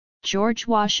George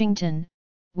Washington,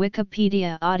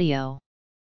 Wikipedia audio.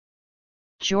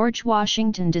 George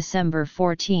Washington, December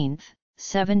 14,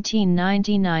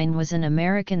 1799, was an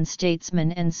American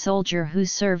statesman and soldier who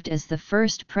served as the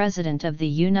first President of the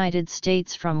United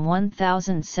States from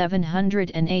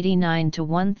 1789 to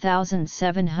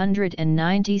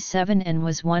 1797 and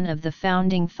was one of the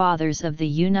founding fathers of the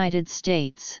United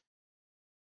States.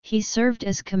 He served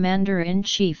as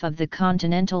Commander-in-Chief of the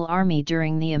Continental Army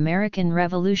during the American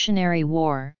Revolutionary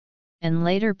War, and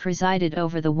later presided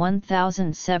over the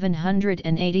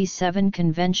 1787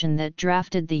 convention that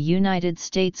drafted the United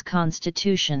States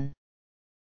Constitution.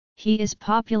 He is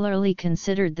popularly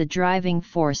considered the driving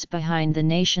force behind the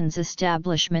nation's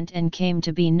establishment and came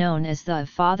to be known as the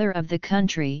Father of the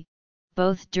Country,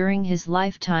 both during his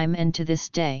lifetime and to this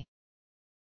day.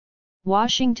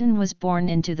 Washington was born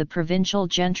into the provincial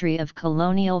gentry of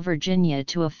colonial Virginia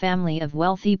to a family of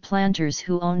wealthy planters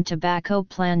who owned tobacco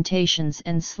plantations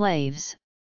and slaves,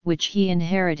 which he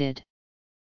inherited.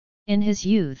 In his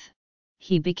youth,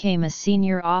 he became a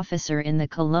senior officer in the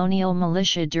colonial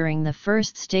militia during the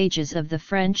first stages of the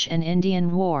French and Indian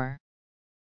War.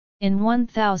 In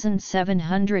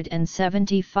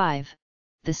 1775,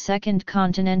 the Second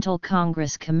Continental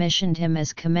Congress commissioned him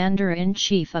as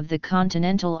Commander-in-Chief of the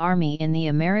Continental Army in the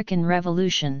American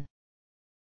Revolution.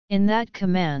 In that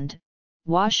command,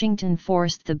 Washington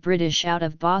forced the British out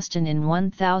of Boston in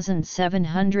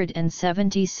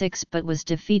 1776 but was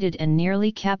defeated and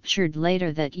nearly captured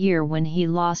later that year when he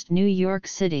lost New York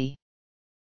City.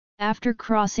 After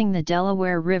crossing the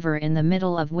Delaware River in the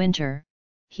middle of winter,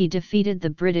 he defeated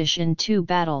the British in 2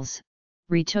 battles,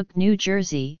 retook New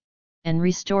Jersey, and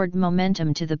restored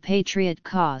momentum to the Patriot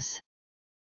cause.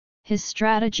 His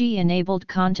strategy enabled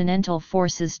Continental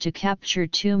forces to capture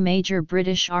 2 major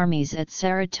British armies at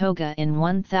Saratoga in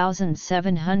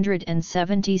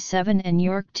 1777 and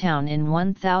Yorktown in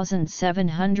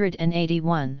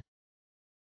 1781.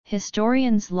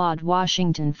 Historians laud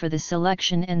Washington for the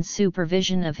selection and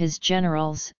supervision of his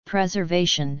generals,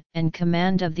 preservation and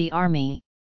command of the army,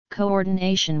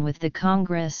 coordination with the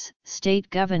Congress, state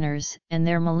governors and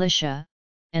their militia,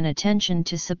 and attention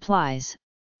to supplies,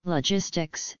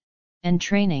 logistics, and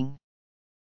training.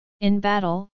 In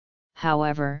battle,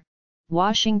 however,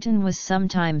 Washington was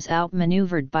sometimes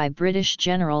outmaneuvered by British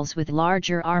generals with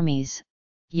larger armies,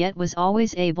 yet was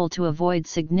always able to avoid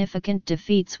significant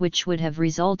defeats which would have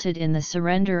resulted in the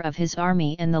surrender of his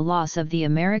army and the loss of the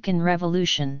American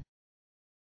Revolution.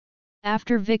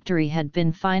 After victory had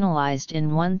been finalized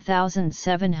in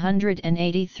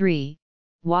 1783,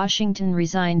 Washington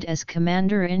resigned as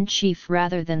Commander-in-Chief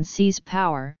rather than seize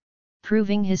power,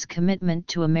 proving his commitment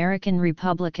to American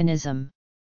republicanism.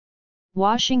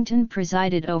 Washington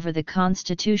presided over the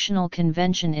Constitutional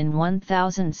Convention in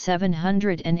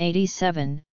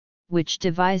 1787, which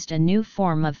devised a new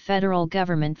form of federal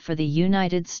government for the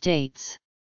United States.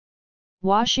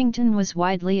 Washington was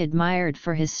widely admired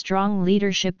for his strong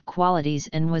leadership qualities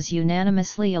and was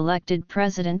unanimously elected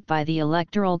president by the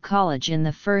Electoral College in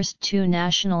the first 2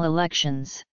 national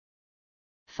elections.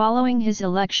 Following his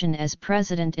election as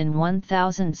president in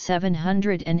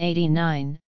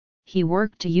 1789, he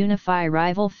worked to unify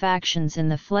rival factions in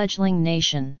the fledgling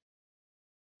nation.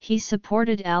 He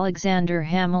supported Alexander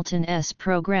Hamilton's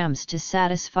programs to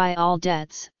satisfy all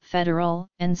debts, federal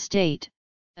and state,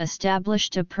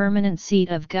 established a permanent seat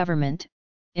of government,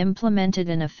 implemented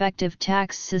an effective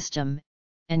tax system,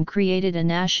 and created a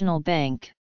national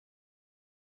bank.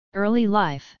 Early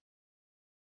life.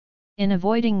 In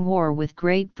avoiding war with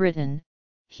Great Britain,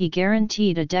 he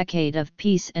guaranteed a decade of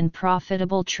peace and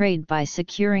profitable trade by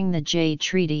securing the Jay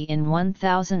Treaty in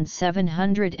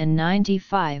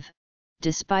 1795,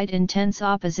 despite intense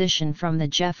opposition from the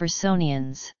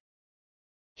Jeffersonians.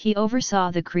 He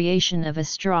oversaw the creation of a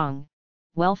strong,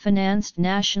 well-financed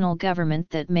national government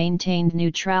that maintained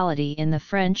neutrality in the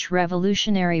French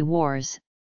Revolutionary Wars,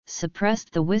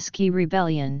 suppressed the Whiskey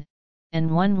Rebellion, and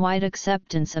won wide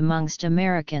acceptance amongst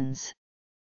Americans.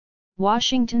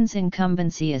 Washington's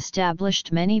incumbency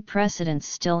established many precedents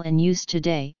still in use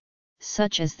today,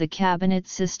 such as the cabinet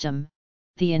system,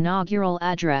 the inaugural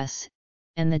address,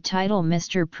 and the title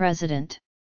Mr. President.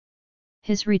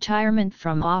 His retirement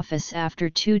from office after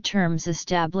 2 terms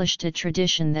established a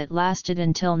tradition that lasted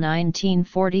until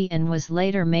 1940 and was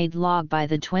later made law by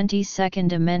the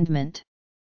 22nd Amendment.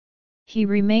 He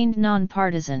remained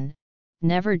nonpartisan,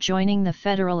 never joining the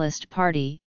Federalist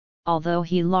Party, although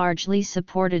he largely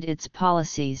supported its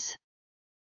policies.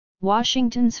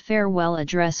 Washington's farewell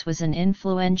address was an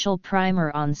influential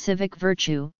primer on civic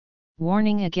virtue,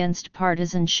 warning against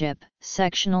partisanship,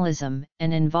 sectionalism,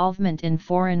 and involvement in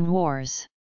foreign wars.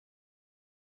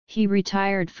 He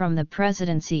retired from the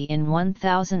presidency in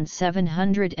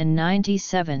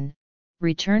 1797,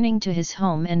 returning to his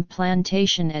home and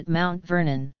plantation at Mount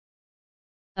Vernon.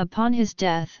 Upon his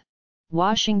death,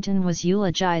 Washington was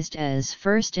eulogized as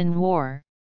first in war,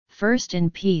 first in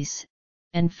peace,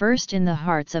 and first in the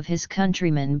hearts of his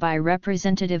countrymen by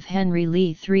Representative Henry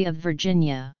Lee III of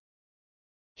Virginia.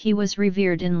 He was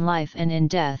revered in life and in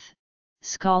death.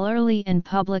 Scholarly and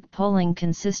public polling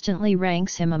consistently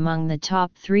ranks him among the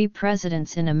top 3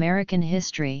 presidents in American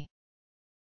history.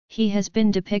 He has been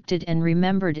depicted and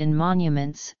remembered in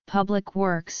monuments, public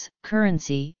works,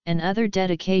 currency, and other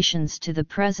dedications to the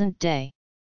present day.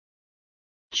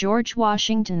 George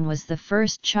Washington was the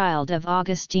first child of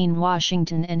Augustine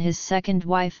Washington and his second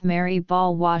wife Mary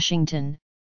Ball Washington,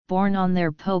 born on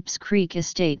their Pope's Creek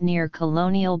estate near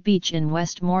Colonial Beach in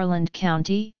Westmoreland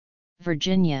County,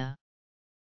 Virginia.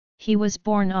 He was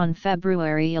born on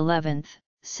February 11,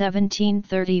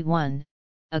 1731,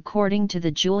 according to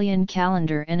the Julian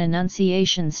calendar, an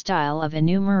Annunciation style of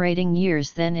enumerating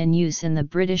years then in use in the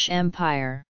British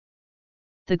Empire.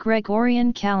 The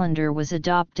Gregorian calendar was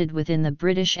adopted within the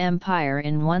British Empire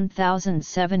in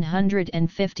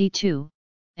 1752,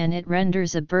 and it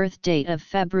renders a birth date of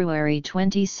February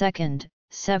 22,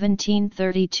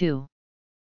 1732.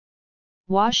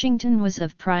 Washington was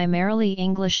of primarily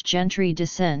English gentry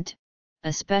descent,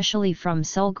 especially from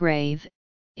Mulgrave,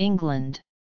 England.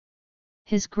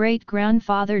 His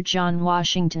great-grandfather John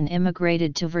Washington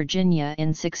immigrated to Virginia in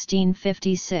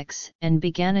 1656 and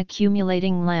began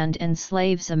accumulating land and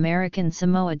slaves. American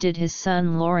Samoa did his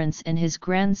son Lawrence and his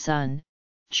grandson,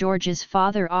 George's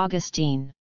father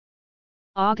Augustine.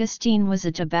 Augustine was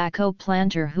a tobacco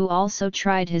planter who also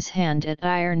tried his hand at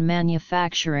iron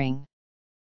manufacturing.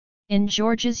 In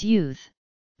George's youth,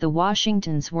 the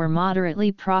Washingtons were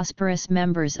moderately prosperous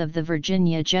members of the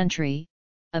Virginia gentry,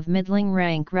 of middling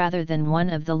rank rather than one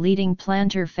of the leading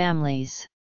planter families.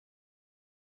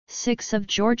 6 of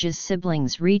George's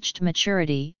siblings reached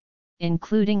maturity,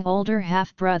 including older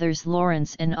half-brothers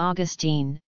Lawrence and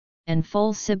Augustine, and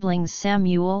full siblings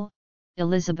Samuel,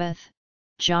 Elizabeth,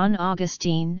 John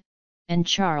Augustine, and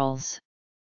Charles.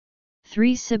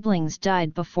 3 siblings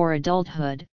died before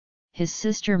adulthood. His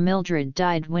sister Mildred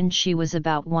died when she was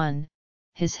about 1,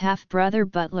 his half-brother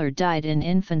Butler died in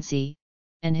infancy,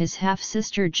 and his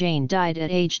half-sister Jane died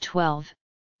at age 12,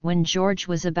 when George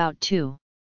was about 2.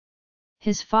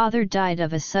 His father died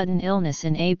of a sudden illness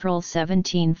in April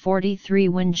 1743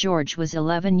 when George was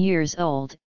 11 years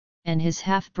old, and his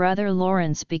half-brother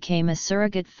Lawrence became a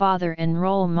surrogate father and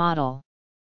role model.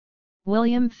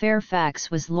 William Fairfax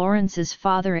was Lawrence's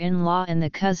father-in-law and the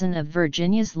cousin of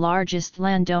Virginia's largest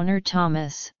landowner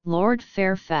Thomas, Lord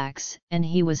Fairfax, and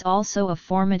he was also a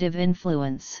formative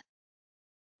influence.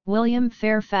 William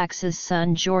Fairfax's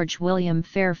son George William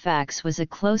Fairfax was a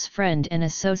close friend and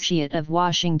associate of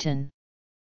Washington.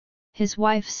 His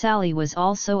wife Sally was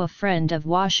also a friend of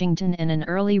Washington and an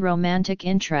early romantic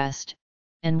interest,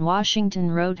 and Washington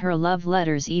wrote her love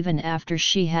letters even after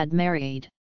she had married.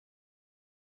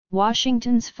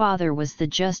 Washington's father was the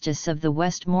justice of the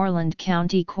Westmoreland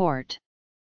County Court.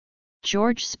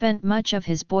 George spent much of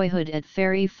his boyhood at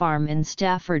Ferry Farm in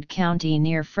Stafford County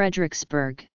near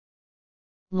Fredericksburg.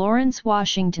 Lawrence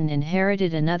Washington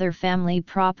inherited another family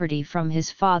property from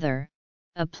his father,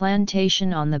 a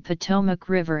plantation on the Potomac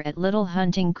River at Little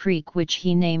Hunting Creek which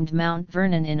he named Mount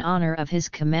Vernon in honor of his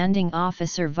commanding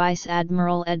officer Vice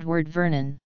Admiral Edward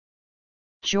Vernon.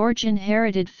 George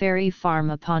inherited Ferry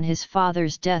Farm upon his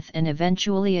father's death and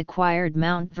eventually acquired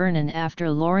Mount Vernon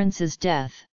after Lawrence's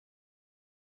death.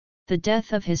 The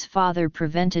death of his father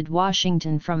prevented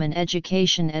Washington from an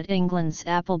education at England's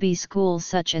Appleby School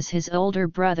such as his older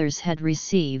brothers had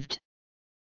received.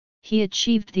 He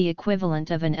achieved the equivalent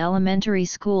of an elementary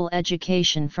school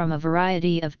education from a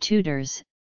variety of tutors,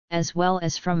 as well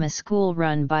as from a school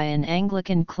run by an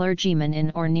Anglican clergyman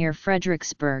in or near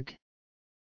Fredericksburg.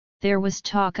 There was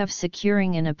talk of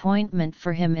securing an appointment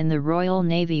for him in the Royal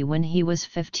Navy when he was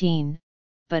 15,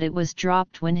 but it was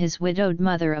dropped when his widowed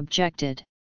mother objected.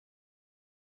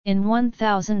 In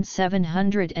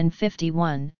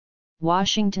 1751,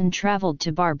 Washington traveled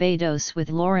to Barbados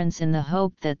with Lawrence in the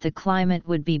hope that the climate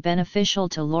would be beneficial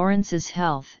to Lawrence's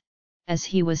health, as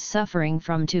he was suffering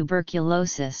from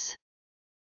tuberculosis.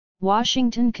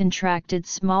 Washington contracted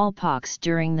smallpox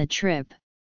during the trip,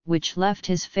 which left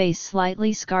his face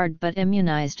slightly scarred but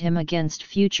immunized him against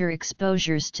future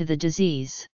exposures to the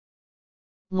disease.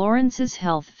 Lawrence's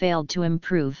health failed to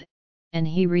improve, and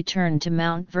he returned to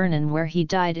Mount Vernon where he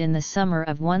died in the summer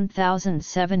of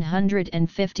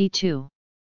 1752.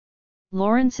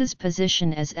 Lawrence's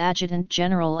position as Adjutant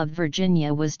General of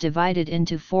Virginia was divided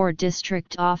into 4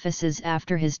 district offices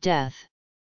after his death.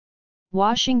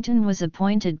 Washington was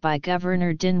appointed by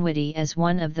Governor Dinwiddie as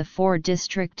one of the 4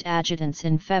 district adjutants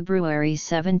in February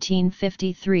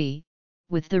 1753,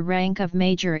 with the rank of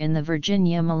Major in the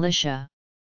Virginia militia.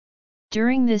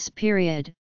 During this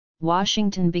period,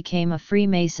 Washington became a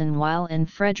Freemason while in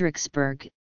Fredericksburg,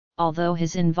 although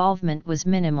his involvement was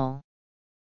minimal.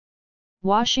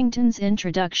 Washington's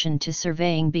introduction to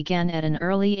surveying began at an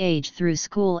early age through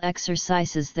school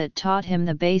exercises that taught him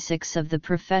the basics of the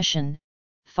profession,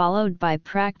 followed by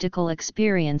practical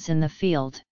experience in the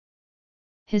field.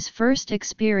 His first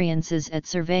experiences at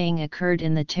surveying occurred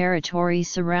in the territory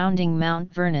surrounding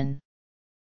Mount Vernon.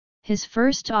 His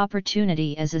first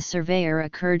opportunity as a surveyor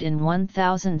occurred in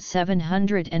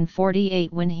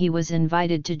 1748 when he was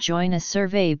invited to join a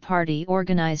survey party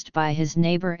organized by his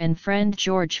neighbor and friend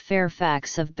George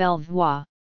Fairfax of Belvoir.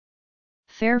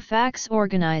 Fairfax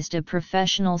organized a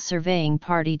professional surveying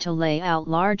party to lay out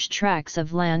large tracts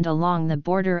of land along the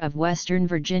border of western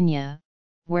Virginia,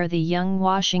 where the young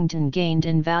Washington gained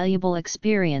invaluable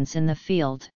experience in the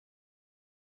field.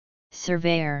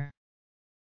 Surveyor.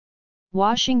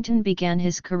 Washington began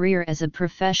his career as a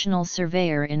professional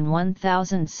surveyor in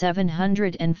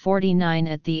 1749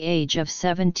 at the age of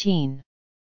 17.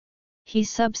 He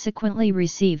subsequently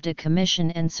received a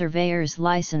commission and surveyor's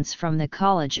license from the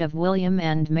College of William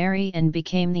and Mary and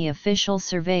became the official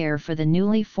surveyor for the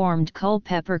newly formed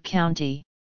Culpeper County.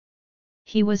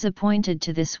 He was appointed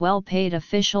to this well-paid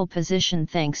official position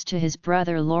thanks to his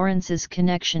brother Lawrence's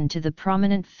connection to the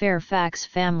prominent Fairfax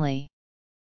family.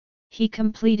 He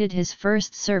completed his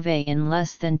first survey in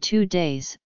less than 2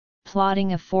 days,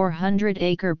 plotting a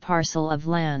 400-acre parcel of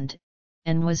land,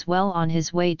 and was well on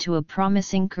his way to a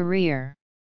promising career.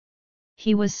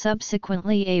 He was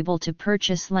subsequently able to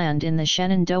purchase land in the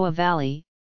Shenandoah Valley,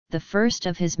 the first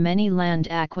of his many land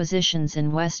acquisitions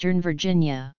in western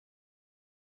Virginia.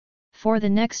 For the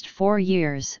next 4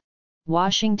 years,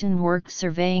 Washington worked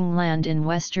surveying land in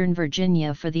western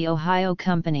Virginia for the Ohio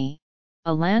Company,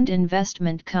 a land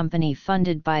investment company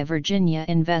funded by Virginia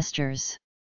investors.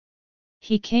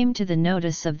 He came to the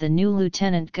notice of the new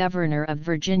Lieutenant Governor of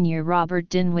Virginia Robert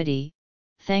Dinwiddie,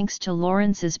 thanks to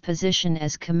Lawrence's position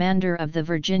as commander of the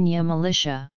Virginia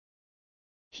militia.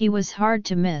 He was hard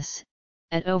to miss.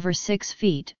 At over 6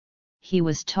 feet, he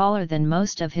was taller than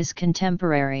most of his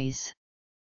contemporaries.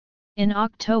 In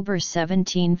October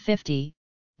 1750,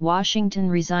 Washington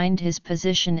resigned his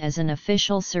position as an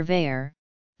official surveyor,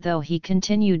 though he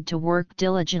continued to work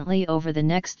diligently over the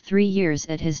next 3 years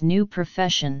at his new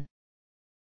profession.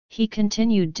 He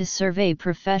continued to survey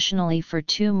professionally for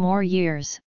 2 more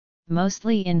years,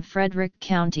 mostly in Frederick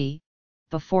County,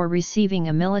 before receiving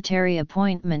a military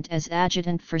appointment as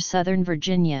adjutant for Southern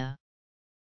Virginia.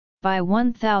 By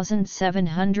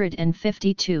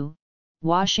 1752,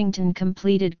 Washington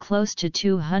completed close to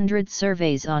 200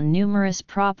 surveys on numerous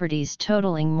properties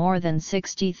totaling more than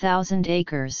 60,000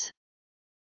 acres.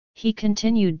 He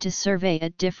continued to survey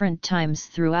at different times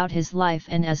throughout his life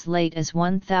and as late as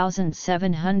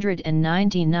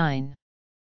 1799.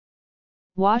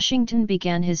 Washington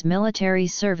began his military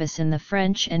service in the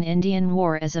French and Indian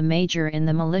War as a major in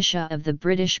the militia of the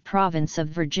British province of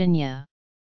Virginia.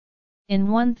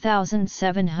 In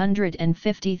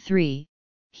 1753,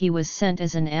 he was sent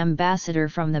as an ambassador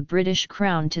from the British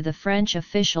Crown to the French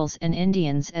officials and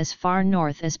Indians as far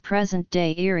north as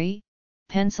present-day Erie,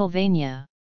 Pennsylvania.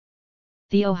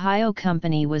 The Ohio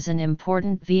Company was an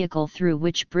important vehicle through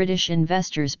which British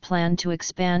investors planned to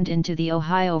expand into the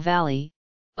Ohio Valley,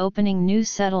 opening new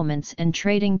settlements and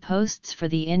trading posts for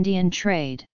the Indian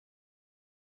trade.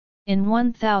 In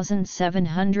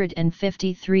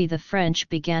 1753 the French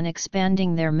began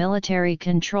expanding their military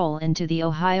control into the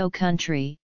Ohio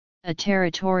Country, a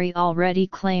territory already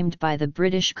claimed by the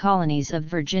British colonies of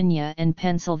Virginia and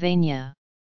Pennsylvania.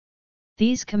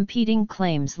 These competing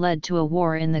claims led to a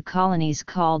war in the colonies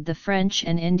called the French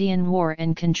and Indian War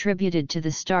and contributed to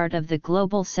the start of the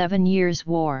global 7 Years'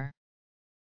 War.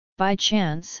 By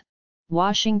chance,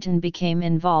 Washington became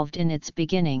involved in its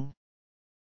beginning.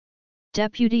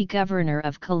 Deputy Governor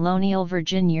of Colonial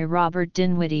Virginia Robert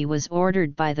Dinwiddie was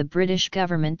ordered by the British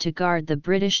government to guard the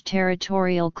British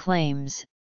territorial claims,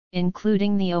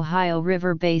 including the Ohio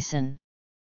River Basin.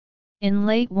 In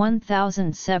late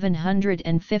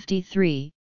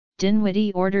 1753,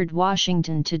 Dinwiddie ordered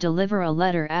Washington to deliver a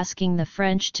letter asking the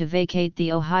French to vacate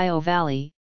the Ohio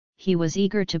Valley. He was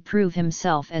eager to prove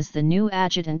himself as the new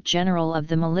Adjutant General of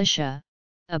the militia,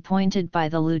 appointed by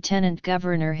the Lieutenant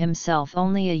Governor himself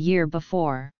only a year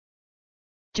before.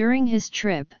 During his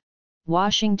trip,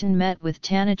 Washington met with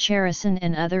Tanacharison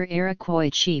and other Iroquois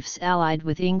chiefs allied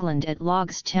with England at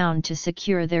Logstown to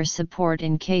secure their support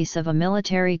in case of a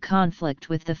military conflict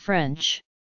with the French.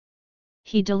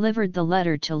 He delivered the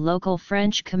letter to local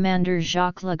French commander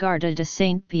Jacques Lagarde de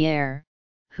Saint-Pierre,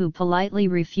 who politely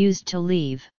refused to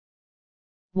leave.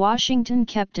 Washington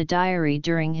kept a diary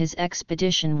during his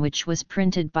expedition which was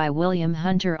printed by William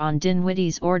Hunter on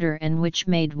Dinwiddie's order and which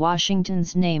made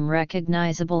Washington's name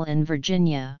recognizable in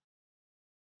Virginia.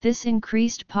 This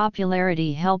increased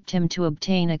popularity helped him to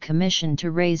obtain a commission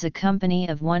to raise a company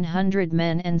of 100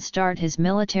 men and start his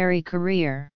military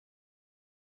career.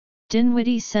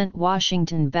 Dinwiddie sent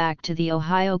Washington back to the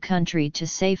Ohio country to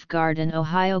safeguard an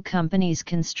Ohio Company's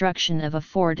construction of a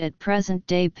fort at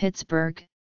present-day Pittsburgh,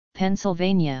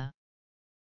 Pennsylvania.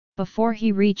 Before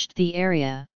he reached the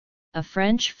area, a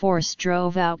French force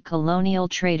drove out colonial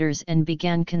traders and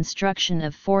began construction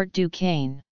of Fort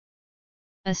Duquesne.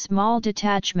 A small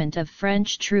detachment of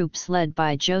French troops led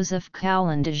by Joseph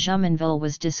Coulon de Jumonville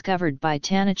was discovered by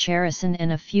Tanacharison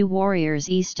and a few warriors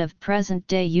east of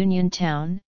present-day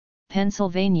Uniontown,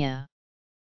 Pennsylvania.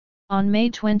 On May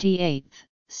 28,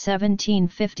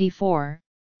 1754,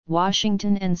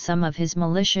 Washington and some of his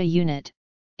militia unit,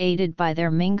 aided by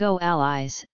their Mingo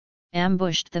allies,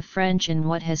 ambushed the French in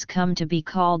what has come to be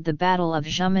called the Battle of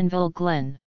Jumonville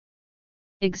Glen.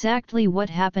 Exactly what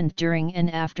happened during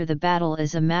and after the battle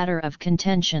is a matter of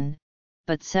contention,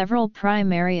 but several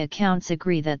primary accounts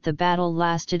agree that the battle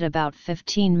lasted about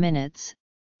 15 minutes,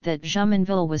 that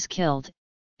Jumonville was killed,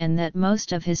 and that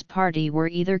most of his party were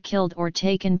either killed or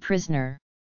taken prisoner.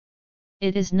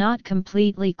 It is not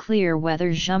completely clear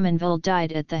whether Jumonville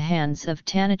died at the hands of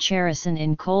Tanacharison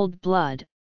in cold blood,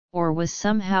 or was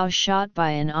somehow shot by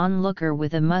an onlooker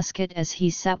with a musket as he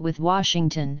sat with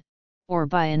Washington, or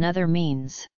by another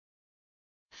means.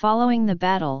 Following the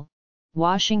battle,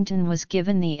 Washington was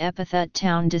given the epithet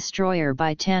Town Destroyer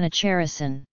by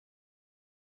Tanacharison.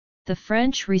 The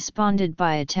French responded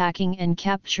by attacking and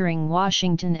capturing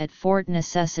Washington at Fort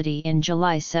Necessity in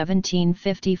July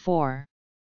 1754.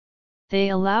 They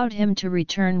allowed him to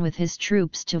return with his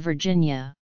troops to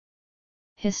Virginia.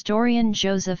 Historian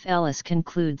Joseph Ellis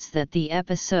concludes that the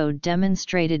episode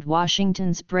demonstrated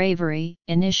Washington's bravery,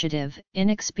 initiative,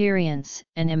 inexperience,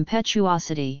 and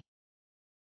impetuosity.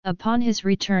 Upon his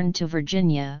return to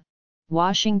Virginia,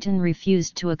 Washington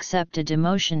refused to accept a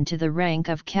demotion to the rank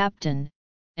of captain,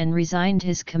 and resigned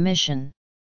his commission.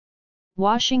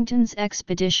 Washington's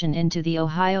expedition into the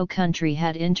Ohio country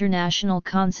had international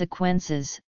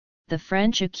consequences. The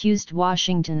French accused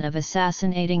Washington of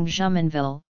assassinating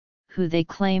Jumonville, who they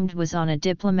claimed was on a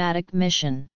diplomatic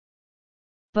mission.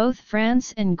 Both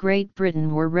France and Great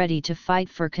Britain were ready to fight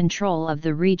for control of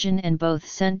the region and both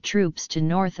sent troops to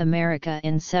North America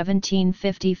in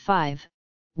 1755.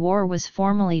 War was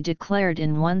formally declared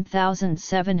in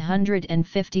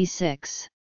 1756.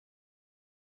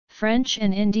 French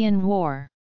and Indian War.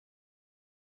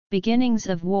 Beginnings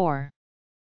of war.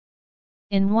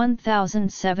 In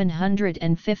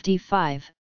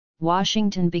 1755,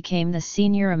 Washington became the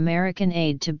senior American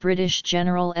aide to British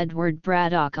General Edward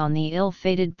Braddock on the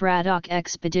ill-fated Braddock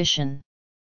Expedition.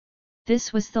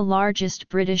 This was the largest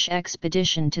British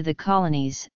expedition to the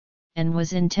colonies, and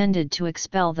was intended to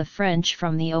expel the French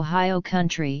from the Ohio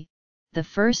country. The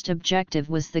first objective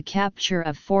was the capture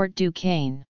of Fort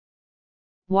Duquesne.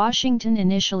 Washington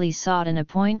initially sought an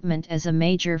appointment as a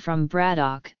major from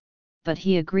Braddock, but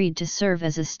he agreed to serve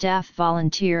as a staff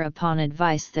volunteer upon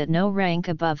advice that no rank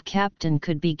above captain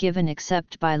could be given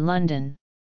except by London.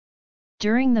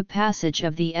 During the passage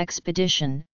of the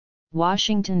expedition,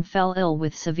 Washington fell ill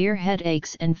with severe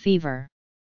headaches and fever.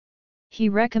 He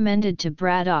recommended to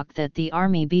Braddock that the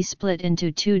army be split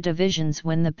into two divisions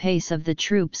when the pace of the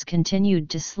troops continued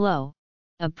to slow,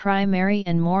 a primary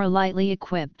and more lightly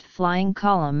equipped flying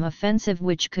column offensive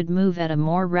which could move at a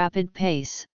more rapid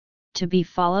pace, to be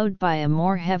followed by a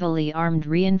more heavily armed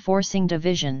reinforcing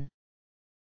division.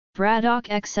 Braddock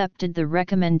accepted the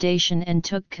recommendation and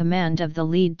took command of the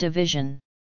lead division.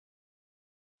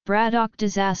 Braddock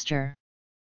disaster.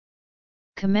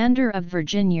 Commander of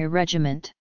Virginia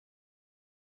Regiment.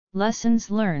 Lessons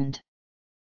learned.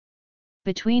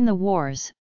 Between the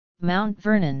wars, Mount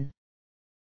Vernon.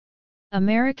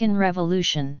 American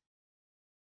Revolution.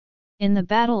 In the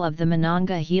Battle of the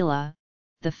Monongahela,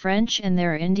 the French and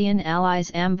their Indian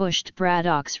allies ambushed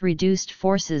Braddock's reduced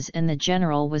forces and the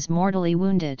general was mortally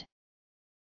wounded.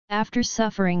 After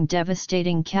suffering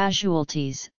devastating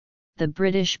casualties, the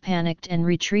British panicked and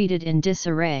retreated in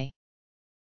disarray.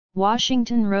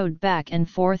 Washington rode back and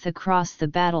forth across the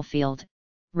battlefield,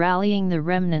 rallying the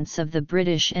remnants of the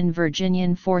British and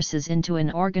Virginian forces into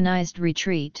an organized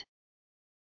retreat.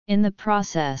 In the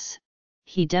process,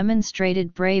 he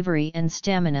demonstrated bravery and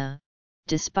stamina,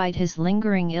 despite his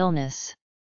lingering illness.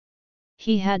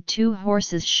 He had 2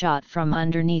 horses shot from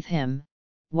underneath him,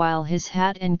 while his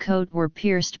hat and coat were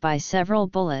pierced by several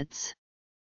bullets.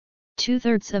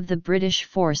 2/3 of the British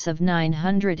force of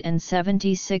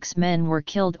 976 men were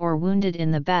killed or wounded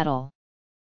in the battle.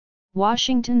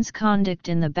 Washington's conduct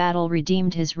in the battle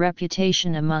redeemed his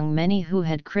reputation among many who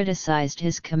had criticized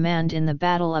his command in the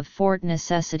Battle of Fort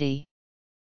Necessity.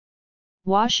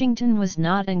 Washington was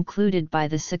not included by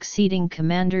the succeeding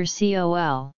commander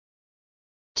Col.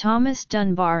 Thomas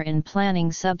Dunbar in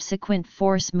planning subsequent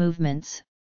force movements,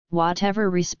 whatever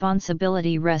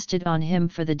responsibility rested on him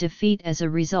for the defeat as a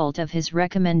result of his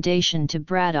recommendation to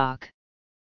Braddock.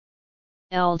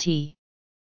 Lt.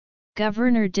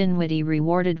 Governor Dinwiddie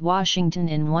rewarded Washington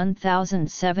in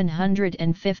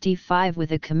 1755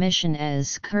 with a commission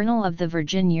as Colonel of the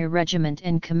Virginia Regiment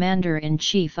and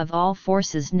Commander-in-Chief of all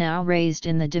forces now raised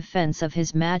in the defense of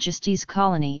His Majesty's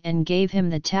colony, and gave him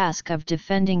the task of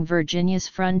defending Virginia's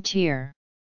frontier.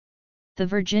 The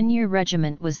Virginia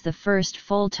Regiment was the first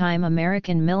full-time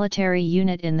American military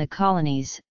unit in the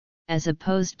colonies, as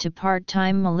opposed to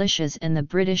part-time militias and the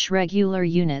British regular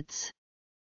units.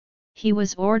 He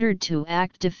was ordered to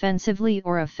act defensively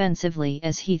or offensively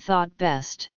as he thought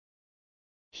best.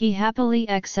 He happily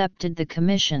accepted the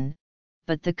commission,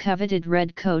 but the coveted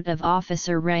red coat of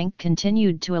officer rank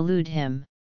continued to elude him.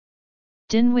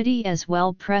 Dinwiddie as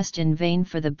well pressed in vain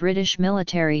for the British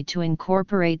military to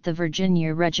incorporate the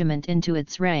Virginia Regiment into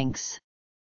its ranks.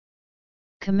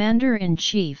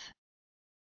 Commander-in-Chief.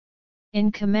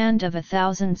 In command of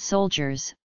 1,000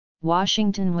 soldiers,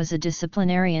 Washington was a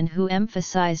disciplinarian who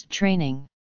emphasized training.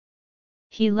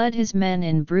 He led his men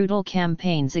in brutal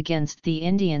campaigns against the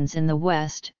Indians in the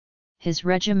West. His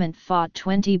regiment fought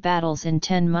 20 battles in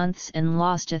 10 months and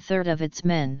lost 1/3 of its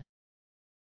men.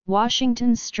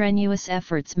 Washington's strenuous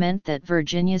efforts meant that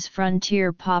Virginia's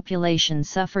frontier population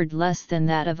suffered less than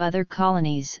that of other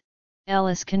colonies.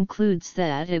 Ellis concludes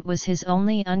that it was his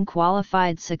only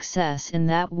unqualified success in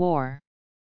that war.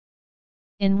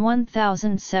 In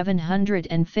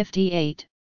 1758,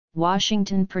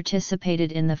 Washington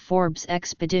participated in the Forbes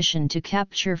expedition to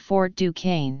capture Fort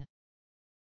Duquesne.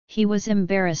 He was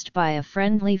embarrassed by a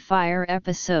friendly fire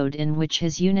episode in which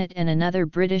his unit and another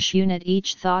British unit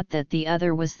each thought that the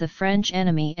other was the French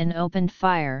enemy and opened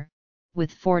fire,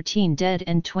 with 14 dead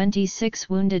and 26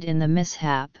 wounded in the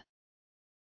mishap.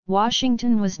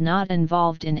 Washington was not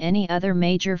involved in any other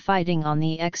major fighting on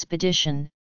the expedition,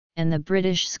 and the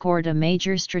British scored a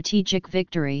major strategic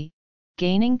victory,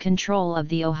 gaining control of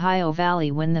the Ohio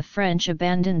Valley when the French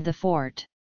abandoned the fort.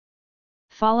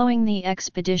 Following the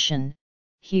expedition,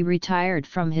 he retired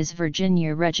from his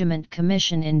Virginia Regiment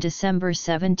commission in December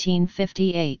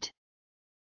 1758.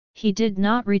 He did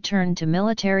not return to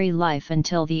military life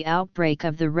until the outbreak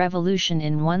of the Revolution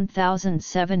in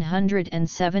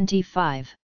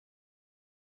 1775.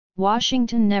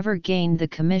 Washington never gained the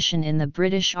commission in the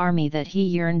British Army that he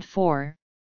yearned for,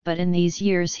 but in these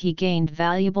years he gained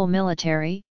valuable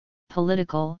military,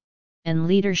 political, and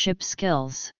leadership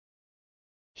skills.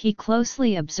 He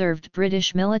closely observed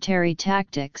British military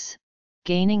tactics,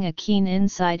 gaining a keen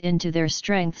insight into their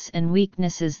strengths and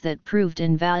weaknesses that proved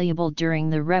invaluable during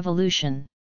the Revolution.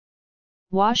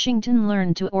 Washington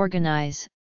learned to organize,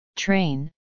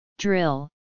 train, drill,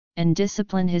 and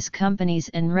discipline his companies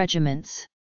and regiments.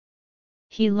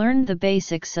 He learned the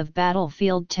basics of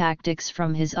battlefield tactics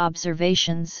from his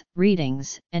observations,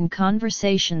 readings, and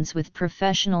conversations with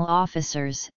professional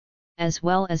officers, as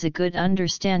well as a good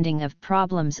understanding of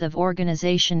problems of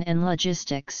organization and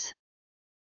logistics.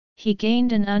 He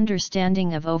gained an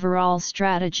understanding of overall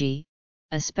strategy,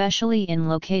 especially in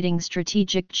locating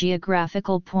strategic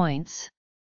geographical points.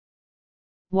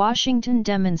 Washington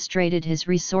demonstrated his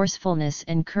resourcefulness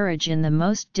and courage in the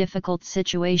most difficult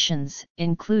situations,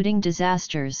 including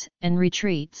disasters and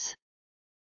retreats.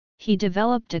 He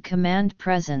developed a command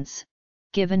presence,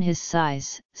 given his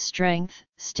size, strength,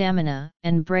 stamina,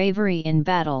 and bravery in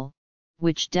battle,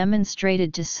 which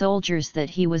demonstrated to soldiers that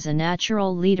he was a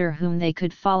natural leader whom they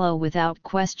could follow without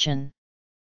question.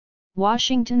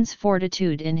 Washington's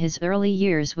fortitude in his early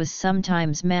years was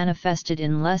sometimes manifested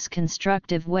in less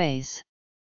constructive ways.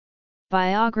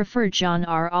 Biographer John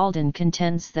R. Alden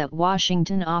contends that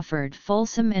Washington offered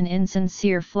fulsome and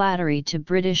insincere flattery to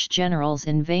British generals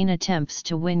in vain attempts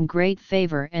to win great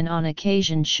favor, and on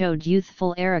occasion showed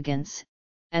youthful arrogance,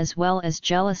 as well as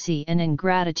jealousy and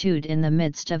ingratitude in the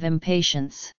midst of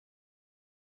impatience.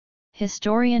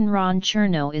 Historian Ron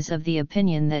Chernow is of the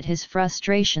opinion that his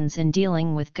frustrations in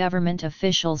dealing with government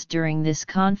officials during this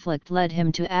conflict led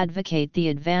him to advocate the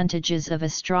advantages of a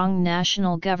strong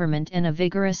national government and a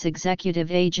vigorous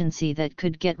executive agency that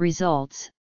could get results.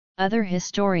 Other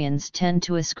historians tend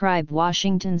to ascribe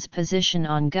Washington's position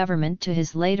on government to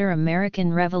his later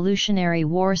American Revolutionary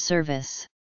War service.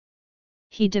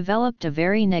 He developed a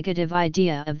very negative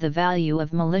idea of the value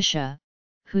of militia,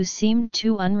 who seemed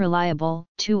too unreliable,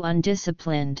 too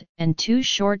undisciplined, and too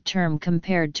short-term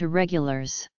compared to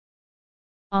regulars.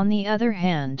 On the other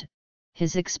hand,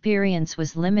 his experience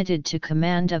was limited to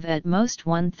command of at most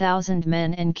 1,000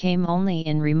 men and came only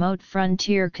in remote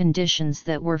frontier conditions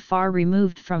that were far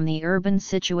removed from the urban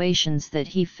situations that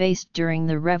he faced during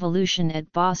the Revolution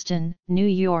at Boston, New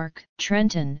York,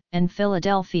 Trenton, and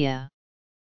Philadelphia.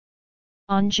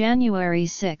 On January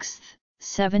 6,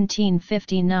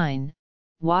 1759,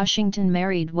 Washington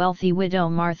married wealthy widow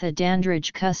Martha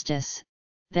Dandridge Custis,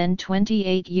 then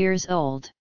 28 years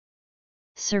old.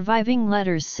 Surviving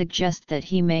letters suggest that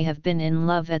he may have been in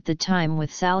love at the time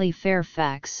with Sally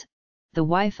Fairfax, the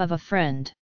wife of a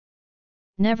friend.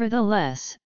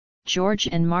 Nevertheless, George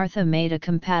and Martha made a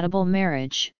compatible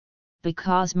marriage,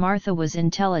 because Martha was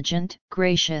intelligent,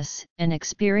 gracious, and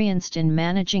experienced in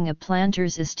managing a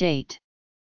planter's estate.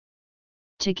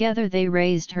 Together they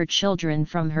raised her children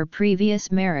from her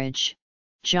previous marriage,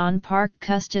 John Parke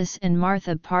Custis and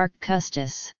Martha Parke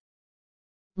Custis.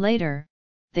 Later,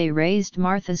 they raised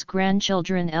Martha's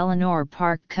grandchildren Eleanor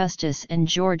Parke Custis and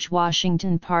George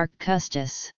Washington Parke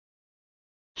Custis.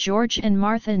 George and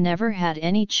Martha never had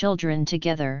any children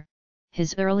together.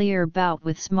 His earlier bout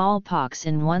with smallpox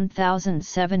in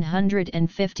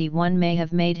 1751 may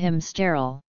have made him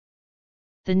sterile.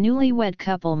 The newlywed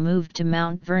couple moved to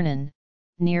Mount Vernon,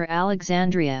 near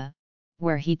Alexandria,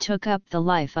 where he took up the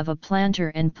life of a planter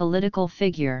and political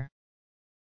figure.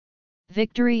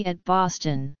 Victory at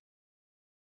Boston.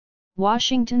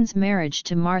 Washington's marriage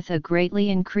to Martha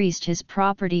greatly increased his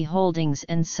property holdings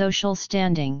and social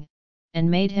standing,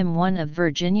 and made him one of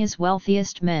Virginia's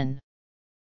wealthiest men.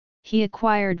 He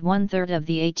acquired 1/3 of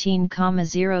the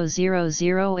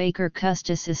 18,000-acre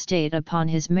Custis estate upon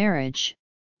his marriage,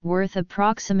 worth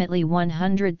approximately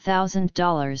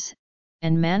 $100,000,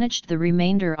 and managed the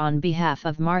remainder on behalf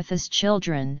of Martha's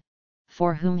children,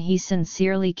 for whom he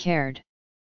sincerely cared.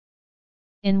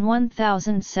 In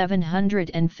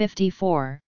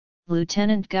 1754,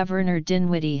 Lieutenant Governor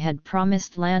Dinwiddie had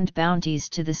promised land bounties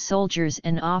to the soldiers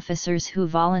and officers who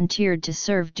volunteered to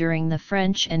serve during the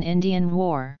French and Indian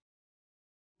War.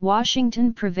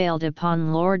 Washington prevailed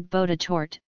upon Lord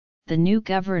Boudetort, the new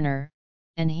governor,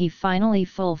 and he finally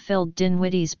fulfilled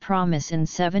Dinwiddie's promise in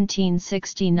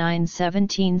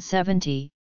 1769–1770,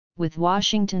 with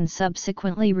Washington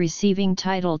subsequently receiving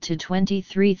title to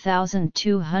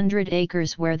 23,200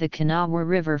 acres where the Kanawha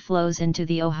River flows into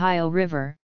the Ohio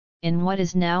River, in what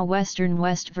is now western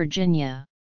West Virginia.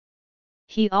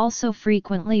 He also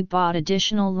frequently bought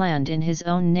additional land in his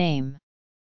own name.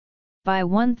 By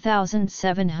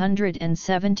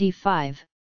 1775,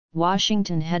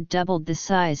 Washington had doubled the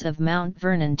size of Mount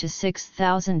Vernon to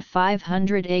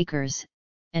 6,500 acres,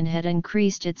 and had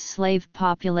increased its slave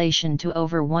population to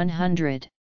over 100.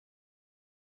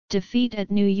 Defeat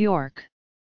at New York.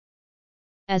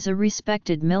 As a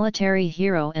respected military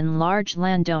hero and large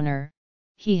landowner,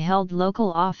 he held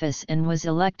local office and was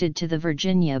elected to the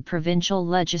Virginia Provincial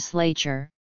Legislature,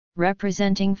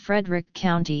 representing Frederick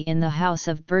County in the House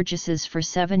of Burgesses for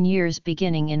 7 years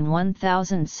beginning in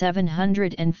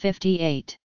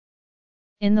 1758.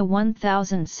 In the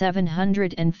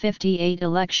 1758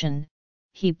 election,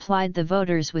 he plied the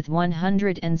voters with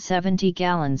 170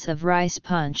 gallons of rice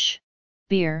punch,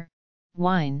 beer,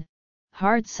 wine,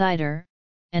 hard cider,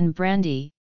 and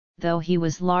brandy, though he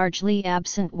was largely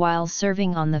absent while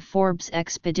serving on the Forbes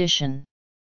expedition.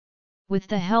 With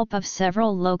the help of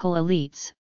several local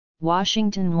elites,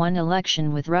 Washington won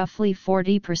election with roughly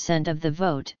 40% of the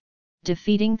vote,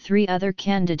 defeating 3 other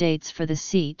candidates for the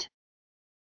seat.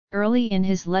 Early in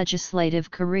his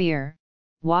legislative career,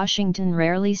 Washington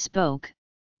rarely spoke,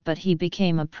 but he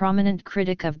became a prominent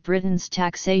critic of Britain's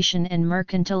taxation and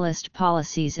mercantilist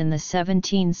policies in the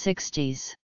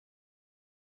 1760s.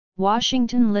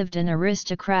 Washington lived an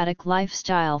aristocratic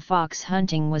lifestyle. Fox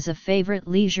hunting was a favorite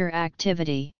leisure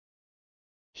activity.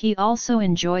 He also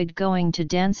enjoyed going to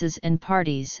dances and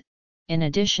parties, in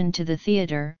addition to the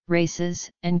theater, races,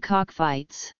 and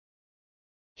cockfights.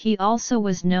 He also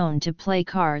was known to play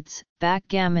cards,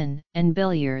 backgammon, and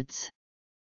billiards.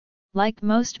 Like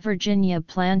most Virginia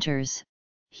planters,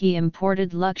 he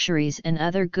imported luxuries and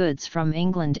other goods from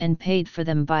England and paid for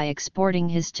them by exporting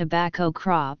his tobacco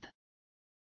crop.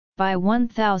 By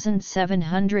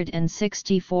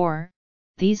 1764,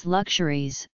 these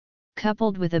luxuries,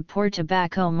 coupled with a poor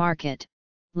tobacco market,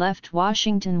 left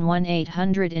Washington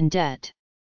 1,800 in debt.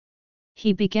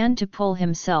 He began to pull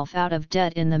himself out of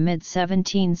debt in the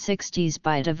mid-1760s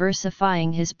by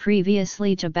diversifying his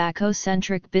previously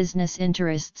tobacco-centric business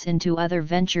interests into other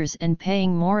ventures and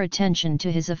paying more attention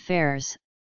to his affairs,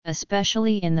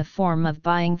 especially in the form of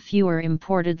buying fewer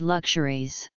imported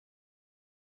luxuries.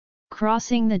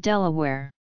 Crossing the Delaware.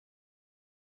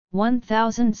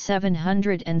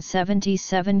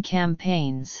 1777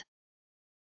 campaigns.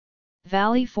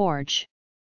 Valley Forge.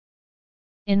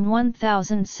 In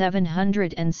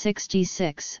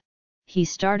 1766, he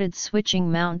started switching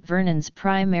Mount Vernon's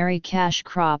primary cash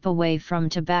crop away from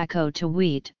tobacco to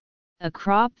wheat, a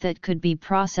crop that could be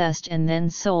processed and then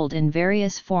sold in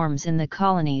various forms in the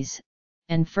colonies,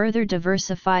 and further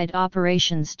diversified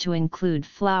operations to include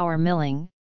flour milling,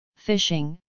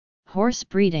 fishing, horse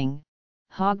breeding,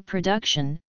 hog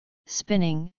production,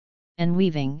 spinning, and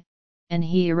weaving, and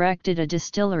he erected a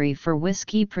distillery for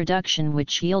whiskey production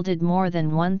which yielded more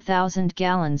than 1,000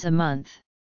 gallons a month.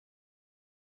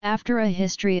 After a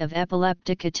history of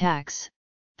epileptic attacks,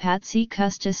 Patsy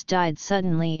Custis died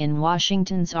suddenly in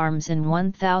Washington's arms in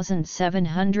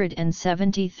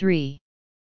 1773.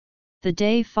 The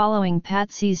day following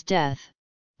Patsy's death,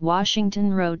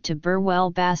 Washington wrote to Burwell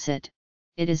Bassett,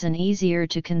 "It is an easier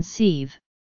to conceive,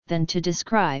 than to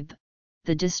describe,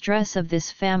 the distress of this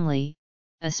family,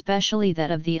 especially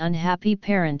that of the unhappy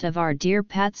parent of our dear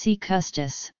Patsy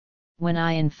Custis, when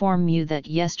I inform you that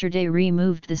yesterday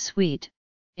removed the sweet,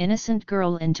 innocent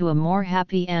girl into a more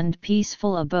happy and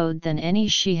peaceful abode than any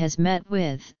she has met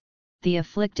with, the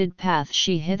afflicted path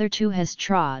she hitherto has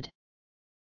trod."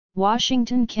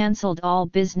 Washington cancelled all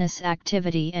business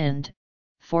activity and,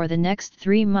 for the next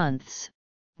 3 months,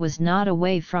 was not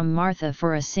away from Martha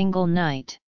for a single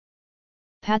night.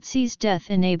 Patsy's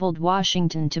death enabled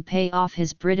Washington to pay off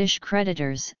his British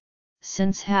creditors,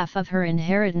 since half of her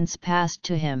inheritance passed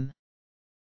to him.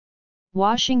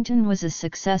 Washington was a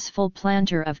successful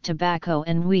planter of tobacco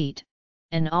and wheat,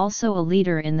 and also a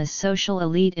leader in the social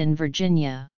elite in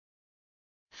Virginia.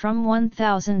 From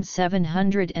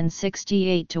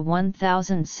 1768 to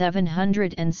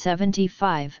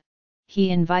 1775, he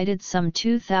invited some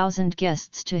 2,000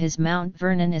 guests to his Mount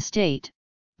Vernon estate,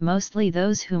 mostly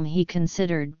those whom he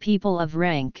considered people of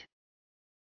rank.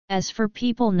 As for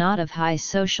people not of high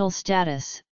social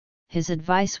status, his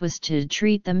advice was to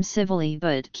treat them civilly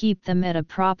but keep them at a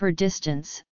proper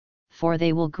distance, for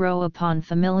they will grow upon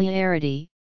familiarity,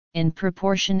 in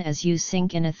proportion as you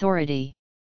sink in authority.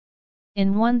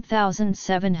 In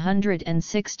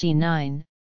 1769,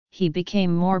 he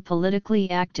became more politically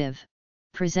active,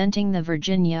 presenting the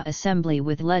Virginia Assembly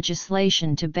with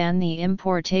legislation to ban the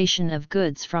importation of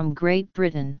goods from Great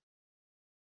Britain.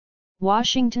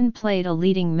 Washington played a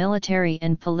leading military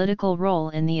and political role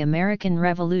in the American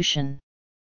Revolution.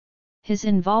 His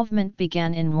involvement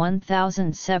began in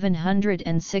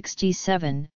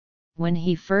 1767, when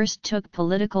he first took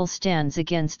political stands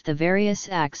against the various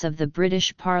acts of the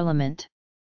British Parliament.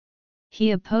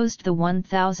 He opposed the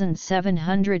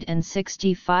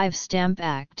 1765 Stamp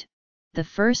Act, the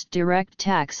first direct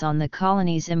tax on the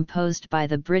colonies imposed by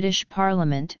the British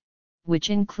Parliament, which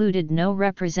included no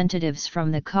representatives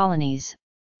from the colonies.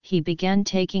 He began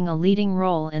taking a leading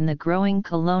role in the growing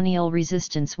colonial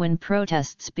resistance when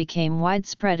protests became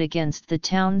widespread against the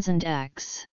Townshend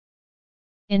Acts.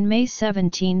 In May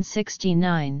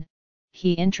 1769,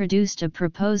 he introduced a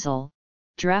proposal,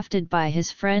 drafted by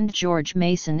his friend George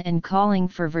Mason and calling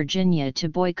for Virginia to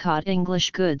boycott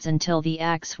English goods until the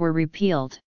acts were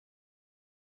repealed.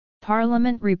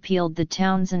 Parliament repealed the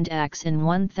Townshend Acts in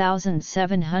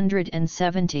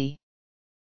 1770.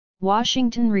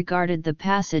 Washington regarded the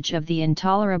passage of the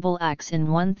Intolerable Acts in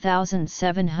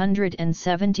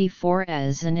 1774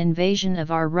 as an invasion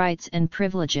of our rights and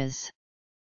privileges.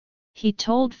 He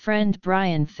told friend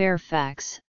Brian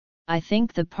Fairfax, "I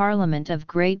think the Parliament of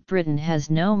Great Britain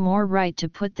has no more right to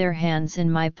put their hands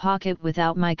in my pocket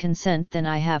without my consent than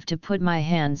I have to put my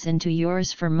hands into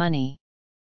yours for money."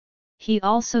 He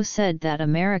also said that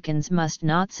Americans must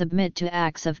not submit to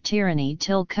acts of tyranny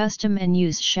till custom and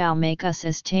use shall make us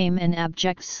as tame and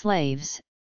abject slaves,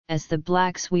 as the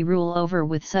blacks we rule over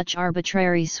with such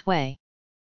arbitrary sway.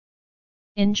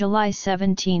 In July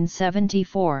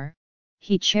 1774,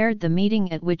 he chaired the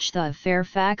meeting at which the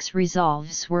Fairfax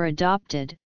Resolves were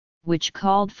adopted, which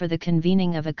called for the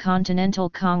convening of a Continental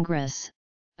Congress,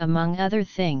 among other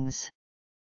things.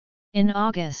 In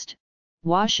August,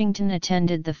 Washington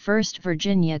attended the First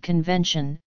Virginia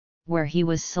Convention, where he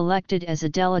was selected as a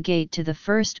delegate to the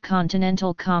First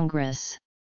Continental Congress.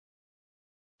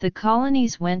 The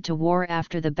colonies went to war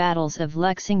after the battles of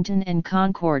Lexington and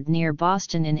Concord near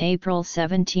Boston in April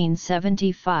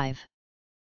 1775.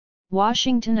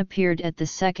 Washington appeared at the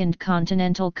Second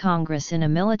Continental Congress in a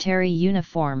military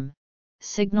uniform,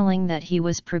 signaling that he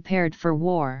was prepared for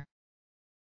war.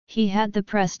 He had the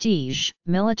prestige,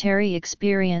 military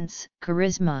experience,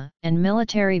 charisma, and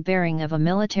military bearing of a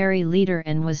military leader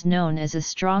and was known as a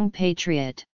strong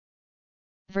patriot.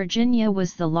 Virginia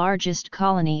was the largest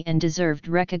colony and deserved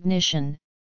recognition,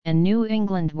 and New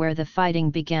England, where the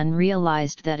fighting began,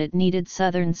 realized that it needed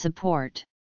Southern support.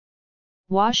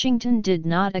 Washington did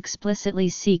not explicitly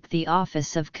seek the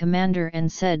office of commander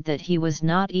and said that he was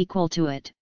not equal to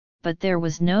it, but there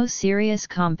was no serious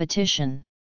competition.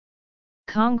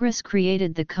 Congress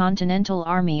created the Continental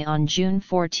Army on June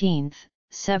 14,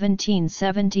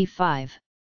 1775.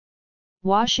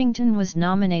 Washington was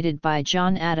nominated by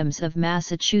John Adams of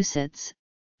Massachusetts,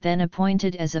 then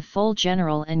appointed as a full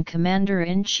general and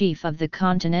commander-in-chief of the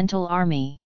Continental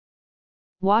Army.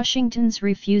 Washington's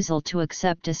refusal to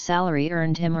accept a salary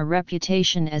earned him a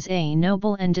reputation as a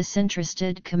noble and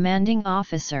disinterested commanding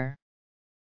officer.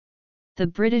 The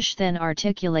British then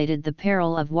articulated the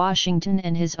peril of Washington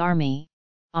and his army.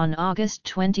 On August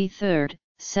 23,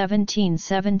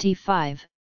 1775,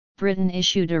 Britain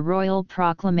issued a royal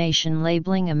proclamation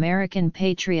labeling American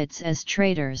patriots as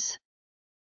traitors.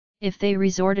 If they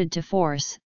resorted to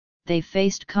force, they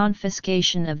faced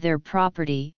confiscation of their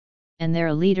property, and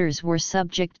their leaders were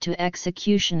subject to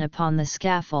execution upon the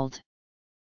scaffold.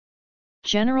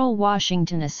 General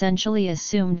Washington essentially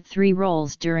assumed three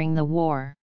roles during the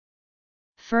war.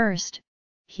 First,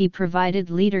 he provided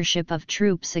leadership of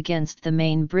troops against the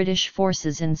main British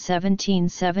forces in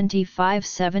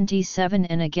 1775-77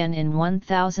 and again in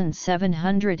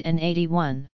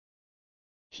 1781.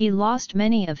 He lost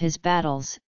many of his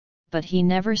battles, but he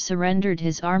never surrendered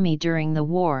his army during the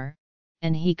war,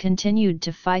 and he continued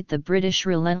to fight the British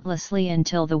relentlessly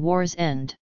until the war's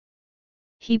end.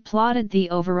 He plotted the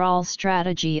overall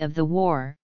strategy of the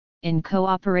war, in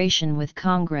cooperation with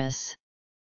Congress.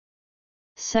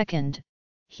 Second,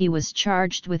 he was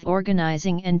charged with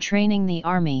organizing and training the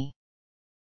army.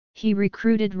 He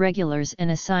recruited regulars and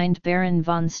assigned Baron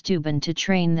von Steuben to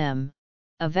train them,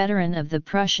 a veteran of the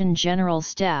Prussian General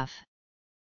Staff.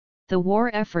 The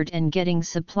war effort and getting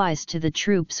supplies to the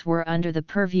troops were under the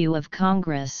purview of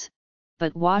Congress,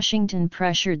 but Washington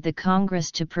pressured the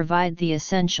Congress to provide the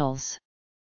essentials.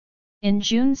 In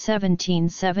June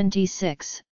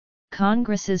 1776,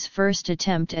 Congress's first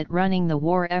attempt at running the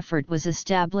war effort was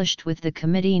established with the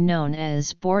committee known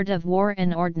as Board of War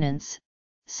and Ordnance,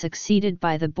 succeeded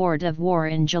by the Board of War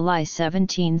in July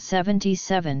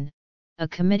 1777, a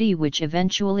committee which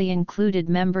eventually included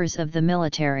members of the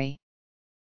military.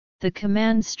 The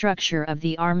command structure of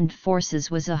the armed forces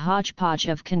was a hodgepodge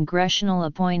of congressional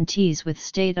appointees with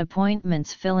state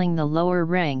appointments filling the lower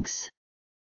ranks.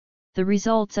 The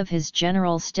results of his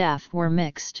general staff were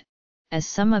mixed, as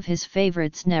some of his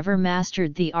favorites never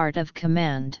mastered the art of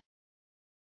command.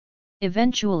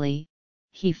 Eventually,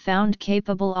 he found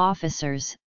capable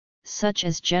officers, such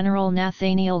as General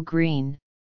Nathaniel Greene,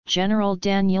 General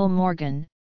Daniel Morgan,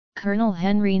 Colonel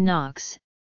Henry Knox,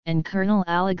 and Colonel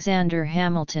Alexander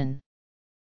Hamilton.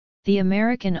 The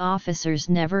American officers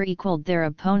never equaled their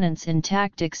opponents in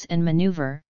tactics and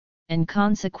maneuver, and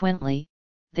consequently,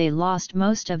 they lost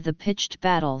most of the pitched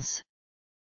battles.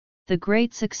 The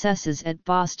great successes at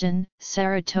Boston,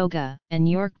 Saratoga, and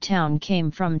Yorktown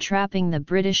came from trapping the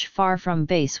British far from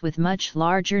base with much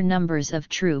larger numbers of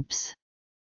troops.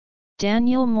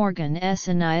 Daniel Morgan's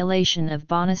annihilation of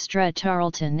Bonestret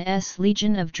Tarleton's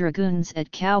Legion of Dragoons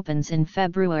at Cowpens in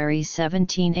February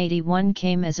 1781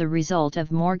 came as a result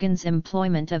of Morgan's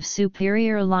employment of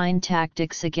superior line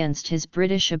tactics against his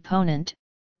British opponent,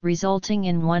 resulting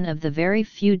in one of the very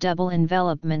few double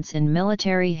envelopments in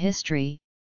military history,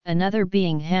 another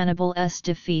being Hannibal's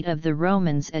defeat of the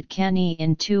Romans at Cannae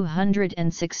in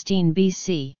 216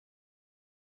 BC.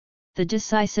 The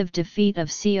decisive defeat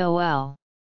of Col.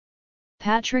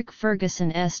 Patrick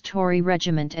Ferguson's Tory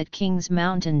Regiment at King's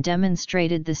Mountain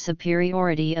demonstrated the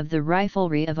superiority of the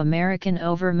riflery of American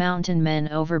over-mountain men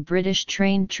over British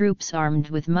trained troops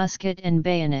armed with musket and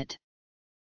bayonet.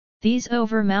 These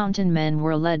over-mountain men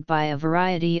were led by a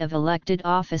variety of elected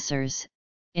officers,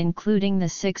 including the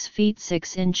 6 feet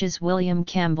 6 inches William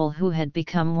Campbell, who had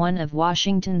become one of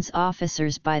Washington's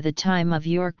officers by the time of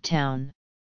Yorktown.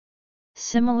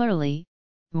 Similarly,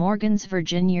 Morgan's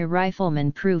Virginia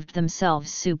riflemen proved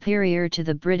themselves superior to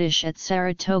the British at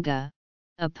Saratoga,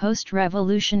 a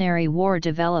post-Revolutionary War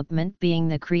development being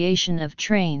the creation of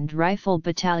trained rifle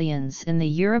battalions in the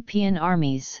European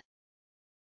armies.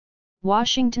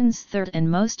 Washington's third and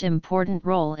most important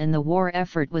role in the war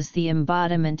effort was the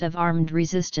embodiment of armed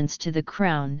resistance to the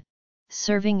Crown,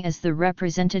 serving as the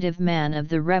representative man of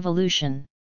the Revolution.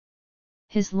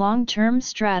 His long-term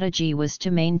strategy was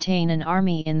to maintain an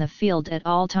army in the field at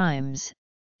all times,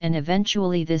 and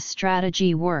eventually this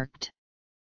strategy worked.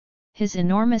 His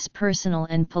enormous personal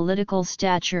and political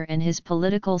stature and his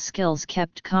political skills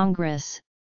kept Congress,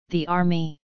 the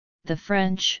army, the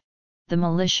French, the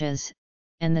militias,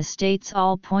 and the states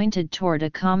all pointed toward a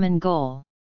common goal.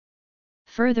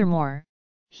 Furthermore,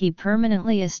 he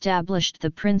permanently established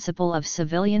the principle of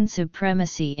civilian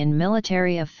supremacy in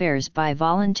military affairs by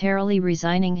voluntarily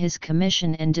resigning his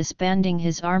commission and disbanding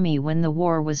his army when the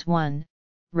war was won,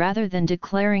 rather than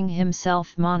declaring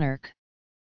himself monarch.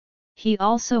 He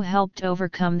also helped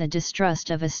overcome the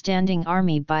distrust of a standing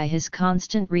army by his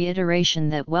constant reiteration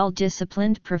that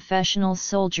well-disciplined professional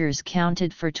soldiers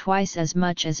counted for twice as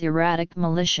much as erratic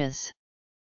militias.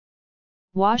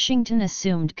 Washington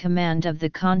assumed command of the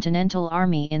Continental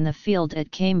Army in the field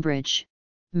at Cambridge,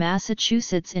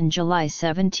 Massachusetts in July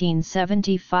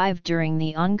 1775 during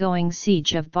the ongoing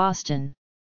siege of Boston.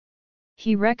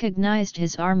 He recognized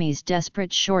his army's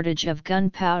desperate shortage of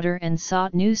gunpowder and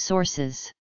sought new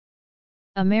sources.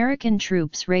 American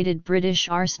troops raided British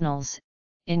arsenals,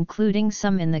 including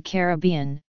some in the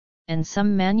Caribbean, and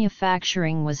some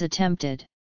manufacturing was attempted.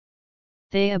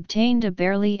 They obtained a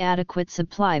barely adequate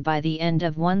supply by the end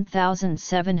of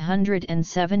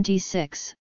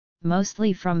 1776,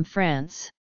 mostly from France.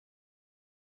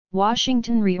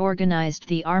 Washington reorganized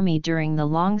the army during the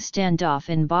long standoff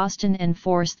in Boston and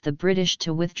forced the British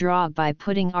to withdraw by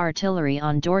putting artillery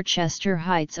on Dorchester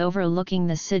Heights overlooking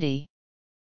the city.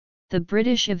 The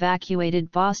British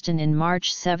evacuated Boston in March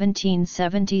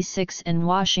 1776 and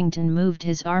Washington moved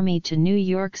his army to New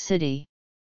York City.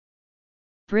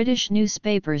 British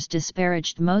newspapers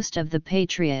disparaged most of the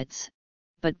Patriots,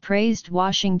 but praised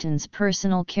Washington's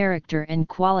personal character and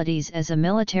qualities as a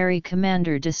military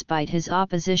commander despite his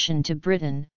opposition to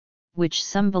Britain, which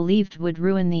some believed would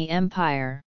ruin the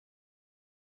empire.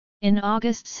 In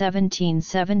August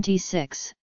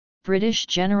 1776, British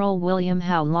General William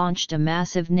Howe launched a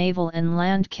massive naval and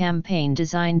land campaign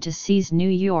designed to seize New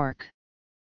York.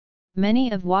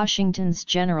 Many of Washington's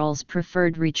generals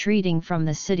preferred retreating from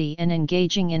the city and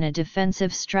engaging in a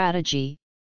defensive strategy,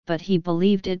 but he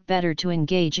believed it better to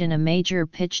engage in a major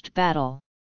pitched battle.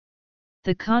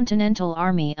 The Continental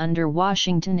Army under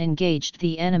Washington engaged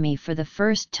the enemy for the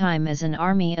first time as an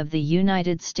army of the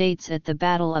United States at the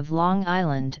Battle of Long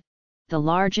Island, the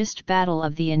largest battle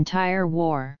of the entire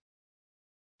war.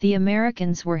 The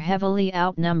Americans were heavily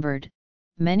outnumbered,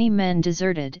 many men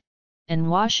deserted, and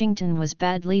Washington was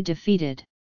badly defeated.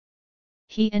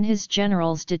 He and his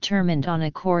generals determined on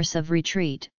a course of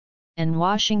retreat, and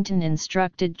Washington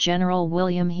instructed General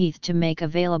William Heath to make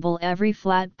available every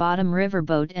flat-bottom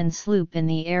riverboat and sloop in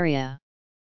the area.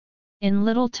 In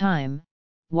little time,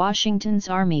 Washington's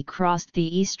army crossed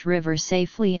the East River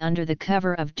safely under the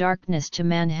cover of darkness to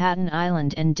Manhattan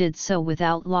Island and did so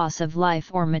without loss of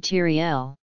life or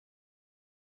materiel.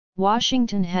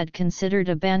 Washington had considered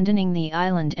abandoning the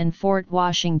island and Fort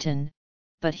Washington,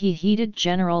 but he heeded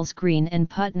Generals Greene and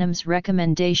Putnam's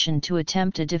recommendation to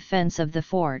attempt a defense of the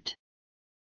fort.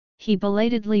 He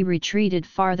belatedly retreated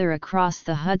farther across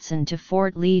the Hudson to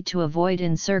Fort Lee to avoid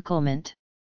encirclement.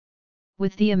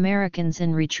 With the Americans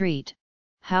in retreat,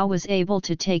 Howe was able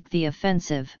to take the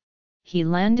offensive. He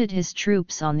landed his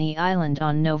troops on the island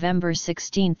on November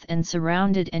 16 and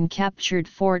surrounded and captured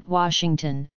Fort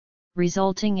Washington,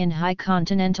 resulting in high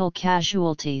Continental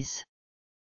casualties.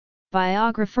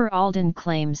 Biographer Alden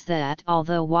claims that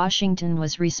although Washington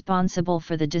was responsible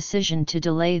for the decision to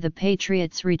delay the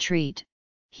Patriots' retreat,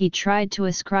 he tried to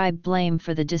ascribe blame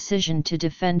for the decision to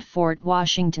defend Fort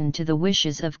Washington to the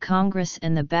wishes of Congress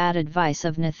and the bad advice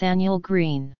of Nathanael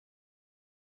Greene.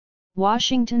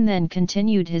 Washington then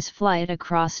continued his flight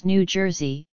across New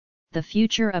Jersey. The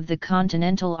future of the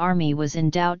Continental Army was in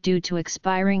doubt due to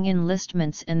expiring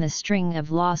enlistments and the string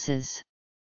of losses.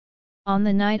 On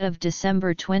the night of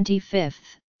December 25,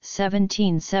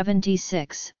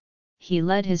 1776, he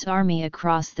led his army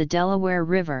across the Delaware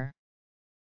River.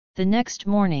 The next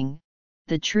morning,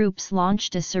 the troops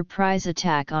launched a surprise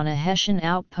attack on a Hessian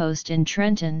outpost in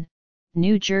Trenton,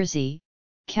 New Jersey,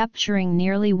 capturing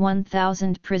nearly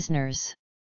 1,000 prisoners.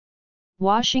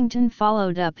 Washington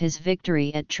followed up his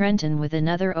victory at Trenton with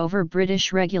another over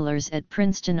British regulars at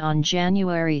Princeton on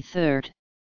January 3.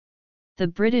 The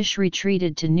British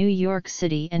retreated to New York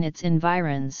City and its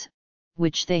environs,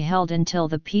 which they held until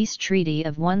the peace treaty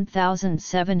of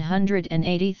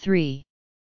 1783.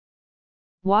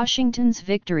 Washington's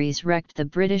victories wrecked the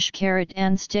British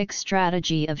carrot-and-stick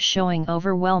strategy of showing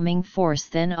overwhelming force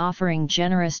then offering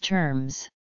generous terms.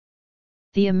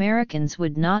 The Americans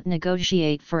would not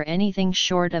negotiate for anything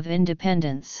short of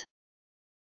independence.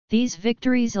 These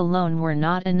victories alone were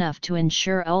not enough to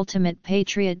ensure ultimate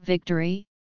Patriot victory,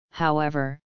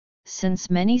 however, since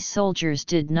many soldiers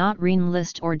did not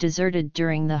re-enlist or deserted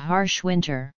during the harsh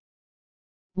winter.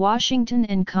 Washington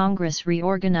and Congress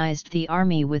reorganized the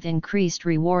army with increased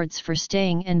rewards for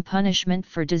staying and punishment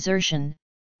for desertion,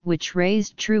 which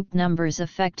raised troop numbers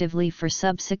effectively for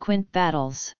subsequent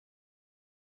battles.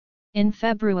 In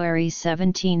February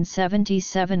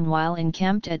 1777, while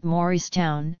encamped at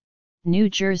Morristown, New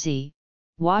Jersey,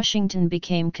 Washington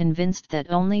became convinced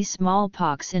that only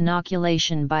smallpox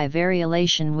inoculation by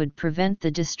variolation would prevent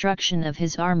the destruction of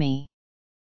his army.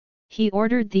 He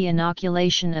ordered the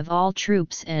inoculation of all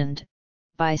troops and,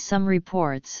 by some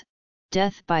reports,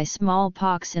 death by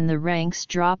smallpox in the ranks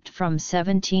dropped from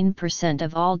 17%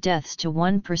 of all deaths to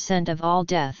 1% of all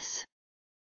deaths.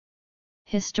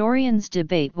 Historians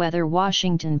debate whether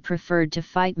Washington preferred to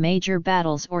fight major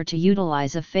battles or to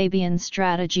utilize a Fabian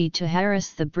strategy to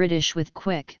harass the British with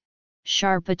quick,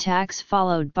 sharp attacks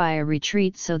followed by a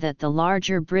retreat so that the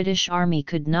larger British army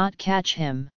could not catch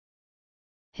him.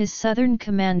 His southern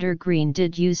commander Greene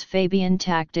did use Fabian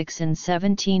tactics in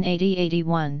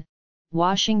 1780–81,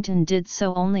 Washington did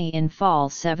so only in fall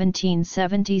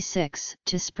 1776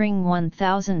 to spring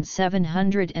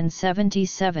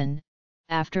 1777,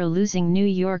 after losing New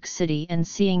York City and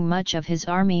seeing much of his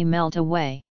army melt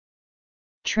away.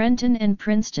 Trenton and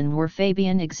Princeton were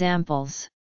Fabian examples.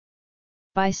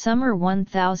 By summer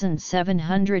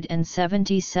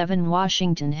 1777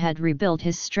 Washington had rebuilt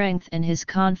his strength and his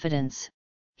confidence.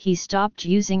 He stopped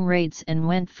using raids and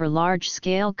went for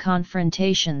large-scale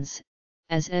confrontations,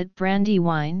 as at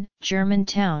Brandywine,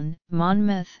 Germantown,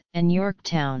 Monmouth, and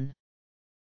Yorktown.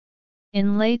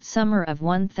 In late summer of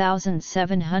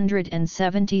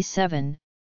 1777,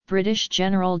 British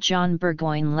General John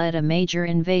Burgoyne led a major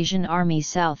invasion army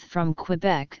south from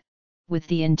Quebec, with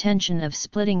the intention of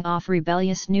splitting off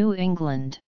rebellious New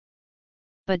England.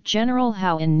 But General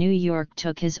Howe in New York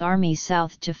took his army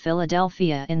south to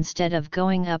Philadelphia instead of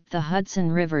going up the Hudson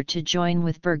River to join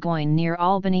with Burgoyne near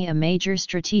Albany, a major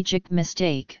strategic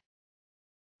mistake.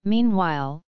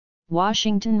 Meanwhile,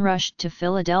 Washington rushed to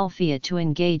Philadelphia to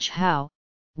engage Howe,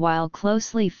 while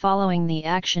closely following the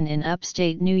action in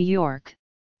upstate New York,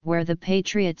 where the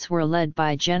Patriots were led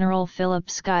by General Philip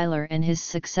Schuyler and his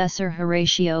successor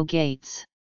Horatio Gates.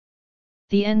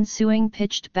 The ensuing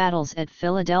pitched battles at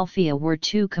Philadelphia were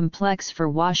too complex for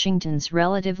Washington's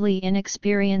relatively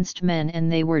inexperienced men and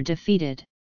they were defeated.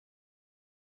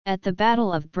 At the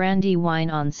Battle of Brandywine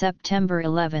on September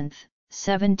 11,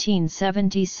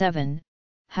 1777,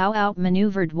 Howe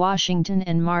outmaneuvered Washington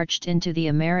and marched into the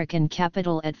American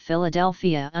capital at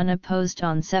Philadelphia unopposed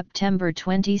on September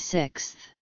 26.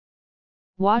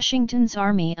 Washington's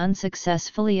army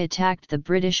unsuccessfully attacked the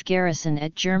British garrison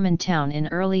at Germantown in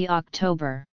early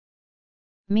October.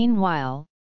 Meanwhile,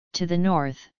 to the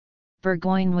north,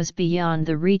 Burgoyne was beyond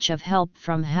the reach of help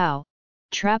from Howe,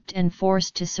 trapped and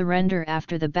forced to surrender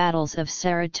after the battles of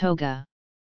Saratoga.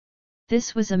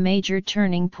 This was a major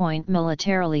turning point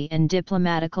militarily and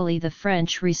diplomatically. The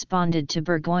French responded to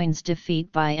Burgoyne's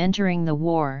defeat by entering the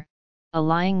war,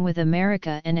 allying with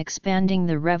America and expanding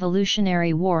the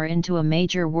Revolutionary War into a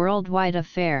major worldwide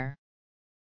affair.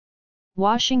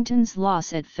 Washington's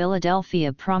loss at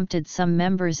Philadelphia prompted some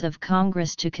members of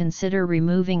Congress to consider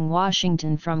removing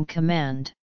Washington from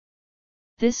command.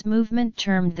 This movement,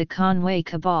 termed the Conway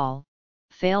Cabal,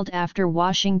 failed after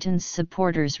Washington's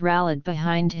supporters rallied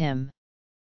behind him.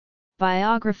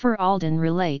 Biographer Alden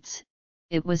relates,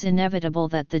 "It was inevitable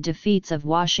that the defeats of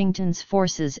Washington's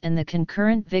forces and the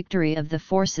concurrent victory of the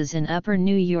forces in Upper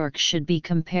New York should be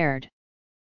compared."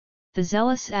 The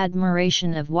zealous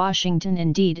admiration of Washington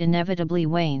indeed inevitably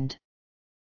waned.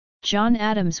 John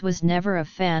Adams was never a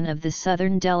fan of the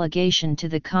Southern delegation to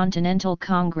the Continental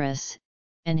Congress,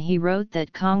 and he wrote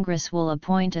that Congress will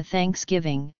appoint a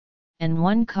Thanksgiving, and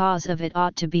one cause of it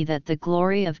ought to be that the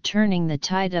glory of turning the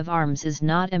tide of arms is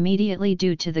not immediately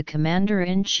due to the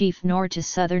Commander-in-Chief nor to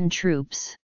Southern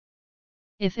troops.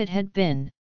 If it had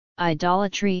been,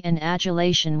 idolatry and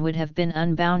adulation would have been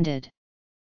unbounded.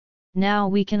 Now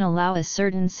we can allow a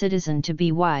certain citizen to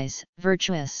be wise,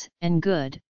 virtuous, and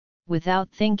good,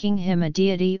 without thinking him a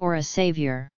deity or a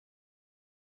savior.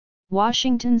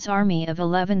 Washington's army of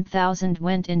 11,000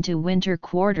 went into winter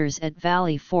quarters at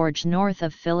Valley Forge north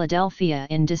of Philadelphia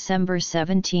in December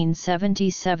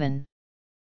 1777.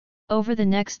 Over the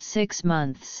next 6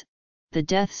 months, the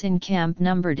deaths in camp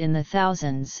numbered in the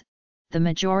thousands, the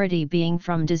majority being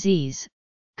from disease,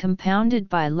 compounded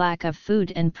by lack of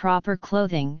food and proper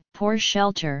clothing, poor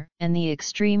shelter, and the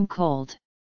extreme cold.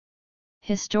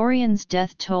 Historians'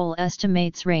 death toll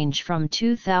estimates range from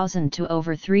 2,000 to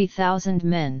over 3,000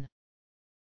 men.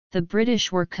 The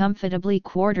British were comfortably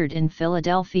quartered in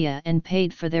Philadelphia and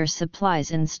paid for their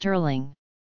supplies in sterling.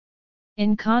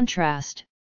 In contrast,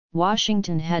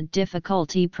 Washington had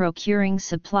difficulty procuring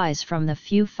supplies from the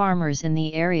few farmers in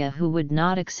the area who would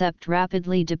not accept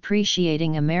rapidly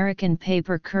depreciating American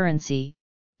paper currency,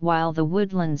 while the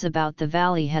woodlands about the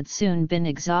valley had soon been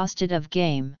exhausted of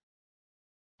game.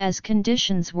 As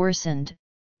conditions worsened,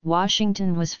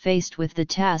 Washington was faced with the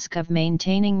task of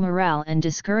maintaining morale and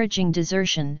discouraging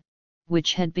desertion,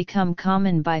 which had become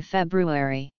common by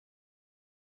February.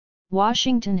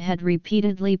 Washington had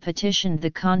repeatedly petitioned the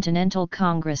Continental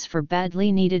Congress for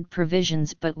badly needed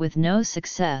provisions but with no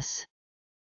success.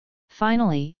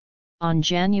 Finally, on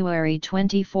January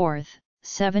 24,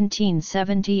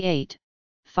 1778,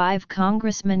 5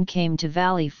 congressmen came to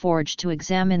Valley Forge to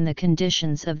examine the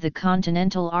conditions of the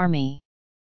Continental Army.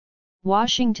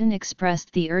 Washington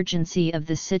expressed the urgency of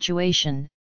the situation,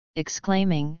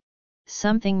 exclaiming,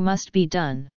 "Something must be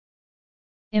done.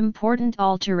 Important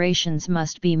alterations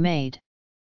must be made."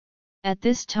 At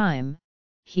this time,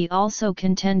 he also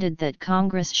contended that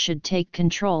Congress should take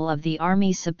control of the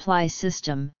Army supply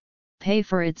system, pay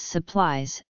for its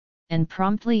supplies, and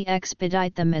promptly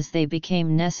expedite them as they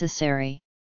became necessary.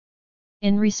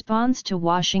 In response to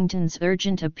Washington's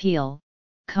urgent appeal,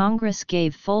 Congress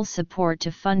gave full support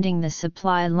to funding the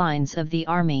supply lines of the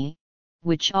Army,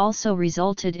 which also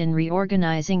resulted in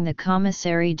reorganizing the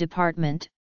Commissary Department,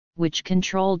 which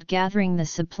controlled gathering the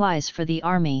supplies for the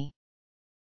Army.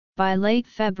 By late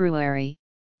February,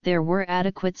 there were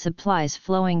adequate supplies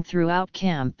flowing throughout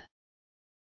camp.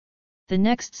 The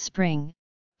next spring,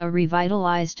 a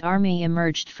revitalized army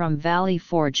emerged from Valley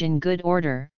Forge in good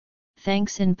order,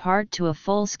 thanks in part to a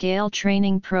full-scale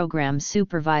training program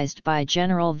supervised by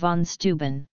General von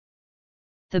Steuben.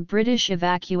 The British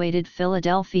evacuated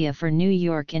Philadelphia for New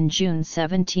York in June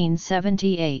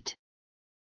 1778.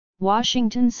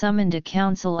 Washington summoned a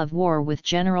council of war with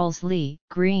Generals Lee,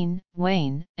 Greene,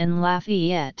 Wayne, and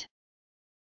Lafayette.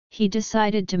 He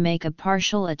decided to make a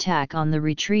partial attack on the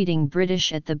retreating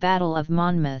British at the Battle of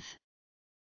Monmouth.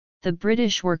 The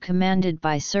British were commanded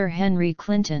by Sir Henry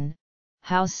Clinton,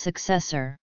 Howe's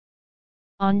successor.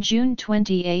 On June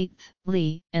 28,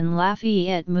 Lee and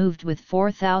Lafayette moved with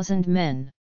 4,000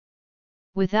 men.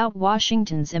 Without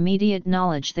Washington's immediate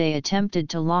knowledge, they attempted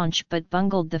to launch but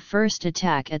bungled the first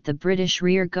attack at the British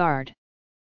rear guard.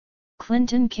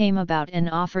 Clinton came about and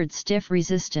offered stiff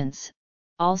resistance,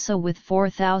 also with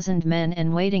 4,000 men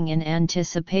and waiting in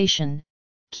anticipation,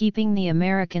 keeping the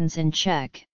Americans in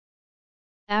check.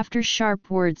 After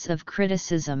sharp words of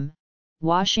criticism,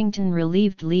 Washington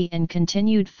relieved Lee and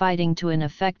continued fighting to an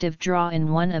effective draw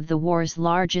in one of the war's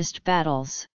largest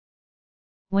battles.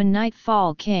 When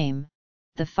nightfall came,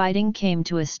 the fighting came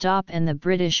to a stop and the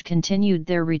British continued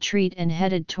their retreat and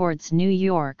headed towards New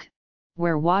York,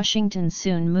 where Washington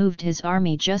soon moved his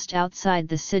army just outside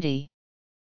the city.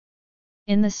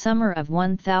 In the summer of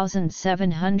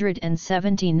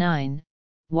 1779,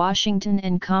 Washington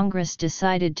and Congress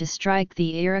decided to strike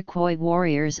the Iroquois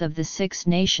warriors of the Six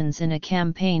Nations in a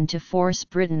campaign to force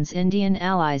Britain's Indian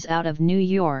allies out of New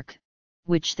York,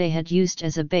 which they had used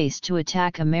as a base to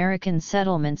attack American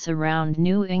settlements around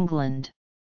New England.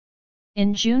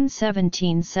 In June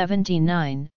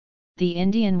 1779, the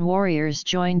Indian warriors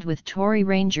joined with Tory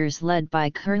Rangers led by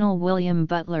Colonel William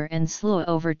Butler and slew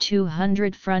over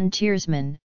 200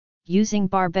 frontiersmen, using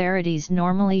barbarities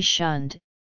normally shunned,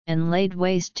 and laid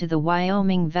waste to the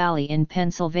Wyoming Valley in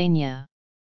Pennsylvania.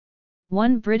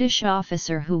 One British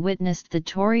officer who witnessed the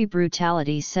Tory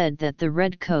brutality said that the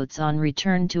redcoats on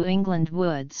return to England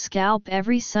would scalp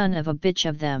every son of a bitch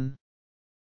of them.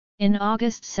 In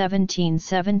August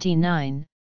 1779,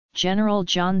 General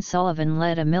John Sullivan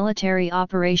led a military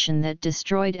operation that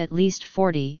destroyed at least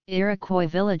 40 Iroquois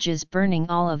villages, burning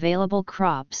all available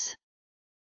crops.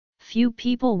 Few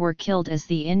people were killed as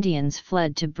the Indians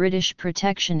fled to British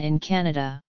protection in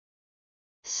Canada.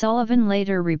 Sullivan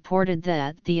later reported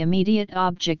that the immediate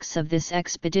objects of this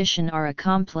expedition are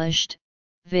accomplished,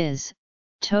 viz.,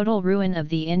 total ruin of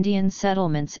the Indian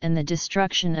settlements and the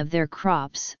destruction of their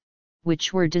crops,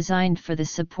 which were designed for the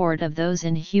support of those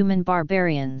inhuman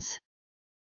barbarians.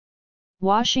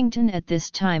 Washington at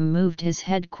this time moved his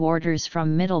headquarters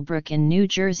from Middlebrook in New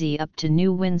Jersey up to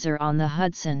New Windsor on the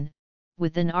Hudson,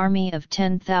 with an army of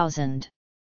 10,000.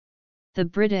 The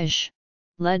British,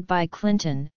 led by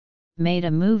Clinton, made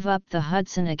a move up the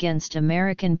Hudson against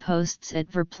American posts at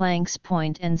Verplancks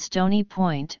Point and Stony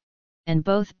Point, and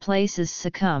both places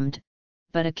succumbed,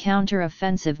 but a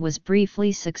counter-offensive was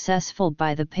briefly successful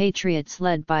by the Patriots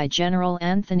led by General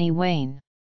Anthony Wayne.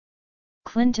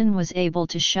 Clinton was able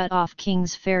to shut off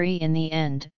King's Ferry in the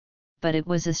end, but it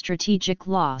was a strategic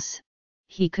loss.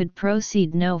 He could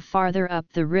proceed no farther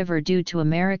up the river due to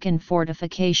American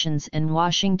fortifications and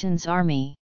Washington's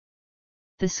army.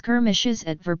 The skirmishes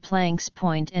at Verplancks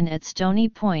Point and at Stony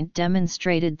Point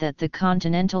demonstrated that the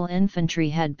Continental infantry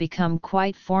had become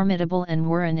quite formidable and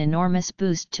were an enormous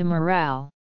boost to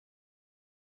morale.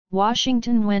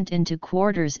 Washington went into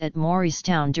quarters at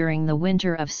Morristown during the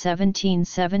winter of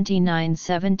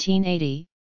 1779–1780,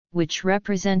 which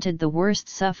represented the worst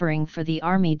suffering for the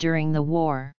army during the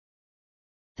war.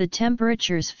 The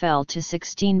temperatures fell to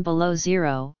 16 below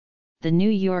zero, the New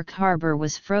York harbor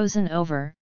was frozen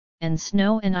over, and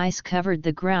snow and ice covered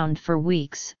the ground for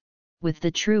weeks, with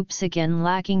the troops again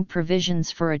lacking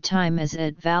provisions for a time as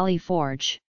at Valley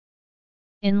Forge.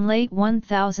 In late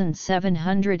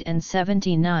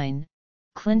 1779,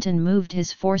 Clinton moved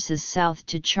his forces south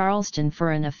to Charleston for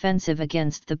an offensive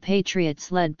against the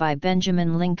Patriots led by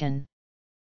Benjamin Lincoln.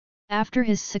 After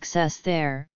his success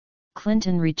there,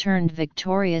 Clinton returned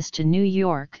victorious to New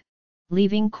York,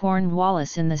 leaving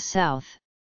Cornwallis in the south.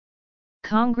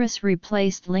 Congress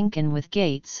replaced Lincoln with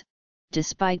Gates,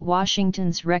 despite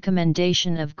Washington's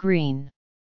recommendation of Greene.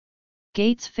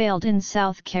 Gates failed in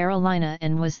South Carolina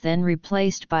and was then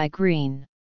replaced by Greene.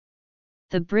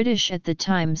 The British at the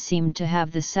time seemed to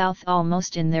have the South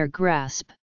almost in their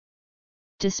grasp.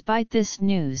 Despite this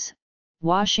news,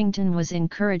 Washington was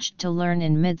encouraged to learn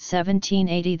in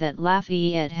mid-1780 that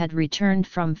Lafayette had returned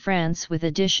from France with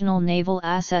additional naval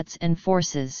assets and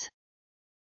forces.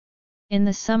 In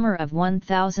the summer of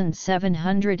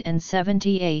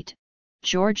 1778,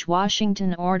 George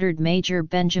Washington ordered Major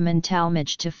Benjamin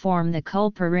Talmadge to form the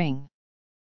Culper Ring.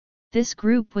 This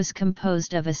group was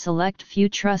composed of a select few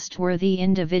trustworthy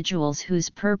individuals whose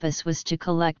purpose was to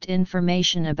collect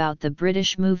information about the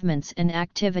British movements and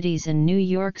activities in New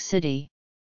York City.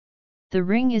 The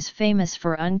Ring is famous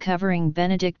for uncovering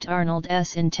Benedict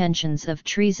Arnold's intentions of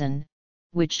treason,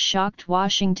 which shocked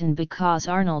Washington because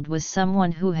Arnold was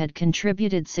someone who had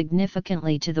contributed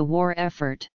significantly to the war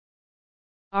effort.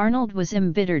 Arnold was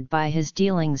embittered by his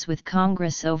dealings with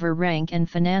Congress over rank and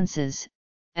finances,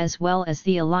 as well as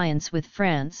the alliance with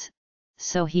France,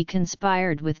 so he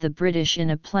conspired with the British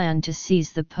in a plan to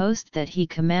seize the post that he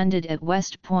commanded at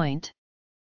West Point.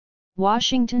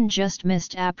 Washington just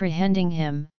missed apprehending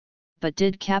him, but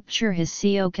did capture his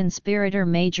co-conspirator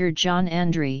Major John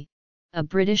André, a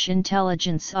British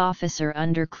intelligence officer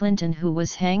under Clinton who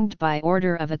was hanged by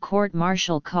order of a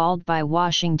court-martial called by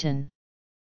Washington.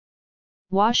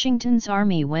 Washington's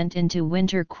army went into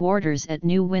winter quarters at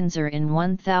New Windsor in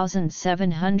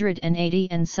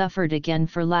 1780 and suffered again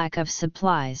for lack of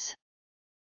supplies.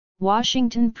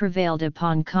 Washington prevailed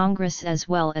upon Congress as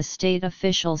well as state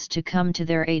officials to come to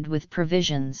their aid with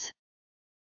provisions.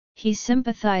 He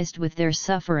sympathized with their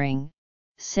suffering,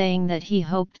 saying that he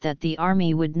hoped that the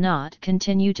army would not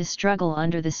continue to struggle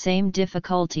under the same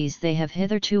difficulties they have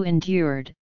hitherto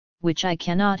endured, which I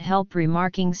cannot help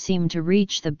remarking seem to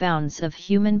reach the bounds of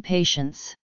human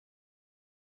patience.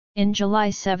 In July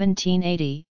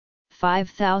 1780,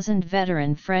 5,000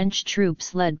 veteran French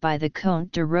troops led by the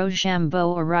Comte de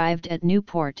Rochambeau arrived at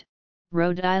Newport,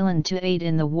 Rhode Island to aid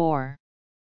in the war.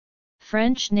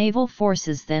 French naval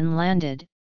forces then landed,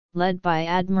 led by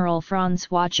Admiral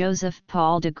François-Joseph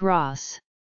Paul de Grasse.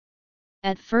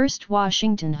 At first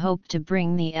Washington hoped to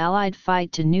bring the Allied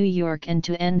fight to New York and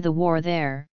to end the war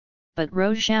there, but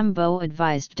Rochambeau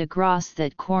advised de Grasse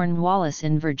that Cornwallis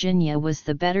in Virginia was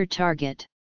the better target.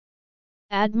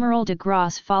 Admiral de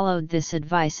Grasse followed this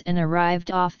advice and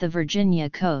arrived off the Virginia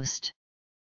coast.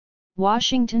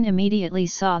 Washington immediately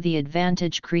saw the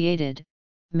advantage created,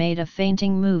 made a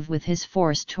feinting move with his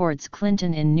force towards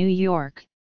Clinton in New York,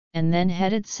 and then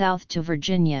headed south to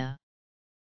Virginia.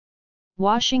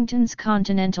 Washington's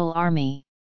Continental Army,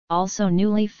 also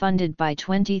newly funded by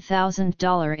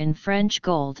 $20,000 in French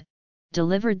gold,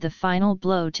 delivered the final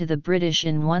blow to the British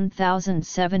in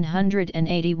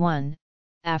 1781,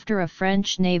 after a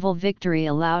French naval victory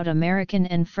allowed American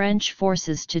and French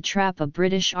forces to trap a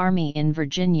British army in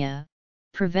Virginia,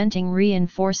 preventing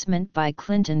reinforcement by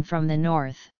Clinton from the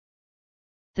north.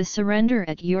 The surrender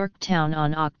at Yorktown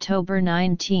on October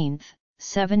 19,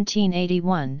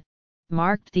 1781,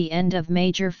 marked the end of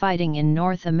major fighting in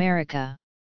North America.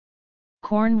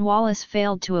 Cornwallis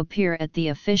failed to appear at the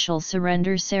official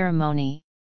surrender ceremony,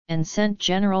 and sent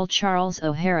General Charles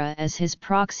O'Hara as his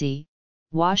proxy.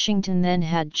 Washington then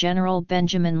had General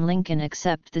Benjamin Lincoln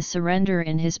accept the surrender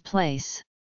in his place.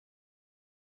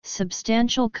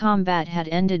 Substantial combat had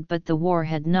ended, but the war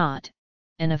had not,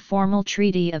 and a formal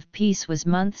treaty of peace was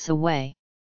months away.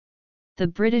 The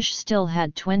British still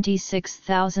had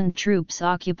 26,000 troops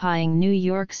occupying New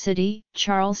York City,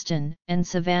 Charleston, and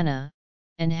Savannah,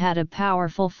 and had a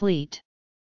powerful fleet.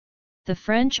 The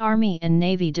French army and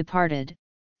navy departed,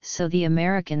 so the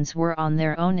Americans were on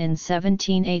their own in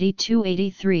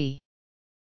 1782–83.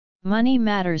 Money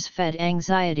matters fed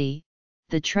anxiety,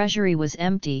 the treasury was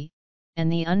empty,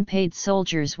 and the unpaid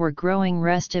soldiers were growing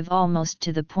restive almost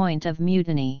to the point of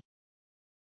mutiny.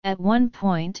 At one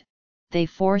point, they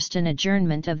forced an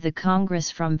adjournment of the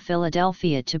Congress from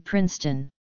Philadelphia to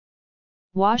Princeton.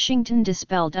 Washington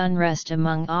dispelled unrest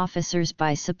among officers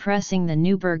by suppressing the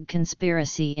Newburgh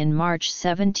Conspiracy in March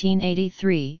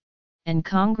 1783, and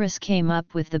Congress came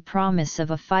up with the promise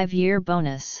of a 5-year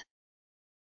bonus.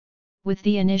 With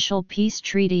the initial peace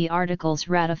treaty articles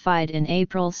ratified in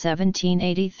April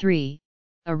 1783,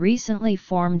 a recently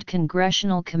formed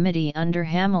congressional committee under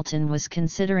Hamilton was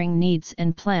considering needs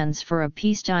and plans for a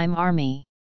peacetime army.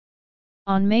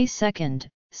 On May 2,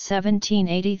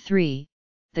 1783,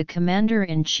 the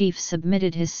Commander-in-Chief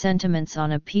submitted his sentiments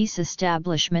on a peace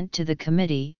establishment to the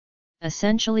committee,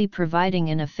 essentially providing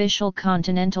an official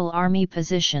Continental Army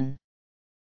position.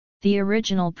 The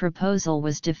original proposal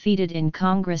was defeated in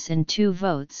Congress in 2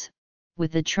 votes,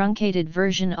 with the truncated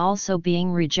version also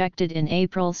being rejected in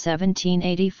April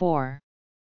 1784.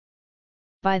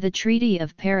 By the Treaty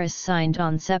of Paris signed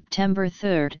on September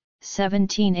 3,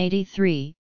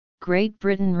 1783, Great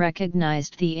Britain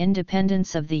recognized the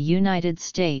independence of the United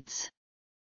States.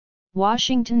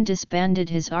 Washington disbanded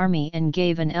his army and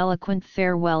gave an eloquent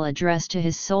farewell address to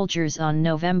his soldiers on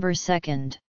November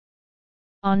 2.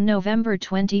 On November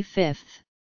 25,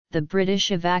 the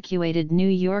British evacuated New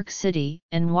York City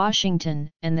and Washington,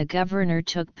 and the governor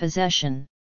took possession.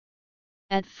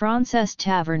 At Fraunces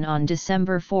Tavern on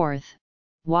December 4,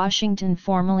 Washington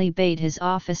formally bade his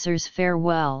officers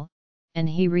farewell, and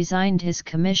he resigned his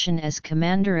commission as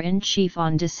Commander-in-Chief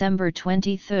on December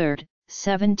 23,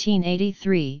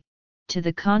 1783, to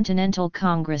the Continental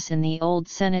Congress in the old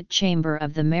Senate chamber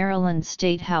of the Maryland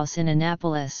State House in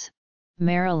Annapolis,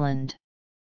 Maryland.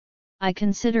 I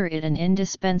consider it an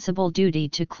indispensable duty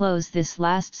to close this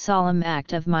last solemn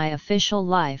act of my official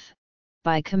life,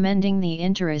 by commending the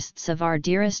interests of our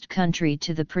dearest country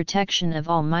to the protection of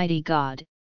Almighty God,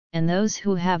 and those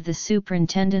who have the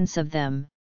superintendence of them,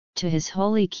 to His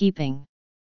holy keeping.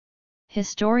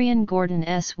 Historian Gordon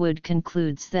S. Wood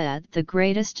concludes that the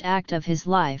greatest act of his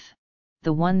life,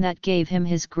 the one that gave him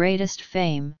his greatest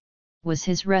fame, was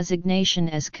his resignation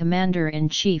as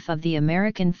Commander-in-Chief of the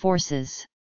American forces.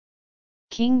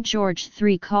 King George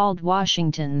III called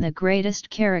Washington the greatest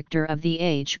character of the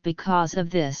age because of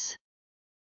this.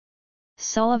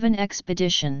 Sullivan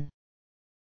Expedition.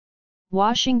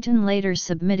 Washington later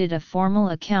submitted a formal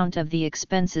account of the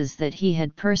expenses that he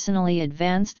had personally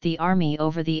advanced the army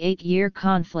over the 8-year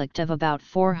conflict of about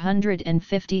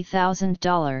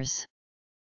 $450,000.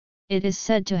 It is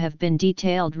said to have been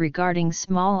detailed regarding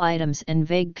small items and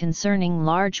vague concerning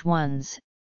large ones,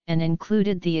 and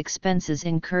included the expenses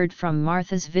incurred from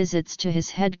Martha's visits to his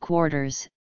headquarters,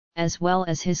 as well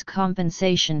as his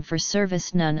compensation for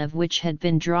service, none of which had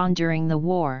been drawn during the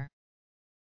war.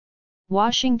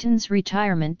 Washington's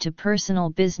retirement to personal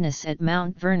business at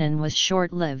Mount Vernon was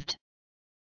short-lived.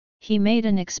 He made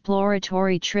an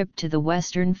exploratory trip to the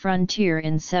western frontier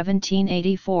in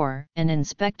 1784 and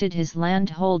inspected his land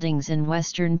holdings in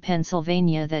western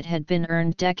Pennsylvania that had been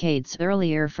earned decades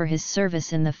earlier for his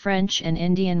service in the French and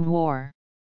Indian War.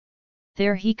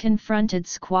 There he confronted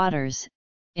squatters,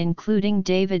 including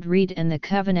David Reed and the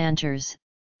Covenanters.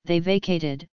 They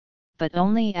vacated, but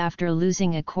only after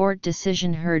losing a court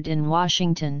decision heard in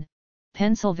Washington,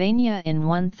 Pennsylvania in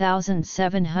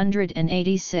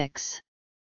 1786.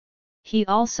 He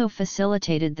also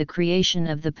facilitated the creation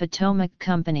of the Potomac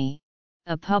Company,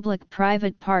 a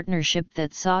public-private partnership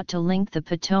that sought to link the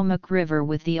Potomac River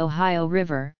with the Ohio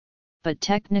River, but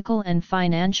technical and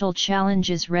financial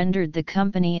challenges rendered the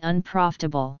company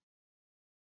unprofitable.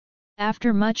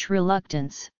 After much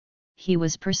reluctance, he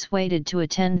was persuaded to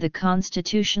attend the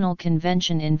Constitutional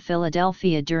Convention in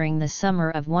Philadelphia during the summer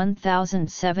of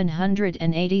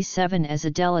 1787 as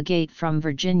a delegate from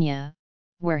Virginia,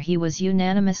 where he was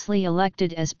unanimously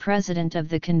elected as president of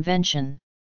the convention.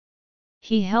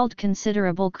 He held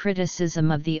considerable criticism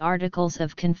of the Articles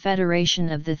of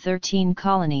Confederation of the 13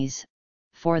 colonies,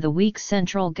 for the weak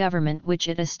central government which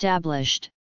it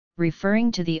established,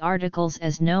 referring to the Articles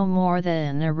as no more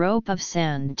than a rope of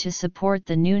sand to support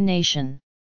the new nation.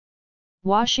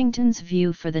 Washington's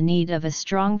view for the need of a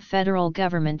strong federal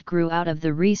government grew out of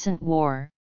the recent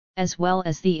war, as well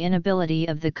as the inability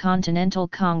of the Continental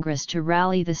Congress to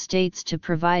rally the states to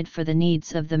provide for the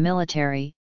needs of the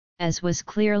military, as was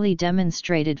clearly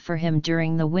demonstrated for him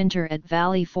during the winter at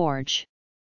Valley Forge.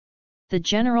 The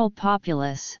general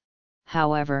populace,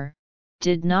 however,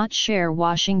 did not share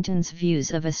Washington's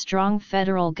views of a strong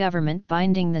federal government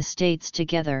binding the states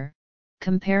together,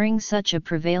 comparing such a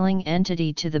prevailing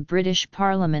entity to the British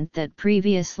Parliament that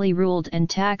previously ruled and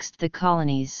taxed the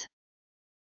colonies.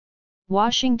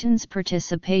 Washington's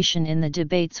participation in the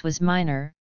debates was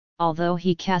minor, although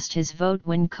he cast his vote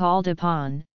when called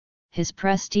upon. His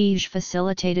prestige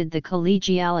facilitated the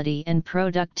collegiality and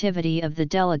productivity of the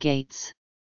delegates.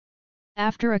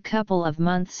 After a couple of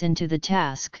months into the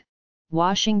task,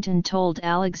 Washington told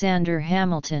Alexander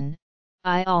Hamilton,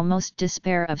 "I almost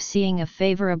despair of seeing a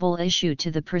favorable issue to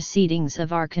the proceedings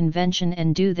of our convention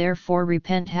and do therefore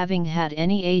repent having had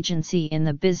any agency in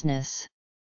the business."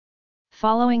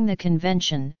 Following the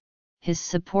convention, his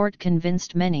support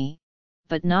convinced many,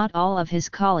 but not all of his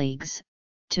colleagues,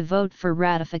 to vote for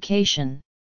ratification.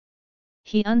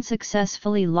 He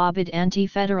unsuccessfully lobbied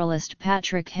anti-federalist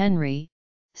Patrick Henry,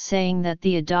 saying that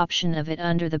the adoption of it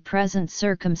under the present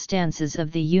circumstances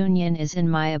of the Union is in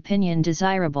my opinion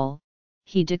desirable.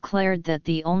 He declared that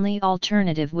the only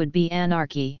alternative would be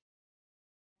anarchy.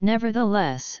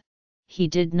 Nevertheless, he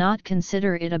did not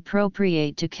consider it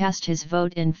appropriate to cast his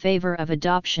vote in favor of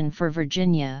adoption for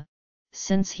Virginia,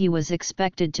 since he was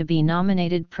expected to be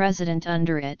nominated president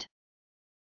under it.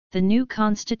 The new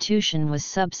Constitution was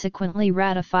subsequently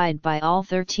ratified by all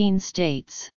 13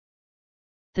 states.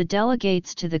 The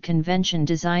delegates to the convention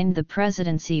designed the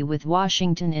presidency with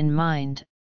Washington in mind,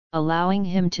 allowing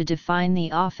him to define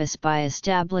the office by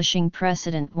establishing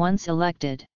precedent once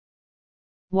elected.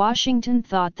 Washington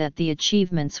thought that the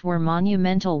achievements were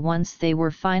monumental once they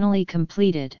were finally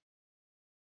completed.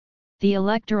 The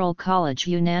Electoral College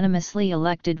unanimously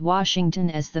elected Washington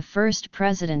as the first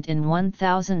president in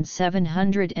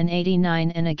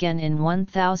 1789 and again in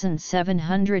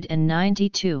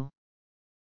 1792.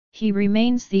 He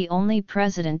remains the only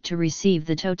president to receive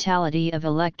the totality of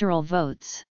electoral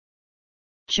votes.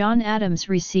 John Adams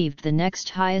received the next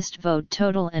highest vote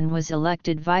total and was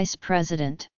elected vice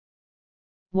president.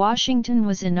 Washington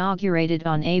was inaugurated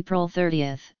on April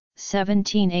 30,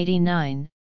 1789.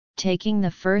 Taking the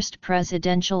first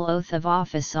presidential oath of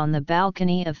office on the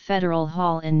balcony of Federal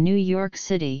Hall in New York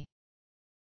City.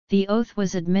 The oath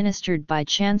was administered by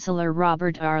Chancellor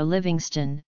Robert R.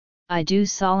 Livingston. "I do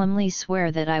solemnly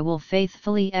swear that I will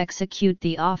faithfully execute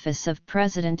the office of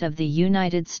President of the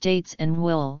United States and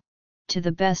will, to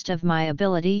the best of my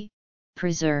ability,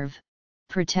 preserve,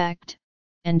 protect,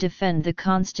 and defend the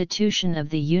Constitution of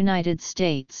the United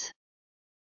States."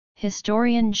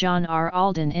 Historian John R.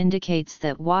 Alden indicates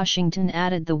that Washington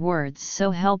added the words "So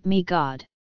help me God."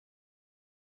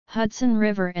 Hudson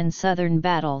River and Southern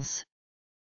battles.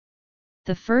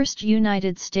 The first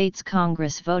United States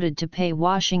Congress voted to pay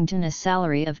Washington a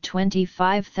salary of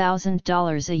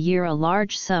 $25,000 a year, a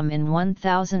large sum in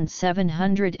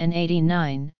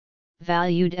 1789,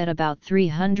 valued at about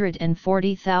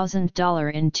 $340,000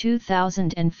 in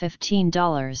 2015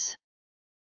 dollars.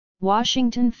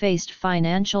 Washington faced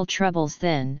financial troubles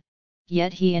then,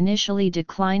 yet he initially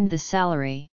declined the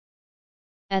salary.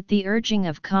 At the urging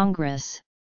of Congress,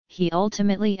 he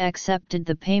ultimately accepted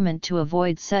the payment to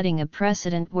avoid setting a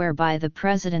precedent whereby the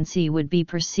presidency would be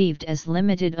perceived as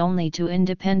limited only to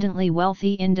independently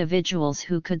wealthy individuals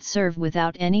who could serve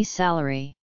without any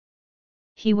salary.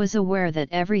 He was aware that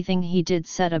everything he did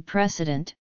set a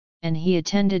precedent, and he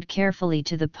attended carefully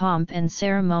to the pomp and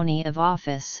ceremony of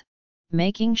office,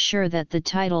 making sure that the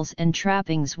titles and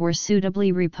trappings were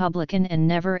suitably republican and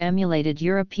never emulated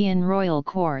European royal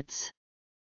courts.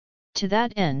 To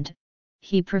that end,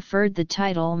 he preferred the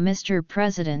title Mr.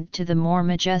 President to the more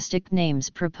majestic names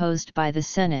proposed by the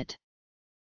Senate.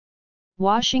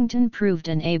 Washington proved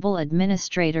an able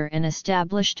administrator and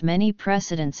established many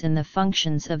precedents in the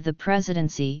functions of the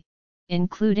presidency,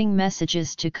 including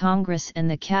messages to Congress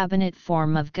and the cabinet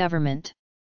form of government.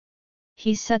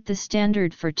 He set the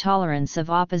standard for tolerance of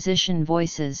opposition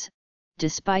voices,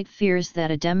 despite fears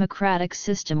that a democratic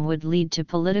system would lead to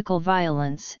political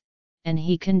violence, and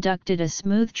he conducted a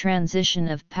smooth transition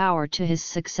of power to his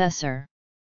successor.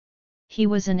 He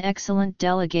was an excellent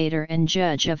delegator and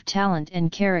judge of talent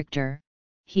and character.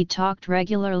 he talked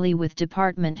regularly with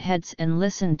department heads and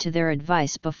listened to their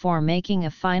advice before making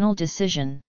a final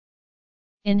decision.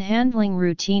 In handling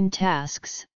routine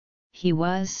tasks, he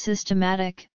was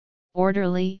systematic,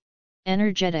 orderly,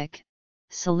 energetic,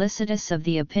 solicitous of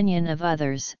the opinion of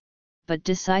others, but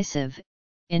decisive,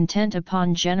 intent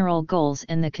upon general goals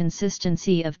and the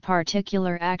consistency of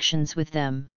particular actions with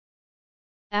them.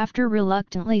 After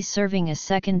reluctantly serving a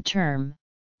second term,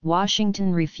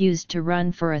 Washington refused to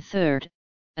run for a third,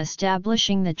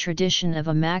 establishing the tradition of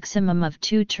a maximum of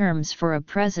 2 terms for a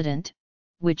president,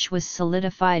 which was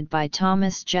solidified by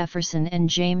Thomas Jefferson and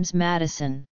James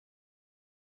Madison.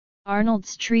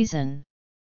 Arnold's treason.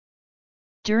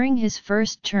 During his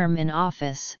first term in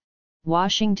office,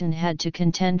 Washington had to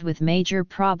contend with major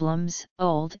problems,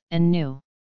 old and new.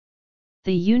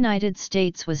 The United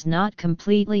States was not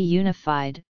completely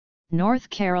unified. North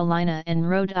Carolina and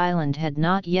Rhode Island had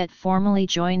not yet formally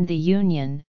joined the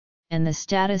Union, and the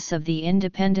status of the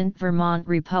independent Vermont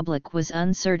Republic was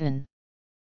uncertain.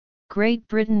 Great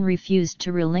Britain refused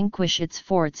to relinquish its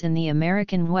forts in the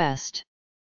American West.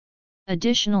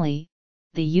 Additionally,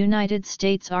 the United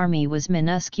States Army was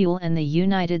minuscule and the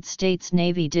United States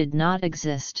Navy did not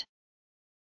exist.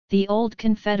 The old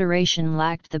Confederation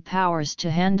lacked the powers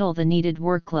to handle the needed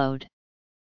workload.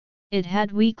 It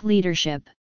had weak leadership,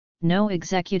 no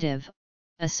executive,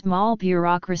 a small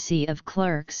bureaucracy of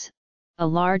clerks, a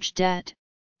large debt,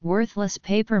 worthless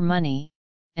paper money,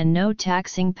 and no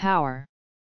taxing power.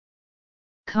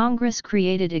 Congress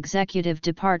created executive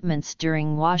departments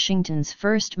during Washington's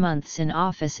first months in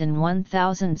office in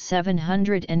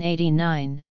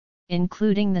 1789,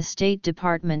 including the State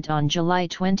Department on July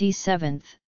 27,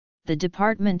 the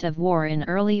Department of War in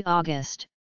early August,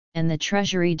 and the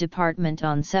Treasury Department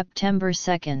on September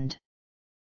 2.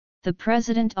 The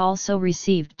President also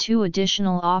received 2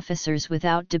 additional officers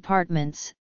without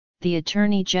departments, the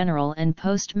Attorney General and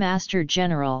Postmaster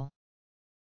General.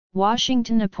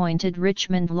 Washington appointed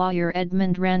Richmond lawyer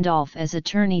Edmund Randolph as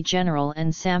Attorney General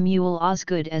and Samuel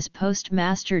Osgood as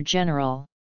Postmaster General.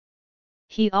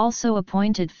 He also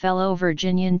appointed fellow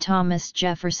Virginian Thomas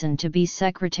Jefferson to be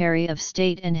Secretary of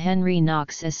State and Henry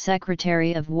Knox as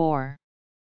Secretary of War.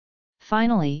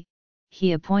 Finally,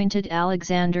 he appointed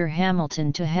Alexander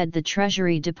Hamilton to head the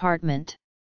Treasury Department.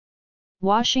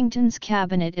 Washington's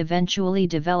cabinet eventually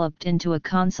developed into a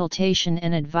consultation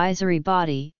and advisory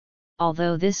body,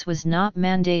 although this was not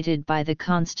mandated by the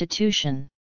Constitution.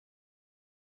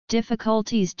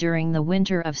 Difficulties during the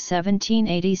winter of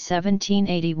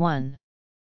 1780–1781.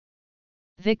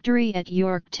 Victory at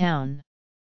Yorktown.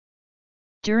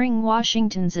 During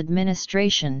Washington's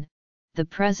administration, the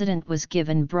President was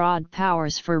given broad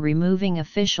powers for removing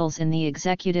officials in the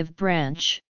executive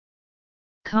branch.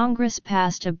 Congress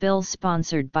passed a bill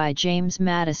sponsored by James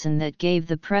Madison that gave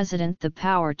the President the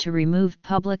power to remove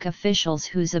public officials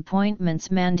whose appointments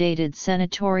mandated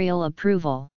senatorial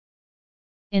approval.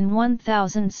 In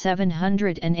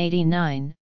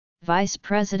 1789, Vice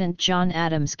President John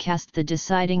Adams cast the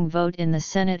deciding vote in the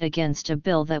Senate against a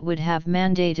bill that would have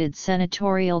mandated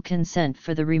senatorial consent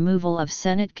for the removal of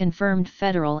Senate-confirmed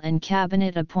federal and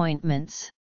cabinet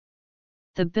appointments.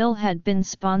 The bill had been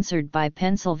sponsored by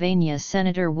Pennsylvania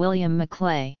Senator William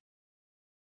Maclay.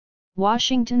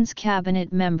 Washington's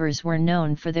cabinet members were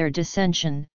known for their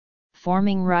dissension,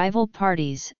 forming rival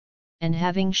parties, and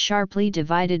having sharply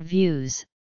divided views,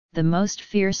 the most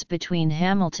fierce between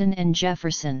Hamilton and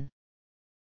Jefferson.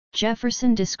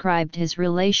 Jefferson described his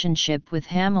relationship with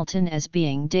Hamilton as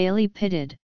being daily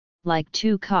pitted, like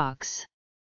 2 cocks.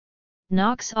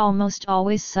 Knox almost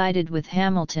always sided with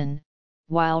Hamilton,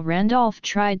 while Randolph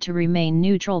tried to remain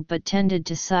neutral but tended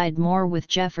to side more with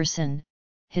Jefferson,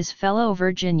 his fellow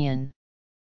Virginian.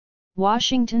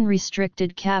 Washington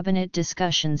restricted cabinet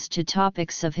discussions to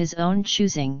topics of his own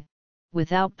choosing,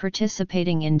 without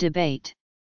participating in debate.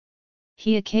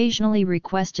 He occasionally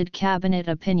requested cabinet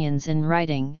opinions in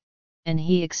writing, and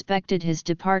he expected his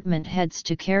department heads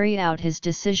to carry out his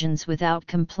decisions without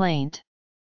complaint.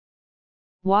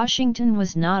 Washington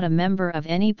was not a member of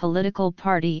any political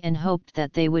party and hoped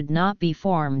that they would not be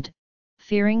formed,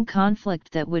 fearing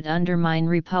conflict that would undermine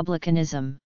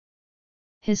republicanism.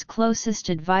 His closest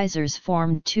advisers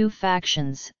formed 2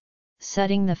 factions,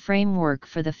 setting the framework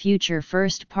for the future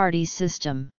first-party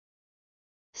system.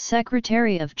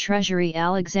 Secretary of Treasury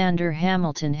Alexander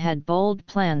Hamilton had bold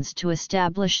plans to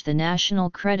establish the national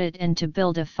credit and to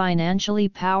build a financially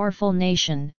powerful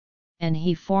nation, and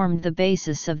he formed the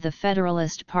basis of the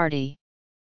Federalist Party.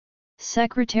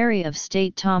 Secretary of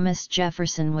State Thomas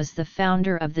Jefferson was the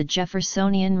founder of the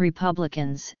Jeffersonian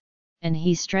Republicans, and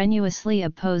he strenuously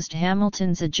opposed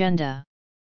Hamilton's agenda.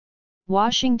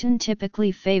 Washington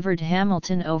typically favored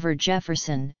Hamilton over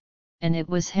Jefferson, and it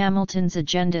was Hamilton's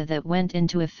agenda that went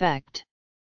into effect.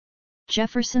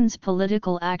 Jefferson's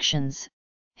political actions,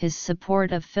 his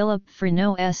support of Philip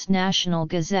Freneau's National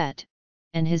Gazette,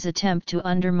 and his attempt to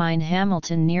undermine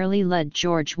Hamilton nearly led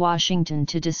George Washington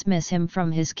to dismiss him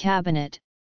from his cabinet,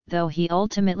 though he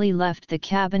ultimately left the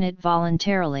cabinet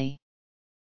voluntarily.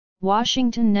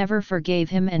 Washington never forgave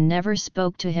him and never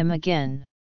spoke to him again.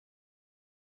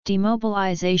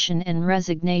 Demobilization and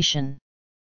resignation.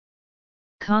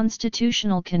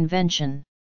 Constitutional Convention.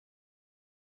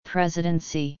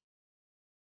 Presidency.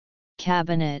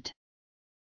 Cabinet.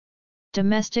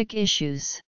 Domestic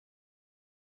issues.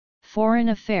 Foreign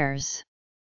affairs.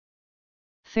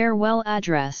 Farewell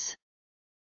address.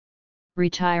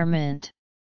 Retirement.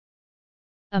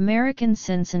 American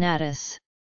Cincinnatus.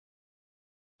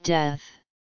 Death.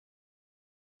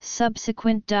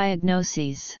 Subsequent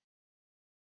diagnoses.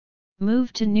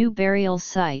 Move to new burial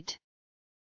site.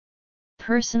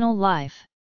 Personal life.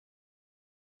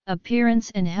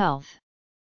 Appearance and health.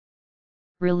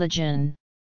 Religion.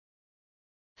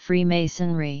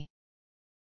 Freemasonry.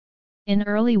 In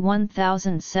early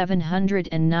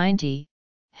 1790,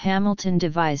 Hamilton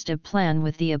devised a plan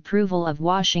with the approval of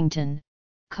Washington,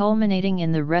 culminating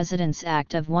in the Residence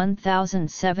Act of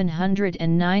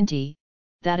 1790,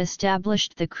 that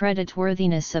established the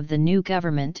creditworthiness of the new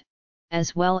government,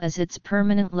 as well as its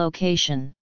permanent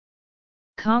location.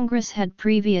 Congress had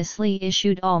previously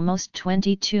issued almost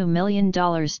 $22 million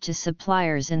to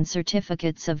suppliers in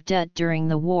certificates of debt during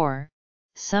the war.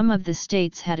 Some of the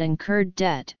states had incurred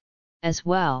debt, as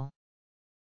well.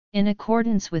 In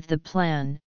accordance with the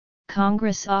plan,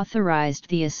 Congress authorized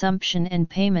the assumption and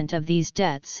payment of these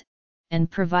debts, and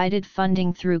provided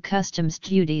funding through customs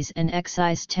duties and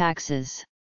excise taxes.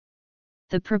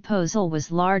 The proposal was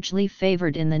largely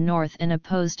favored in the North and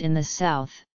opposed in the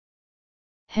South.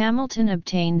 Hamilton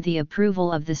obtained the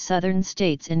approval of the Southern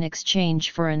states in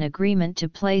exchange for an agreement to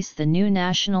place the new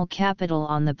national capital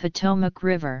on the Potomac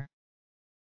River.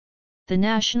 The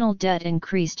national debt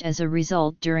increased as a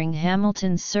result during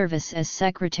Hamilton's service as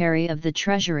Secretary of the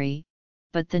Treasury,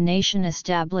 but the nation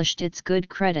established its good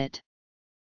credit.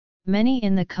 Many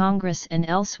in the Congress and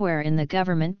elsewhere in the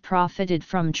government profited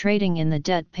from trading in the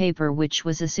debt paper which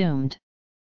was assumed.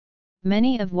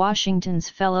 Many of Washington's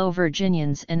fellow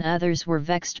Virginians and others were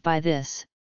vexed by this,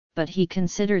 but he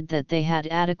considered that they had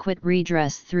adequate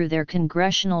redress through their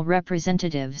congressional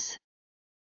representatives.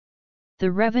 The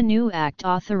Revenue Act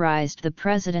authorized the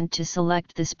President to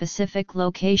select the specific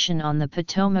location on the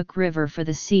Potomac River for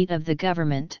the seat of the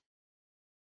government.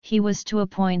 He was to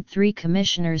appoint 3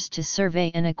 commissioners to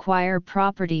survey and acquire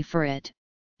property for it,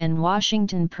 and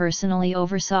Washington personally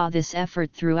oversaw this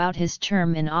effort throughout his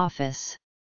term in office.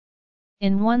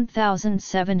 In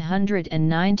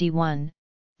 1791,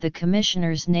 the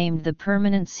commissioners named the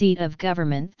permanent seat of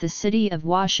government the city of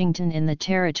Washington in the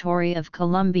Territory of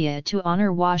Columbia to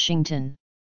honor Washington.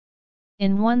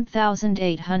 In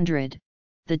 1800,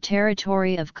 the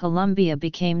Territory of Columbia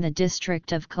became the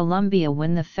District of Columbia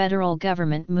when the federal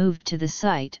government moved to the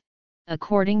site,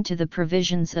 according to the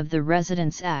provisions of the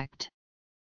Residence Act.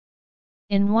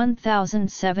 In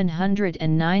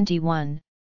 1791,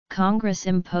 Congress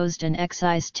imposed an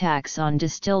excise tax on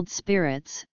distilled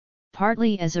spirits,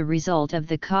 partly as a result of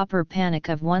the copper panic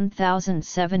of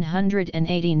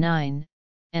 1789,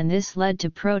 and this led to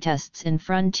protests in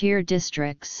frontier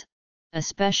districts,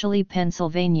 especially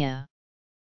Pennsylvania.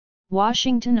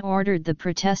 Washington ordered the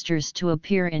protesters to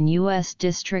appear in U.S.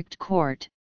 District Court,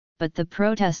 but the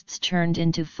protests turned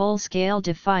into full-scale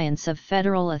defiance of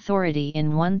federal authority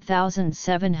in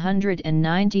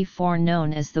 1794,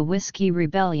 known as the Whiskey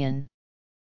Rebellion.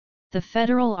 The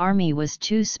Federal Army was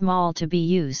too small to be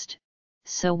used,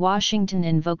 so Washington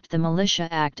invoked the Militia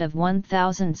Act of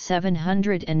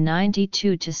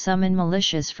 1792 to summon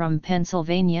militias from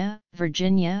Pennsylvania,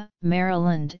 Virginia,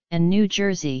 Maryland, and New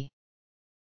Jersey.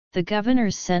 The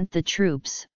governors sent the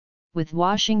troops, with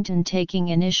Washington taking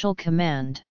initial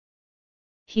command.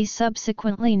 He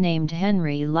subsequently named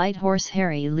Henry Lighthorse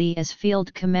Harry Lee as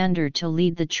field commander to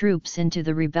lead the troops into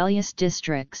the rebellious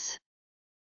districts.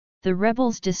 The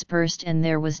rebels dispersed and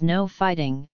there was no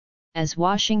fighting, as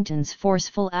Washington's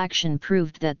forceful action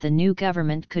proved that the new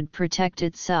government could protect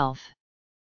itself.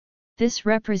 This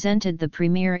represented the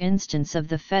premier instance of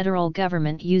the federal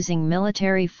government using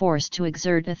military force to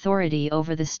exert authority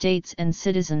over the states and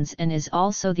citizens, and is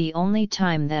also the only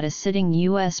time that a sitting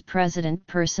U.S. president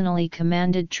personally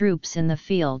commanded troops in the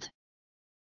field.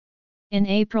 In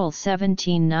April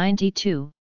 1792,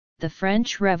 the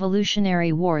French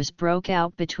Revolutionary Wars broke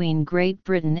out between Great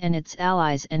Britain and its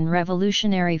allies and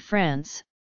Revolutionary France.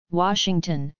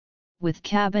 Washington, with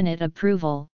cabinet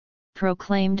approval,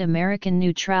 proclaimed American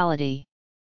neutrality.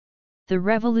 The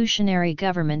revolutionary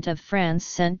government of France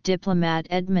sent diplomat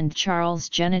Edmond Charles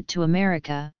Genet to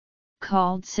America,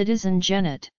 called Citizen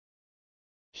Genet.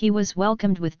 He was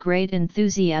welcomed with great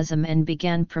enthusiasm and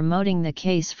began promoting the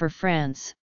case for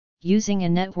France, using a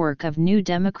network of new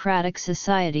democratic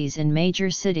societies in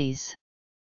major cities.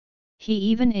 He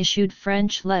even issued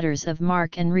French letters of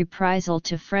marque and reprisal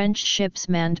to French ships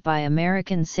manned by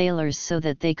American sailors so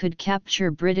that they could capture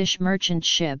British merchant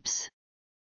ships.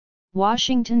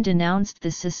 Washington denounced the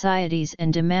societies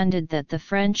and demanded that the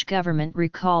French government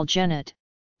recall Genet,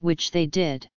 which they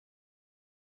did.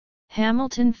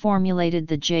 Hamilton formulated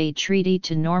the Jay Treaty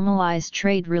to normalize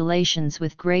trade relations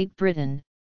with Great Britain,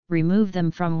 remove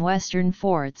them from Western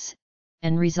forts,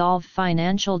 and resolve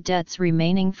financial debts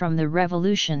remaining from the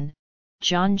Revolution.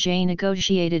 John Jay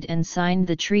negotiated and signed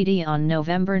the treaty on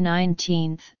November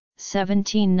 19,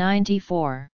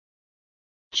 1794.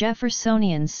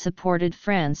 Jeffersonians supported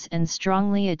France and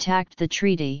strongly attacked the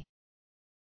treaty.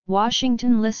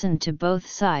 Washington listened to both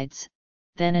sides,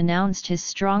 then announced his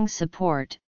strong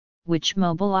support, which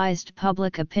mobilized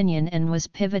public opinion and was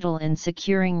pivotal in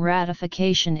securing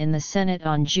ratification in the Senate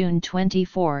on June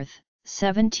 24,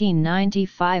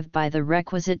 1795 by the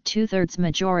requisite two-thirds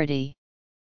majority.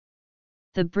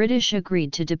 The British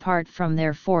agreed to depart from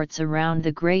their forts around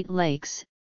the Great Lakes,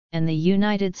 and the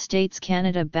United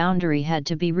States-Canada boundary had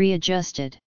to be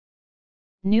readjusted.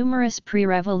 Numerous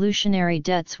pre-revolutionary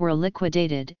debts were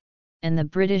liquidated, and the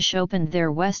British opened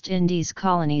their West Indies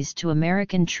colonies to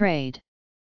American trade.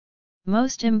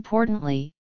 Most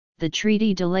importantly, the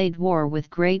treaty delayed war with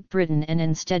Great Britain and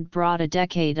instead brought a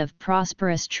decade of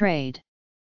prosperous trade.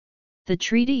 The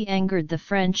treaty angered the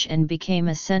French and became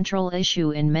a central issue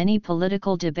in many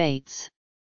political debates.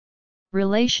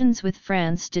 Relations with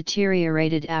France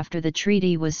deteriorated after the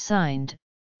treaty was signed,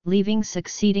 leaving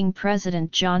succeeding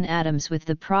President John Adams with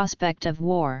the prospect of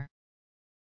war.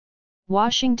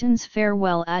 Washington's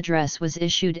farewell address was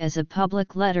issued as a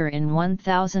public letter in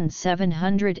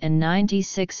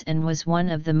 1796 and was one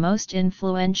of the most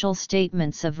influential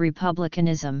statements of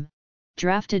republicanism,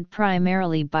 drafted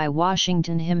primarily by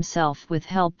Washington himself with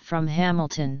help from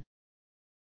Hamilton.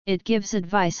 It gives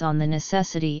advice on the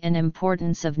necessity and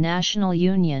importance of national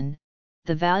union,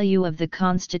 the value of the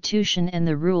Constitution and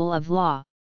the rule of law,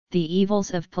 the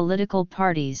evils of political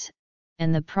parties,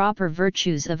 and the proper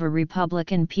virtues of a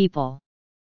republican people.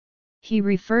 He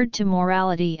referred to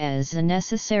morality as a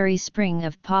necessary spring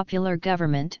of popular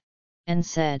government, and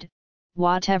said,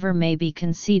 "Whatever may be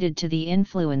conceded to the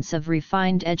influence of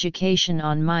refined education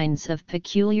on minds of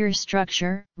peculiar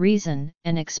structure, reason,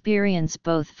 and experience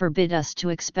both forbid us to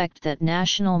expect that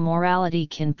national morality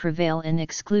can prevail in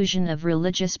exclusion of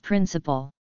religious principle."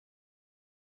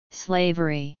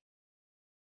 Slavery.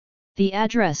 The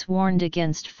address warned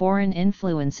against foreign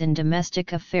influence in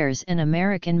domestic affairs and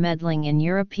American meddling in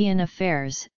European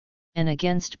affairs, and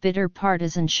against bitter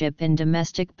partisanship in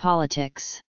domestic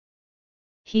politics.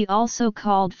 He also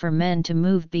called for men to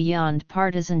move beyond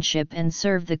partisanship and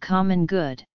serve the common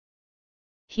good.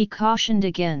 He cautioned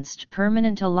against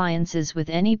permanent alliances with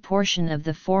any portion of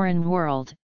the foreign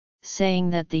world, saying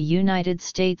that the United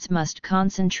States must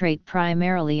concentrate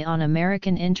primarily on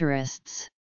American interests.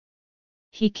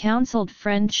 He counseled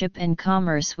friendship and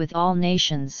commerce with all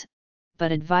nations,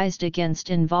 but advised against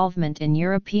involvement in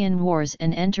European wars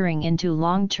and entering into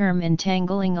long-term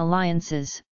entangling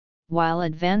alliances, while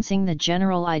advancing the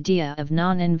general idea of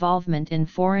non-involvement in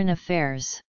foreign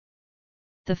affairs.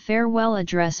 The farewell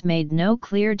address made no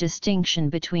clear distinction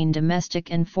between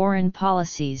domestic and foreign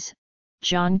policies.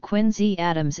 John Quincy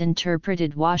Adams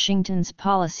interpreted Washington's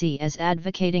policy as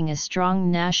advocating a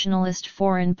strong nationalist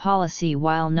foreign policy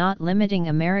while not limiting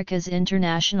America's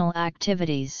international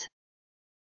activities.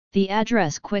 The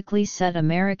address quickly set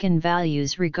American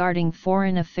values regarding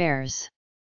foreign affairs.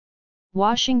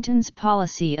 Washington's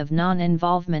policy of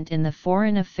non-involvement in the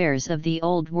foreign affairs of the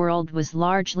Old World was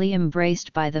largely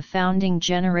embraced by the founding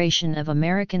generation of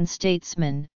American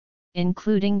statesmen,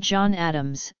 including John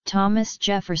Adams, Thomas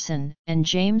Jefferson, and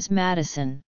James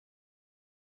Madison.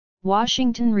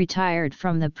 Washington retired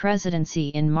from the presidency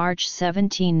in March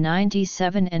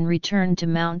 1797 and returned to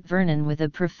Mount Vernon with a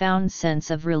profound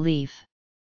sense of relief.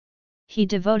 He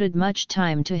devoted much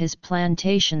time to his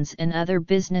plantations and other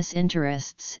business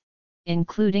interests,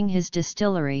 including his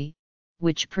distillery,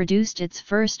 which produced its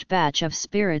first batch of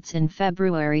spirits in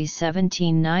February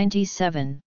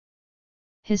 1797.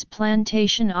 His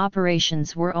plantation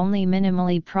operations were only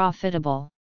minimally profitable.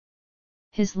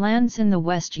 His lands in the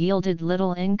West yielded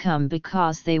little income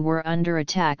because they were under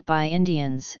attack by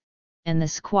Indians, and the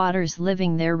squatters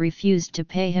living there refused to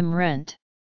pay him rent.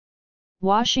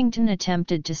 Washington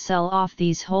attempted to sell off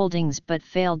these holdings but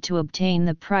failed to obtain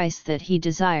the price that he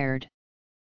desired.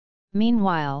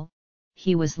 Meanwhile,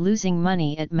 he was losing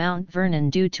money at Mount Vernon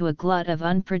due to a glut of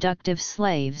unproductive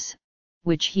slaves,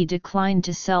 which he declined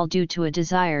to sell due to a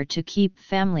desire to keep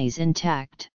families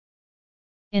intact.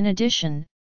 In addition,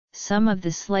 some of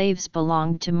the slaves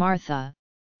belonged to Martha,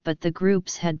 but the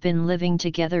groups had been living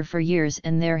together for years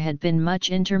and there had been much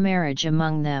intermarriage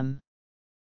among them.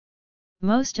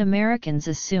 Most Americans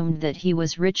assumed that he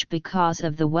was rich because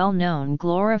of the well-known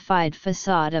glorified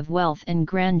facade of wealth and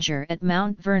grandeur at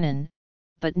Mount Vernon,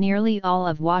 but nearly all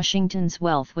of Washington's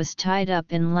wealth was tied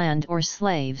up in land or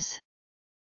slaves.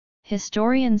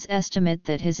 Historians estimate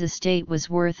that his estate was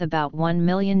worth about $1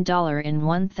 million in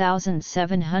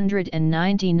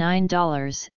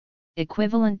 $1,799,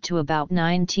 equivalent to about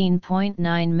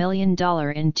 $19.9 million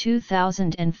in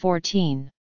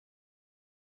 2014.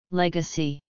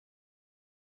 Legacy.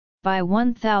 By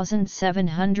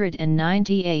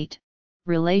 1798,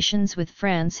 relations with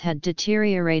France had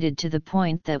deteriorated to the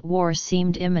point that war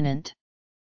seemed imminent.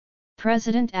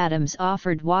 President Adams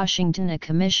offered Washington a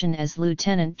commission as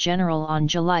Lieutenant General on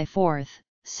July 4,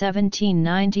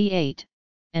 1798,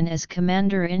 and as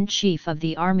Commander-in-Chief of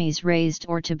the armies raised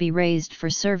or to be raised for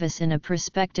service in a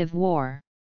prospective war.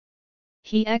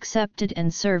 He accepted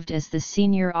and served as the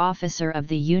senior officer of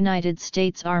the United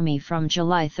States Army from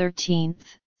July 13,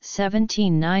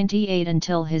 1798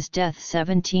 until his death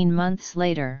 17 months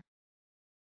later.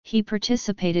 He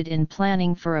participated in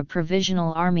planning for a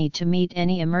provisional army to meet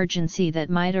any emergency that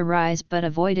might arise but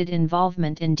avoided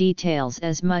involvement in details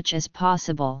as much as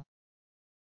possible.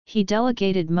 He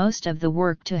delegated most of the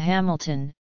work to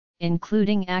Hamilton,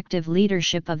 including active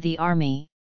leadership of the army.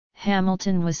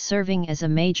 Hamilton was serving as a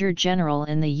major general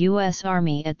in the U.S.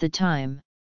 Army at the time.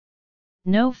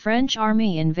 No French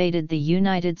army invaded the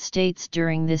United States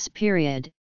during this period,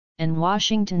 and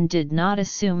Washington did not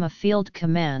assume a field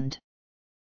command.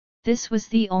 This was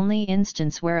the only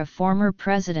instance where a former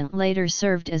president later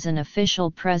served as an official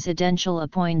presidential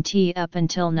appointee up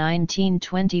until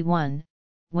 1921,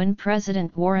 when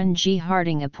President Warren G.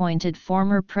 Harding appointed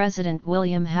former President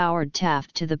William Howard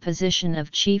Taft to the position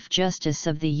of Chief Justice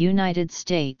of the United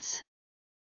States.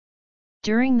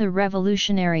 During the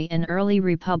Revolutionary and early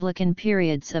Republican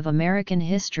periods of American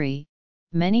history,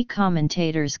 many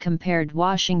commentators compared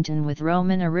Washington with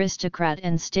Roman aristocrat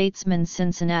and statesman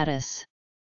Cincinnatus.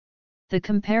 The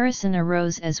comparison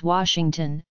arose as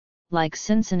Washington, like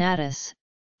Cincinnatus,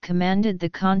 commanded the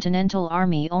Continental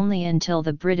Army only until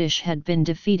the British had been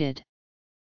defeated.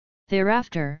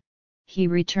 Thereafter, he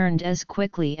returned as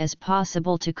quickly as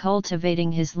possible to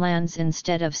cultivating his lands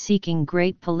instead of seeking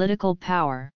great political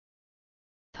power.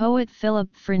 Poet Philip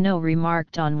Freneau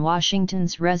remarked on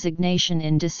Washington's resignation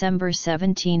in December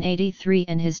 1783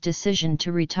 and his decision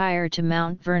to retire to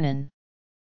Mount Vernon.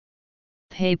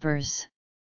 Papers.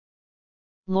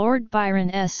 Lord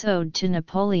Byron's Ode to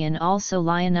Napoleon also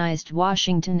lionized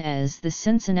Washington as the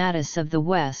Cincinnatus of the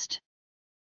West.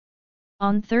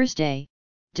 On Thursday,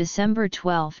 December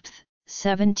 12,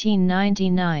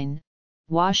 1799,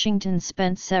 Washington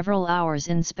spent several hours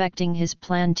inspecting his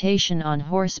plantation on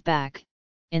horseback,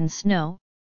 in snow,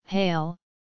 hail,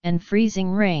 and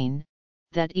freezing rain.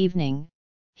 That evening,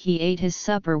 he ate his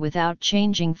supper without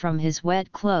changing from his wet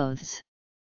clothes.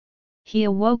 He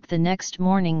awoke the next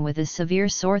morning with a severe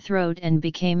sore throat and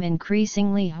became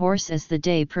increasingly hoarse as the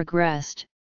day progressed,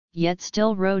 yet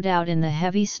still rode out in the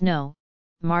heavy snow,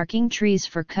 marking trees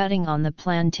for cutting on the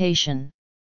plantation.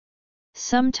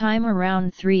 Sometime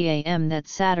around 3 a.m. that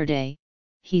Saturday,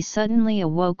 he suddenly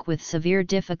awoke with severe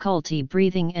difficulty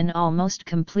breathing and almost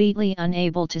completely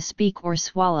unable to speak or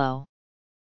swallow.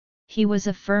 He was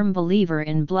a firm believer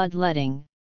in bloodletting,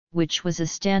 which was a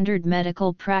standard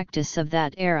medical practice of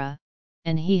that era,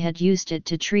 and he had used it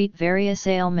to treat various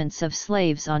ailments of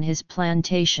slaves on his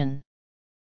plantation.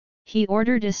 He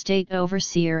ordered estate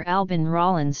overseer Albin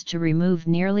Rollins to remove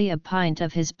nearly a pint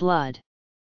of his blood.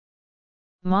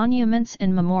 Monuments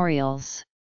and memorials.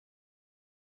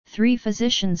 3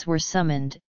 physicians were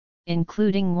summoned,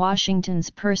 including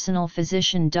Washington's personal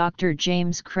physician Dr.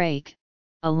 James Craik,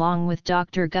 along with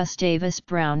Dr. Gustavus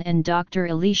Brown and Dr.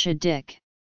 Elisha Dick.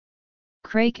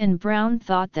 Craik and Brown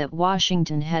thought that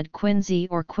Washington had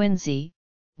quinsy,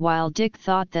 while Dick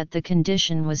thought that the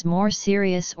condition was more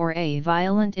serious or a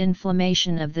violent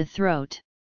inflammation of the throat.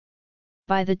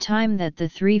 By the time that the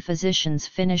 3 physicians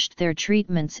finished their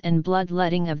treatments and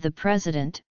bloodletting of the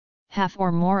president, half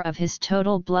or more of his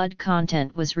total blood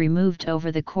content was removed over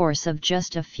the course of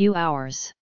just a few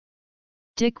hours.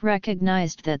 Dick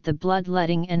recognized that the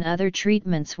bloodletting and other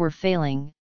treatments were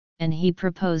failing, and he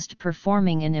proposed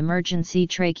performing an emergency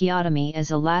tracheotomy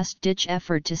as a last-ditch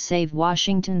effort to save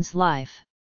Washington's life.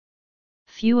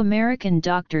 Few American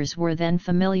doctors were then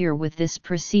familiar with this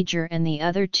procedure, and the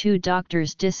other two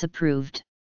doctors disapproved.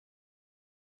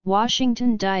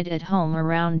 Washington died at home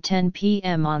around 10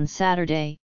 p.m. on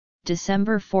Saturday,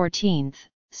 December 14,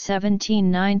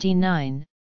 1799,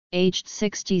 aged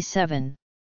 67.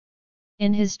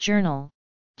 In his journal,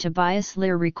 Tobias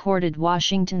Lear recorded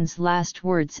Washington's last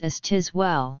words as "'Tis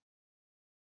well."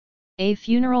 A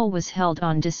funeral was held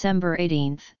on December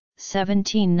 18,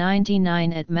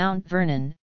 1799 at Mount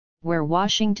Vernon, where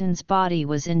Washington's body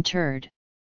was interred.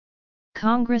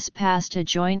 Congress passed a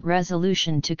joint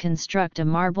resolution to construct a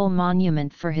marble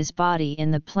monument for his body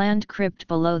in the planned crypt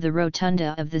below the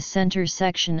rotunda of the center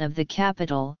section of the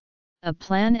Capitol, a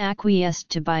plan acquiesced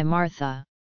to by Martha.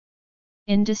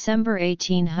 In December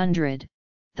 1800,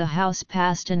 the House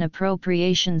passed an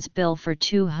appropriations bill for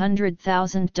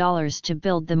 $200,000 to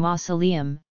build the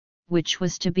mausoleum, which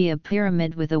was to be a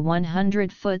pyramid with a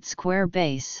 100-foot square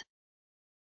base.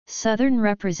 Southern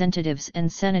representatives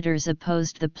and senators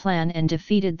opposed the plan and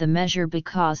defeated the measure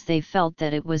because they felt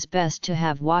that it was best to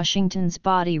have Washington's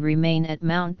body remain at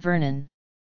Mount Vernon.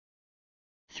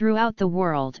 Throughout the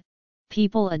world,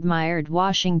 people admired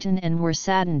Washington and were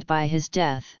saddened by his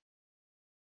death.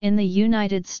 In the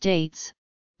United States,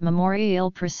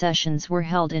 memorial processions were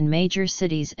held in major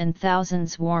cities and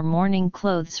thousands wore mourning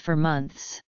clothes for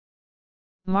months.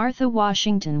 Martha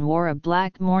Washington wore a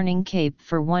black mourning cape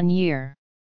for 1 year.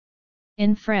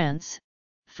 In France,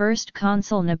 First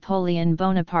Consul Napoleon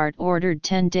Bonaparte ordered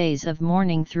 10 days of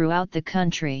mourning throughout the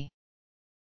country.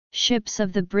 Ships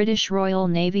of the British Royal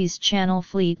Navy's Channel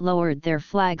Fleet lowered their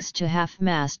flags to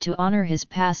half-mast to honor his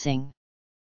passing.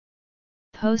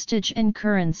 Postage and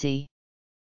currency.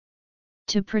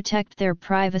 To protect their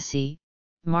privacy,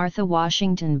 Martha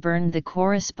Washington burned the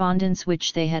correspondence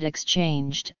which they had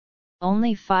exchanged.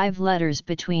 Only 5 letters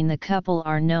between the couple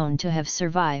are known to have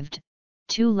survived,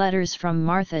 2 letters from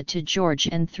Martha to George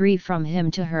and 3 from him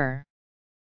to her.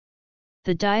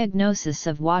 The diagnosis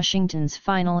of Washington's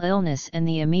final illness and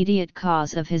the immediate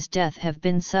cause of his death have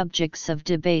been subjects of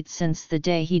debate since the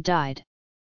day he died.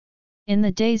 In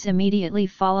the days immediately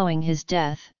following his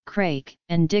death, Craik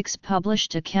and Dick's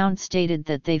published account stated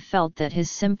that they felt that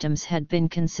his symptoms had been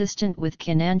consistent with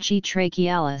Comanche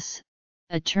trachealis,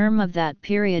 a term of that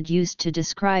period used to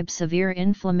describe severe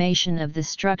inflammation of the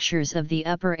structures of the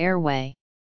upper airway.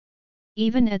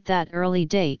 Even at that early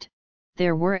date,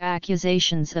 there were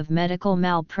accusations of medical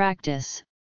malpractice,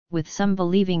 with some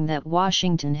believing that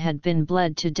Washington had been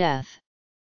bled to death.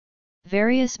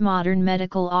 Various modern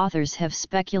medical authors have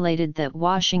speculated that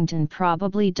Washington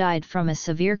probably died from a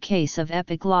severe case of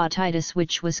epiglottitis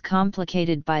which was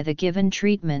complicated by the given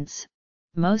treatments,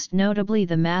 most notably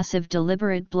the massive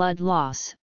deliberate blood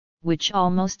loss, which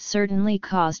almost certainly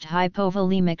caused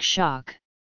hypovolemic shock.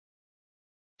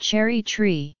 Cherry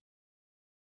tree.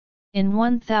 In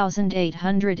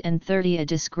 1830, a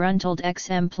disgruntled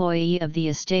ex-employee of the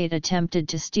estate attempted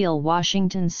to steal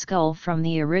Washington's skull from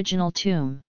the original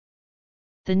tomb.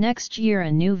 The next year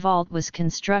a new vault was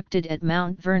constructed at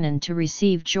Mount Vernon to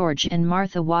receive George and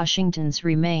Martha Washington's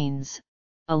remains,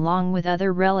 along with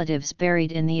other relatives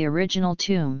buried in the original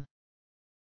tomb.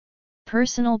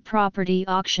 Personal property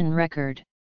auction record.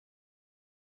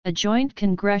 A joint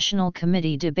congressional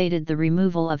committee debated the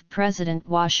removal of President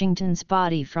Washington's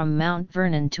body from Mount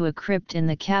Vernon to a crypt in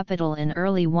the Capitol in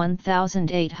early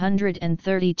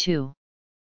 1832.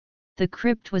 The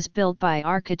crypt was built by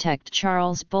architect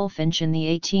Charles Bulfinch in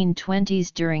the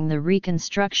 1820s during the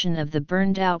reconstruction of the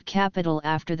burned-out Capitol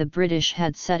after the British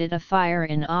had set it afire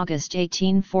in August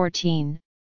 1814,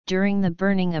 during the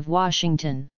burning of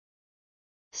Washington.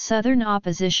 Southern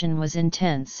opposition was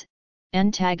intense,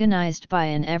 antagonized by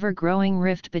an ever-growing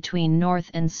rift between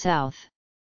North and South.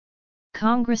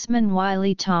 Congressman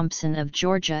Wiley Thompson of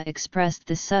Georgia expressed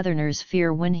the Southerners'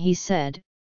 fear when he said,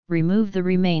 "Remove the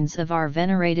remains of our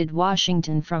venerated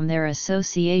Washington from their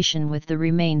association with the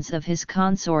remains of his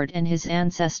consort and his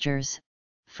ancestors,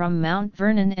 from Mount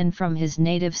Vernon and from his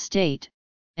native state,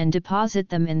 and deposit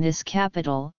them in this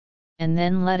Capitol, and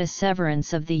then let a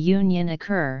severance of the Union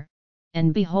occur,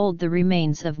 and behold the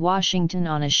remains of Washington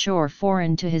on a shore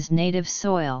foreign to his native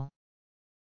soil."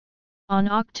 On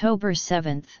October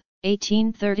 7,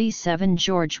 1837,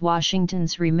 George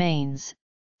Washington's remains,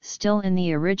 still in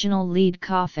the original lead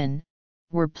coffin,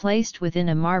 were placed within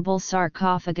a marble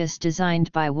sarcophagus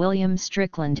designed by William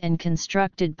Strickland and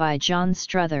constructed by John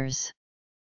Struthers.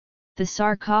 The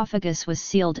sarcophagus was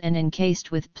sealed and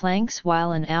encased with planks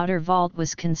while an outer vault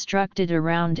was constructed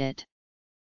around it.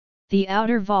 The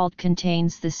outer vault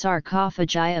contains the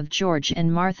sarcophagi of George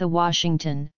and Martha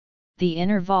Washington. The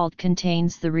inner vault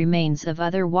contains the remains of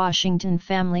other Washington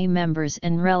family members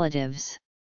and relatives.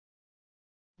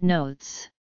 Notes.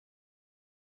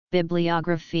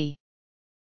 Bibliography.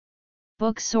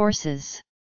 Book sources.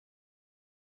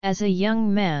 As a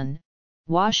young man,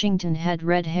 Washington had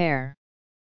red hair.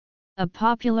 A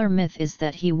popular myth is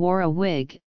that he wore a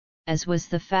wig, as was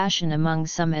the fashion among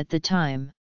some at the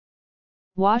time.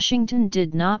 Washington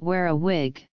did not wear a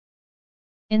wig.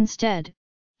 Instead,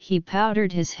 he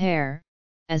powdered his hair,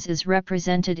 as is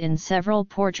represented in several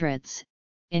portraits,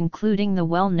 including the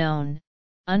well-known,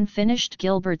 unfinished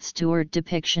Gilbert Stuart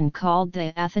depiction called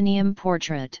the Athenaeum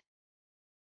portrait.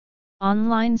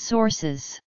 Online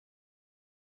sources.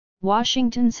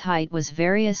 Washington's height was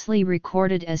variously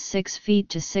recorded as 6 feet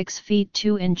to 6 feet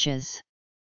 2 inches.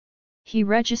 He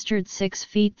registered 6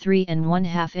 feet 3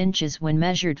 1/2 inches when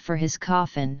measured for his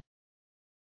coffin.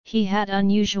 He had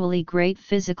unusually great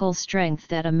physical strength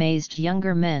that amazed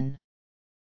younger men.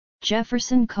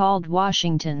 Jefferson called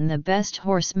Washington the best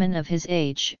horseman of his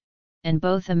age, and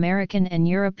both American and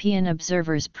European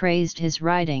observers praised his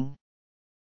riding.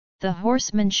 The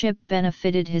horsemanship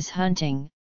benefited his hunting,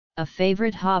 a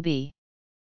favorite hobby.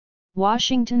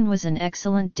 Washington was an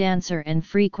excellent dancer and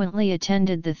frequently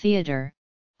attended the theater,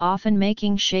 often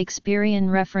making Shakespearean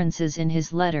references in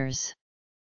his letters.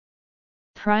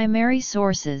 Primary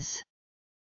sources.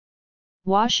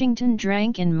 Washington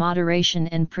drank in moderation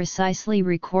and precisely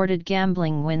recorded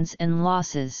gambling wins and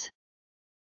losses.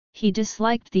 He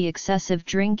disliked the excessive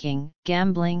drinking,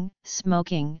 gambling,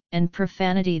 smoking, and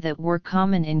profanity that were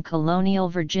common in colonial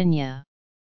Virginia.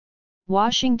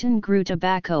 Washington grew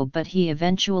tobacco, but he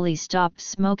eventually stopped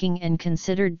smoking and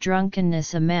considered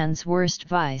drunkenness a man's worst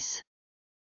vice.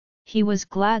 He was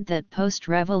glad that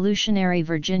post-revolutionary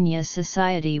Virginia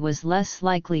society was less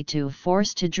likely to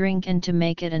force to drink and to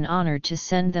make it an honor to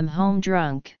send them home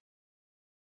drunk.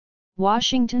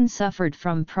 Washington suffered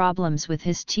from problems with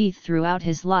his teeth throughout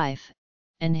his life,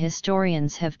 and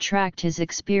historians have tracked his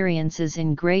experiences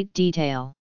in great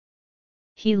detail.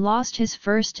 He lost his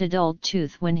first adult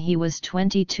tooth when he was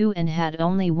 22 and had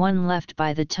only one left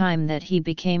by the time that he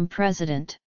became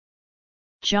president.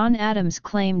 John Adams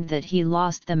claimed that he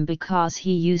lost them because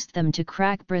he used them to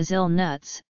crack Brazil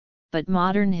nuts, but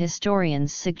modern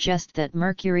historians suggest that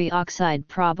mercury oxide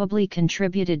probably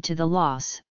contributed to the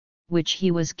loss, which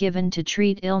he was given to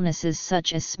treat illnesses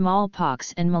such as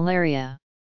smallpox and malaria.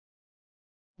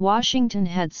 Washington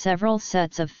had several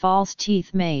sets of false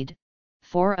teeth made,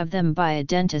 4 of them by a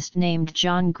dentist named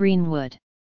John Greenwood.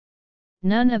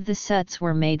 None of the sets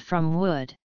were made from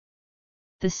wood.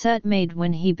 The set made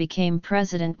when he became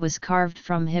president was carved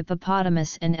from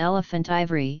hippopotamus and elephant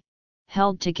ivory,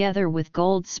 held together with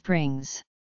gold springs.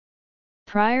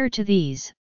 Prior to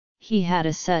these, he had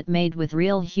a set made with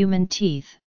real human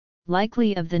teeth,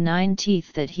 likely of the 9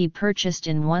 teeth that he purchased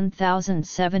in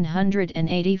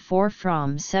 1784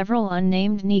 from several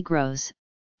unnamed Negroes,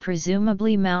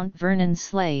 presumably Mount Vernon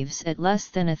slaves at less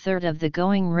than a third of the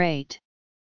going rate.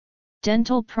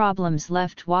 Dental problems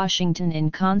left Washington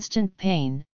in constant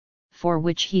pain, for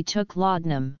which he took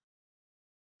laudanum.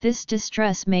 This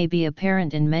distress may be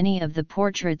apparent in many of the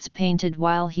portraits painted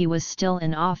while he was still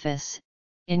in office,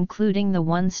 including the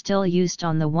one still used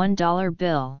on the $1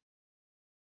 bill.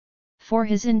 For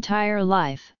his entire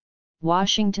life,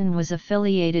 Washington was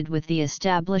affiliated with the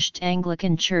established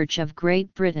Anglican Church of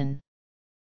Great Britain.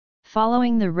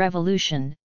 Following the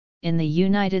Revolution, in the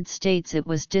United States it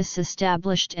was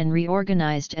disestablished and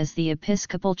reorganized as the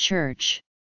Episcopal Church.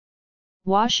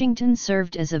 Washington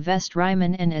served as a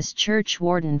vestryman and as church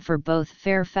warden for both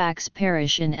Fairfax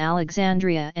Parish in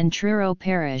Alexandria and Truro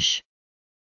Parish.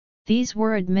 These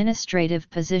were administrative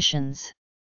positions.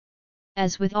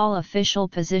 As with all official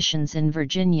positions in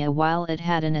Virginia, while it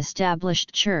had an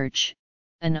established church,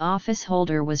 an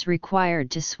officeholder was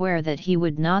required to swear that he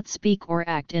would not speak or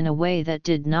act in a way that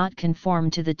did not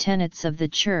conform to the tenets of the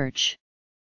church.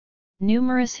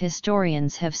 Numerous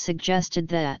historians have suggested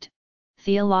that,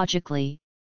 theologically,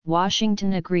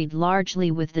 Washington agreed largely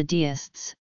with the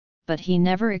deists, but he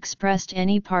never expressed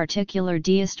any particular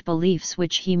deist beliefs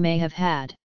which he may have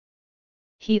had.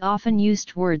 He often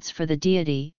used words for the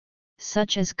deity,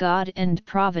 such as God and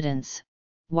Providence,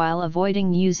 while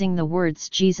avoiding using the words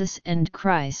Jesus and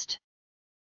Christ.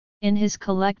 In his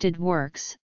collected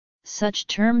works, such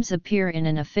terms appear in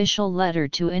an official letter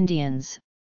to Indians,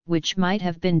 which might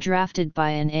have been drafted by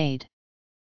an aide.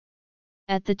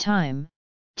 At the time,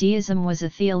 deism was a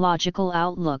theological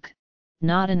outlook,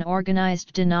 not an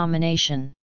organized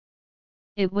denomination.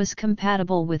 It was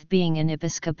compatible with being an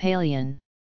Episcopalian.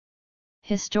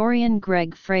 Historian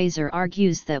Greg Fraser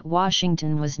argues that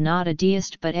Washington was not a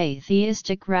deist but a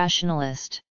theistic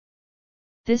rationalist.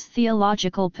 This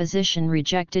theological position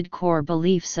rejected core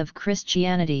beliefs of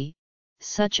Christianity,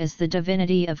 such as the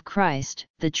divinity of Christ,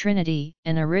 the Trinity,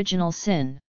 and original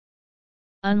sin.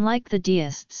 Unlike the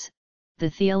deists,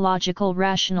 the theological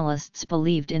rationalists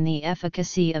believed in the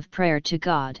efficacy of prayer to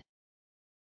God.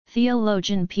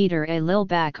 Theologian Peter A.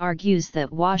 Lilbach argues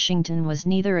that Washington was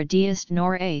neither a deist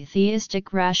nor a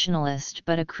theistic rationalist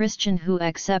but a Christian who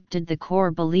accepted the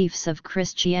core beliefs of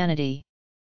Christianity.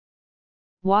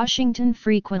 Washington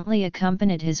frequently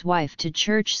accompanied his wife to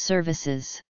church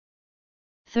services.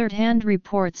 Third-hand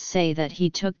reports say that he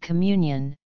took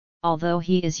communion, although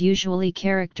he is usually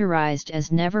characterized as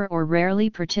never or rarely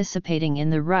participating in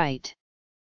the rite.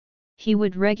 He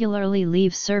would regularly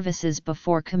leave services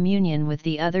before communion with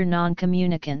the other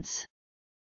non-communicants.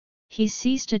 He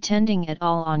ceased attending at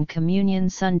all on Communion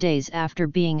Sundays after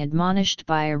being admonished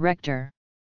by a rector.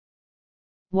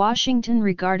 Washington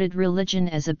regarded religion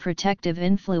as a protective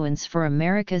influence for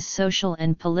America's social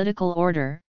and political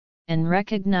order, and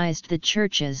recognized the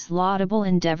Church's laudable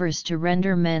endeavors to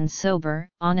render men sober,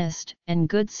 honest, and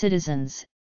good citizens,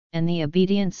 and the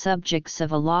obedient subjects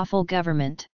of a lawful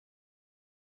government.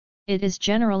 It is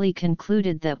generally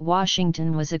concluded that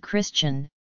Washington was a Christian,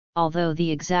 although the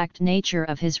exact nature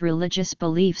of his religious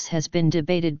beliefs has been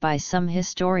debated by some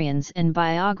historians and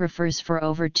biographers for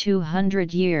over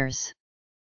 200 years.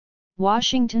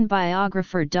 Washington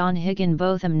biographer Don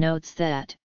Higginbotham notes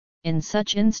that, in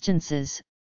such instances,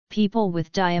 people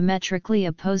with diametrically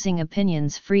opposing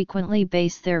opinions frequently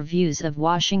base their views of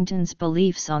Washington's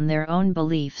beliefs on their own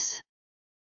beliefs.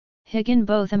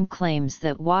 Higginbotham claims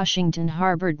that Washington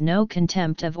harbored no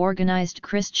contempt of organized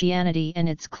Christianity and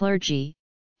its clergy,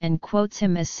 and quotes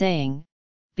him as saying,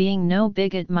 "Being no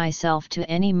bigot myself to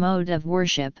any mode of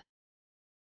worship."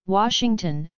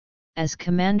 Washington, as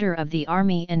commander of the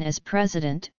army and as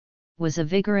president, was a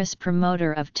vigorous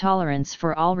promoter of tolerance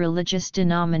for all religious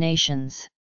denominations.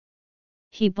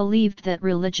 He believed that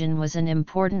religion was an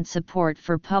important support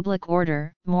for public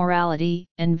order, morality,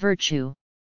 and virtue.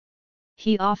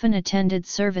 He often attended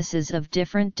services of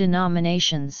different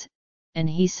denominations, and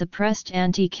he suppressed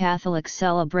anti-Catholic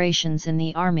celebrations in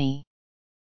the army.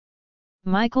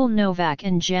 Michael Novak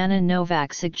and Jana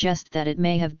Novak suggest that it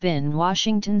may have been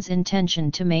Washington's intention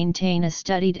to maintain a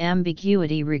studied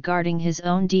ambiguity regarding his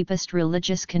own deepest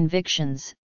religious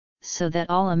convictions, so that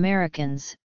all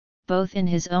Americans, both in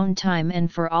his own time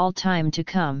and for all time to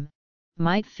come,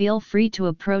 might feel free to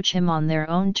approach him on their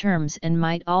own terms and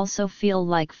might also feel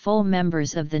like full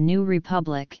members of the new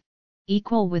republic,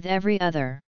 equal with every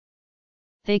other.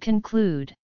 They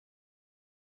conclude,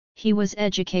 he was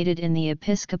educated in the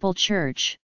Episcopal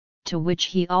Church, to which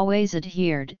he always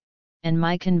adhered, and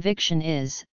my conviction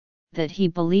is, that he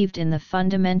believed in the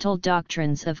fundamental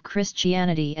doctrines of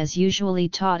Christianity as usually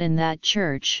taught in that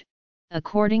church,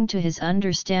 according to his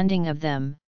understanding of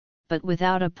them, but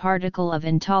without a particle of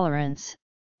intolerance,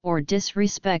 or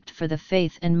disrespect for the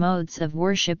faith and modes of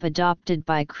worship adopted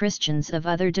by Christians of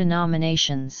other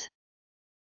denominations.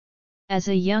 As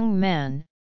a young man,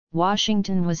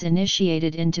 Washington was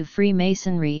initiated into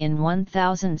Freemasonry in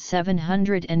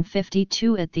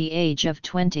 1752 at the age of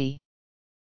 20.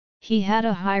 He had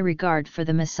a high regard for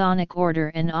the Masonic order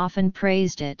and often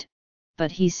praised it,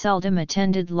 but he seldom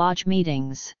attended lodge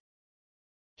meetings.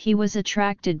 He was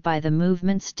attracted by the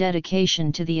movement's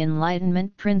dedication to the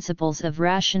Enlightenment principles of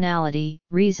rationality,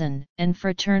 reason, and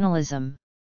fraternalism.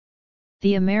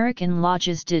 The American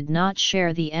lodges did not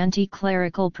share the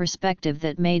anti-clerical perspective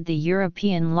that made the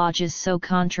European lodges so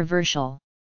controversial.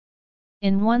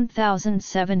 In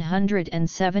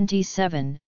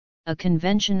 1777, a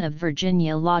convention of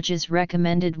Virginia lodges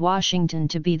recommended Washington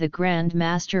to be the Grand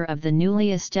Master of the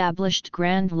newly established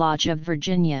Grand Lodge of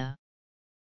Virginia.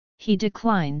 He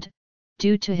declined,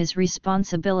 due to his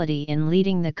responsibility in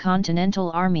leading the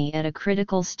Continental Army at a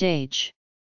critical stage.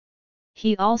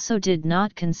 He also did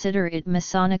not consider it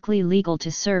Masonically legal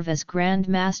to serve as Grand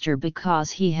Master because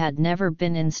he had never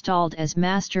been installed as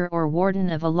Master or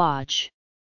Warden of a lodge.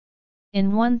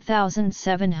 In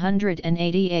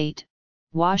 1788,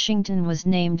 Washington was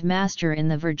named Master in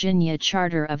the Virginia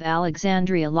Charter of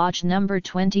Alexandria Lodge No.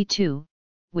 22,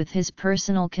 with his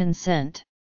personal consent.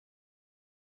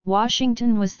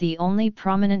 Washington was the only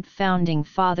prominent founding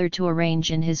father to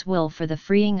arrange in his will for the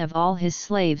freeing of all his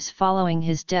slaves following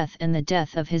his death and the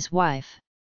death of his wife.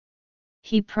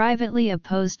 He privately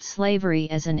opposed slavery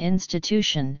as an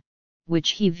institution,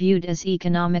 which he viewed as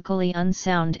economically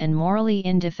unsound and morally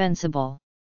indefensible.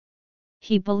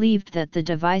 He believed that the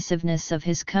divisiveness of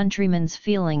his countrymen's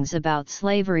feelings about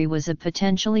slavery was a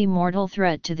potentially mortal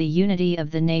threat to the unity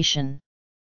of the nation.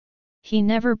 He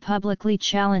never publicly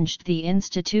challenged the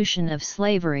institution of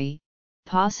slavery,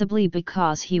 possibly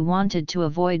because he wanted to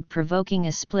avoid provoking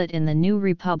a split in the new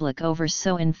republic over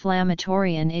so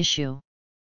inflammatory an issue.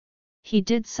 He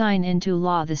did sign into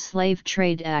law the Slave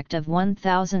Trade Act of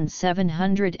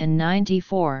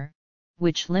 1794,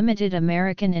 which limited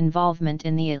American involvement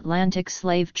in the Atlantic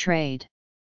slave trade.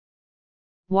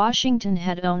 Washington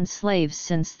had owned slaves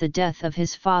since the death of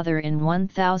his father in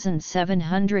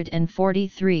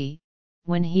 1743,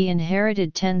 when he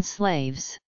inherited 10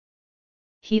 slaves.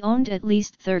 He owned at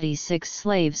least 36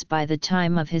 slaves by the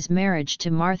time of his marriage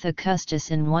to Martha Custis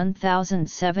in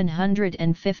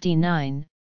 1759,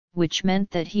 which meant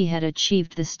that he had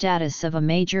achieved the status of a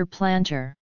major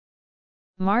planter.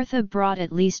 Martha brought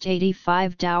at least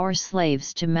 85 dower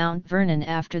slaves to Mount Vernon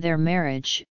after their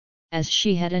marriage, as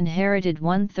she had inherited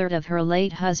 1/3 of her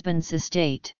late husband's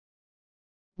estate.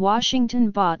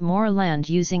 Washington bought more land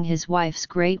using his wife's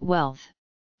great wealth,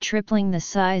 tripling the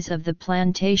size of the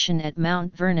plantation at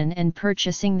Mount Vernon and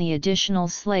purchasing the additional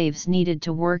slaves needed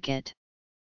to work it.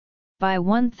 By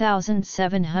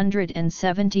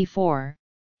 1774,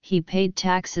 he paid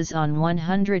taxes on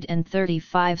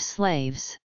 135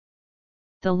 slaves.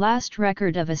 The last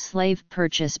record of a slave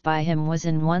purchase by him was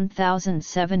in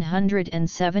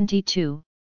 1772,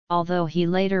 although he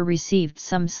later received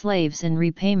some slaves in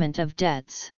repayment of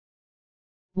debts.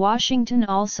 Washington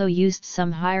also used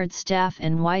some hired staff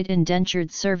and white indentured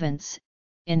servants.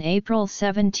 In April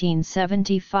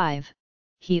 1775,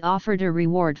 he offered a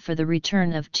reward for the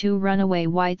return of 2 runaway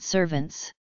white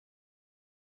servants.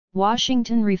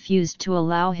 Washington refused to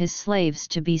allow his slaves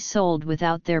to be sold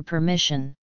without their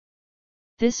permission.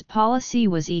 This policy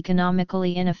was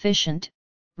economically inefficient,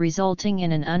 resulting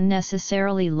in an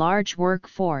unnecessarily large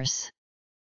workforce.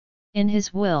 In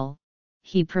his will,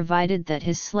 he provided that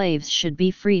his slaves should be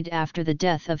freed after the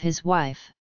death of his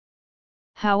wife.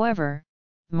 However,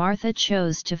 Martha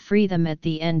chose to free them at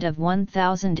the end of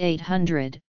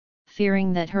 1800,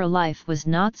 fearing that her life was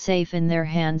not safe in their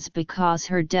hands because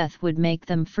her death would make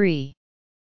them free.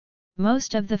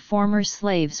 Most of the former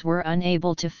slaves were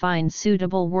unable to find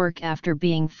suitable work after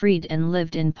being freed and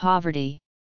lived in poverty.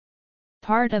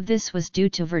 Part of this was due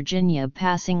to Virginia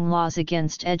passing laws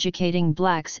against educating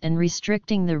blacks and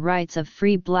restricting the rights of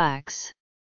free blacks.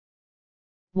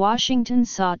 Washington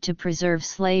sought to preserve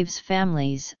slaves'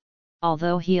 families,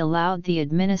 although he allowed the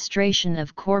administration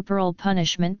of corporal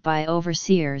punishment by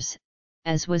overseers,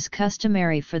 as was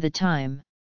customary for the time.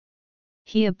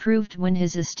 He approved when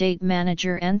his estate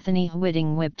manager Anthony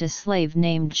Whiting whipped a slave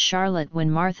named Charlotte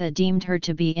when Martha deemed her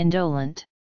to be indolent.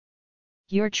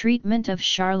 "Your treatment of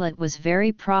Charlotte was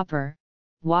very proper,"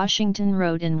 Washington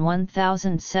wrote in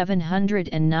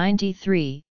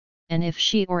 1793, "and if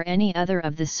she or any other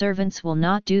of the servants will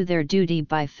not do their duty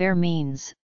by fair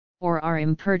means, or are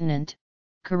impertinent,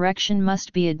 correction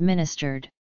must be administered."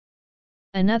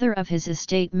 Another of his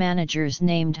estate managers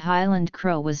named Highland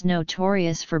Crow was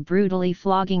notorious for brutally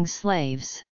flogging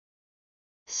slaves.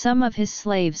 Some of his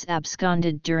slaves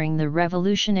absconded during the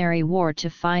Revolutionary War to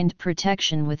find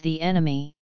protection with the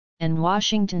enemy, and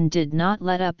Washington did not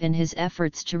let up in his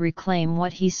efforts to reclaim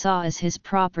what he saw as his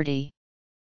property.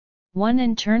 One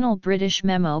internal British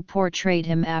memo portrayed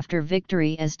him after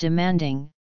victory as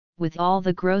demanding, with all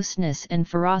the grossness and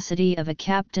ferocity of a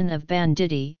captain of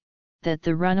banditti, that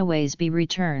the runaways be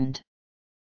returned.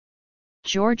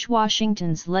 George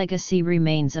Washington's legacy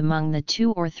remains among the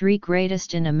 2 or 3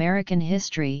 greatest in American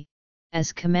history,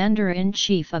 as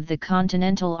Commander-in-Chief of the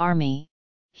Continental Army,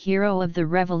 hero of the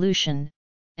Revolution,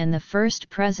 and the first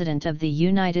President of the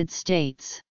United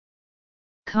States.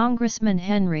 Congressman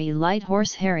Henry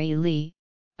Lighthorse Harry Lee,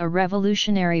 a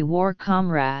Revolutionary War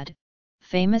comrade,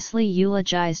 famously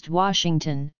eulogized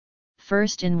Washington,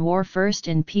 "First in war, first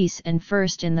in peace, and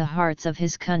first in the hearts of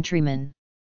his countrymen."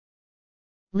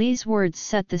 Lee's words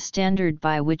set the standard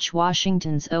by which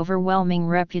Washington's overwhelming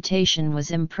reputation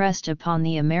was impressed upon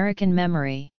the American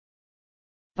memory.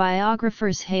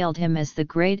 Biographers hailed him as the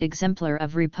great exemplar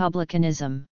of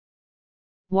republicanism.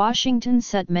 Washington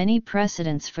set many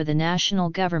precedents for the national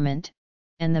government,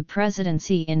 and the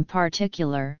presidency in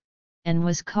particular, and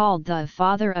was called the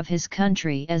father of his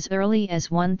country as early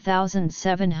as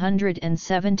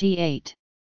 1778.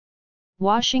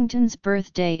 Washington's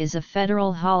birthday is a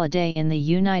federal holiday in the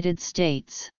United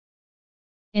States.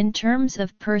 In terms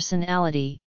of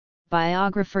personality,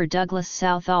 biographer Douglas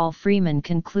Southall Freeman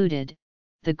concluded,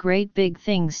 "The great big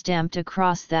thing stamped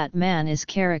across that man is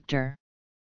character."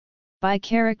 By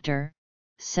character,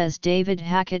 says David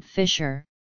Hackett Fisher,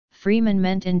 Freeman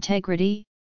meant integrity,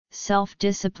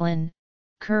 self-discipline,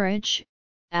 courage,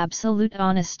 absolute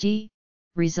honesty,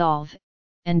 resolve,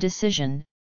 and decision,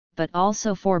 but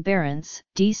also forbearance,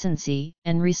 decency,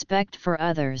 and respect for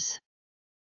others.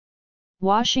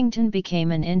 Washington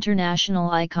became an international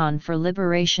icon for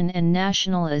liberation and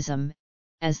nationalism,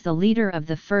 as the leader of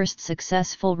the first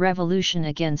successful revolution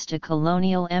against a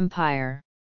colonial empire.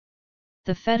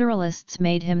 The Federalists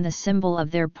made him the symbol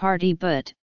of their party,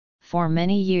 but, for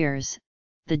many years,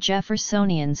 the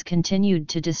Jeffersonians continued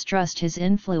to distrust his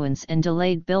influence and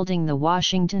delayed building the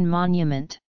Washington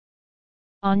Monument.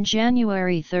 On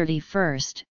January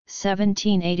 31,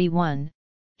 1781,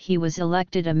 he was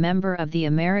elected a member of the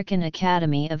American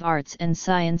Academy of Arts and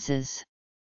Sciences.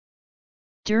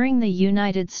 During the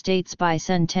United States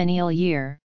bicentennial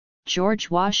year, George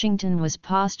Washington was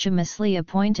posthumously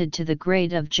appointed to the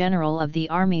grade of General of the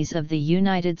Armies of the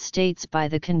United States by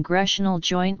the Congressional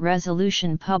Joint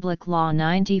Resolution Public Law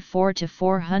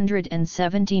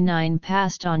 94-479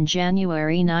 passed on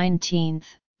January 19,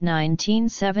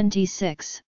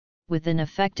 1976, with an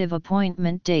effective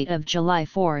appointment date of July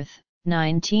 4,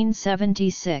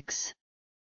 1976.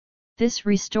 This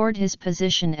restored his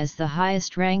position as the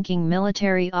highest-ranking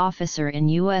military officer in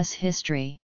U.S.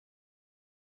 history.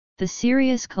 The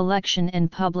serious collection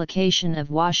and publication of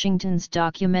Washington's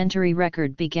documentary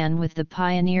record began with the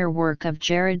pioneer work of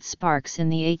Jared Sparks in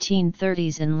the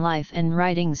 1830s in Life and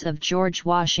Writings of George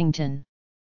Washington.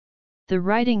 The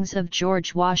Writings of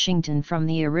George Washington from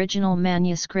the original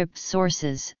manuscript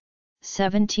sources,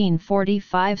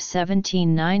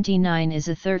 1745–1799, is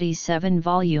a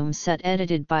 37-volume set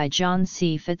edited by John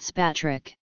C.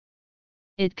 Fitzpatrick.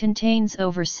 It contains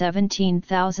over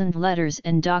 17,000 letters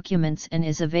and documents and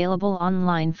is available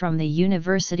online from the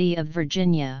University of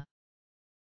Virginia.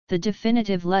 The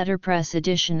definitive letterpress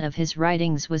edition of his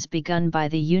writings was begun by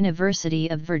the University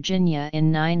of Virginia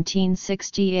in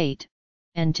 1968,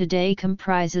 and today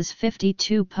comprises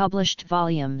 52 published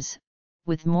volumes,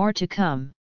 with more to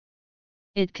come.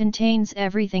 It contains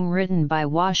everything written by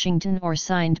Washington or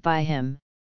signed by him,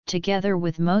 together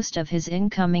with most of his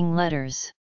incoming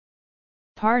letters.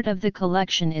 Part of the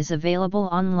collection is available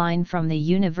online from the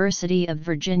University of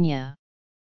Virginia.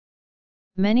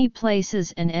 Many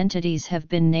places and entities have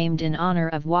been named in honor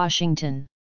of Washington.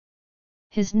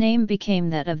 His name became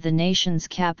that of the nation's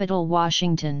capital,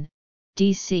 Washington,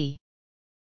 D.C.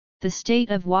 The state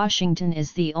of Washington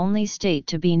is the only state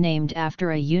to be named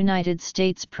after a United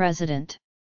States president.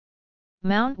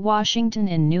 Mount Washington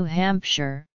in New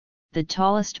Hampshire, the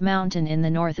tallest mountain in the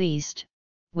Northeast,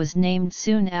 was named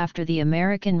soon after the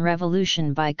American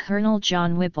Revolution by Colonel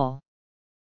John Whipple.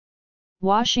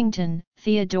 Washington,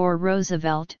 Theodore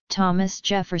Roosevelt, Thomas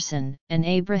Jefferson, and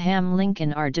Abraham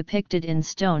Lincoln are depicted in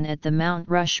stone at the Mount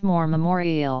Rushmore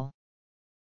Memorial.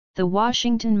 The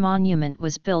Washington Monument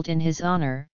was built in his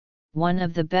honor, one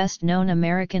of the best-known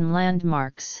American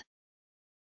landmarks.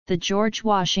 The George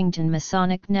Washington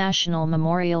Masonic National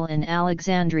Memorial in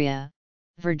Alexandria,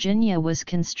 Virginia was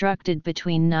constructed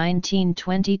between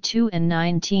 1922 and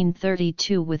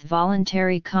 1932 with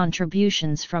voluntary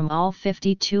contributions from all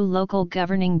 52 local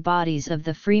governing bodies of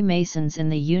the Freemasons in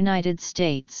the United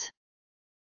States.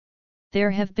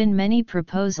 There have been many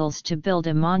proposals to build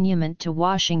a monument to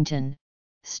Washington,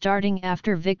 starting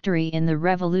after victory in the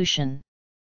Revolution.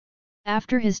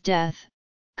 After his death,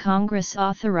 Congress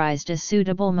authorized a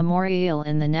suitable memorial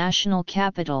in the national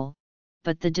capital,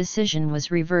 but the decision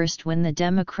was reversed when the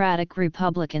Democratic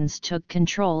Republicans took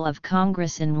control of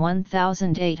Congress in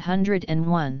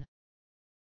 1801.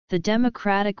 The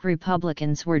Democratic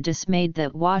Republicans were dismayed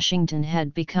that Washington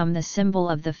had become the symbol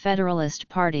of the Federalist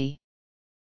Party.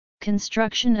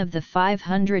 Construction of the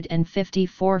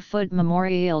 554-foot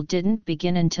memorial didn't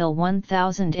begin until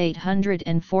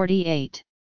 1848.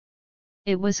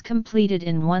 It was completed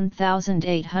in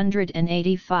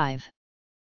 1885.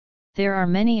 There are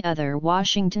many other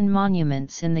Washington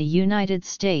monuments in the United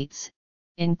States,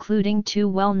 including two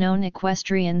well-known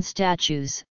equestrian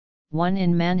statues, one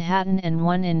in Manhattan and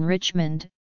one in Richmond,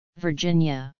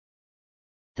 Virginia.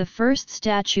 The first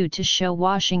statue to show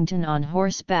Washington on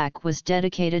horseback was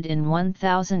dedicated in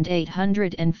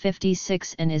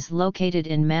 1856 and is located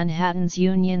in Manhattan's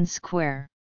Union Square.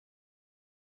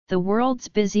 The world's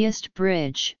busiest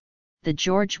bridge, the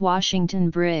George Washington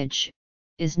Bridge,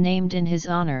 is named in his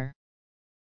honor.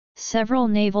 Several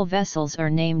naval vessels are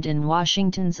named in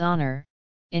Washington's honor,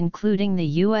 including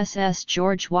the USS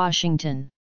George Washington.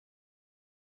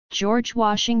 George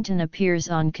Washington appears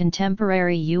on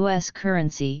contemporary U.S.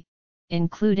 currency,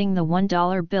 including the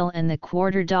 $1 bill and the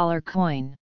 $quarter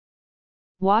coin.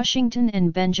 Washington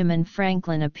and Benjamin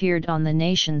Franklin appeared on the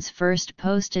nation's first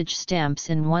postage stamps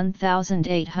in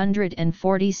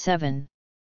 1847.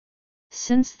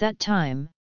 Since that time,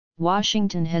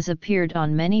 Washington has appeared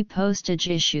on many postage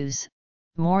issues,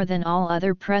 more than all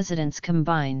other presidents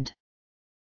combined.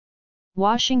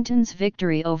 Washington's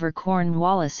victory over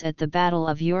Cornwallis at the Battle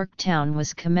of Yorktown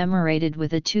was commemorated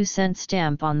with a 2-cent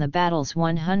stamp on the battle's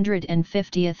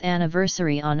 150th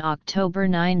anniversary on October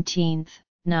 19,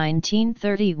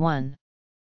 1931.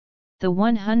 The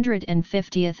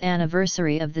 150th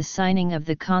anniversary of the signing of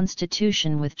the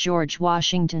Constitution with George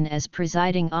Washington as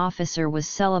presiding officer was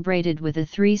celebrated with a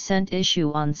 3-cent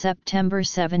issue on September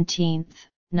 17,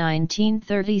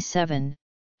 1937,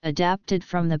 adapted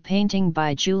from the painting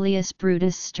by Julius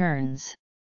Brutus Stearns.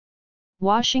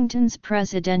 Washington's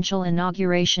presidential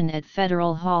inauguration at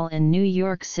Federal Hall in New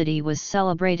York City was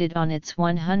celebrated on its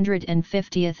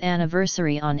 150th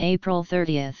anniversary on April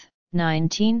 30,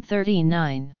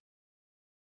 1939.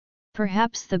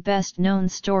 Perhaps the best-known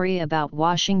story about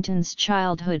Washington's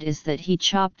childhood is that he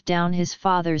chopped down his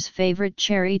father's favorite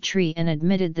cherry tree and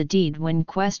admitted the deed when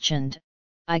questioned.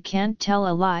 "I can't tell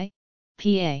a lie,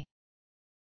 Pa."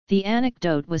 The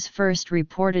anecdote was first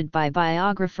reported by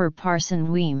biographer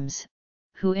Parson Weems,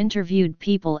 who interviewed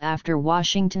people after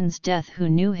Washington's death who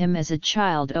knew him as a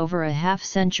child over a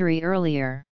half-century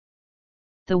earlier.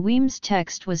 The Weems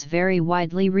text was very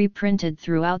widely reprinted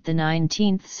throughout the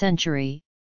 19th century,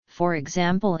 for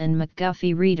example in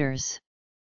McGuffey readers.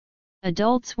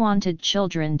 Adults wanted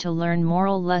children to learn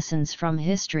moral lessons from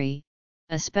history,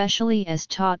 especially as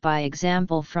taught by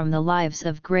example from the lives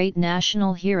of great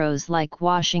national heroes like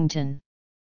Washington.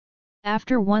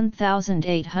 After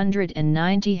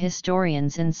 1,890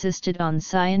 historians insisted on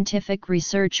scientific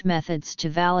research methods to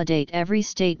validate every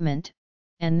statement,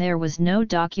 and there was no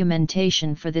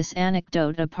documentation for this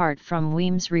anecdote apart from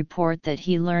Weems' report that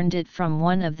he learned it from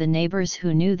one of the neighbors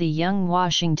who knew the young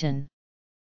Washington.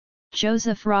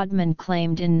 Joseph Rodman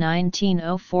claimed in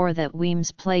 1904 that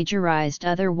Weems plagiarized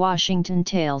other Washington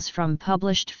tales from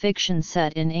published fiction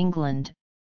set in England,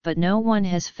 but no one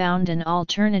has found an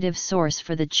alternative source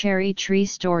for the cherry tree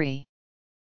story.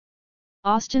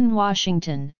 Austin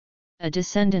Washington, a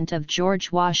descendant of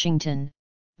George Washington,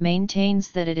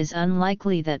 maintains that it is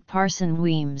unlikely that Parson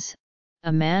Weems,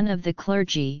 a man of the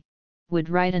clergy, would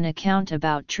write an account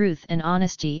about truth and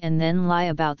honesty and then lie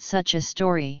about such a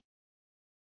story.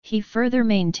 He further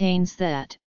maintains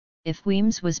that, if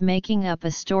Weems was making up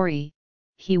a story,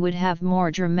 he would have more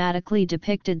dramatically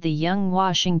depicted the young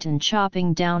Washington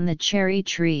chopping down the cherry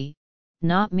tree,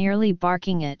 not merely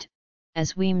barking it,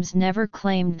 as Weems never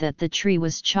claimed that the tree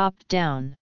was chopped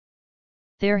down.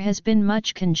 There has been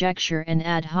much conjecture and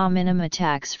ad hominem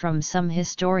attacks from some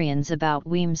historians about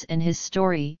Weems and his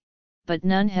story, but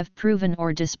none have proven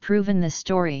or disproven the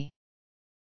story.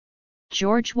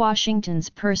 George Washington's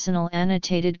personal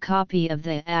annotated copy of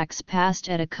the acts passed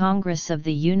at a Congress of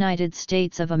the United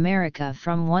States of America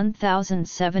from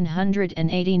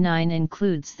 1789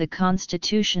 includes the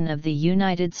Constitution of the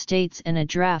United States and a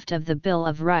draft of the Bill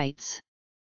of Rights.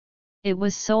 It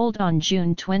was sold on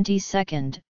June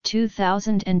 22,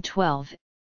 2012,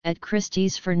 at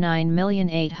Christie's for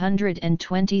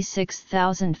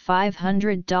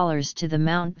 $9,826,500 to the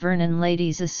Mount Vernon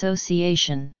Ladies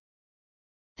Association.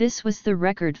 This was the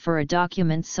record for a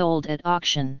document sold at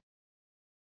auction.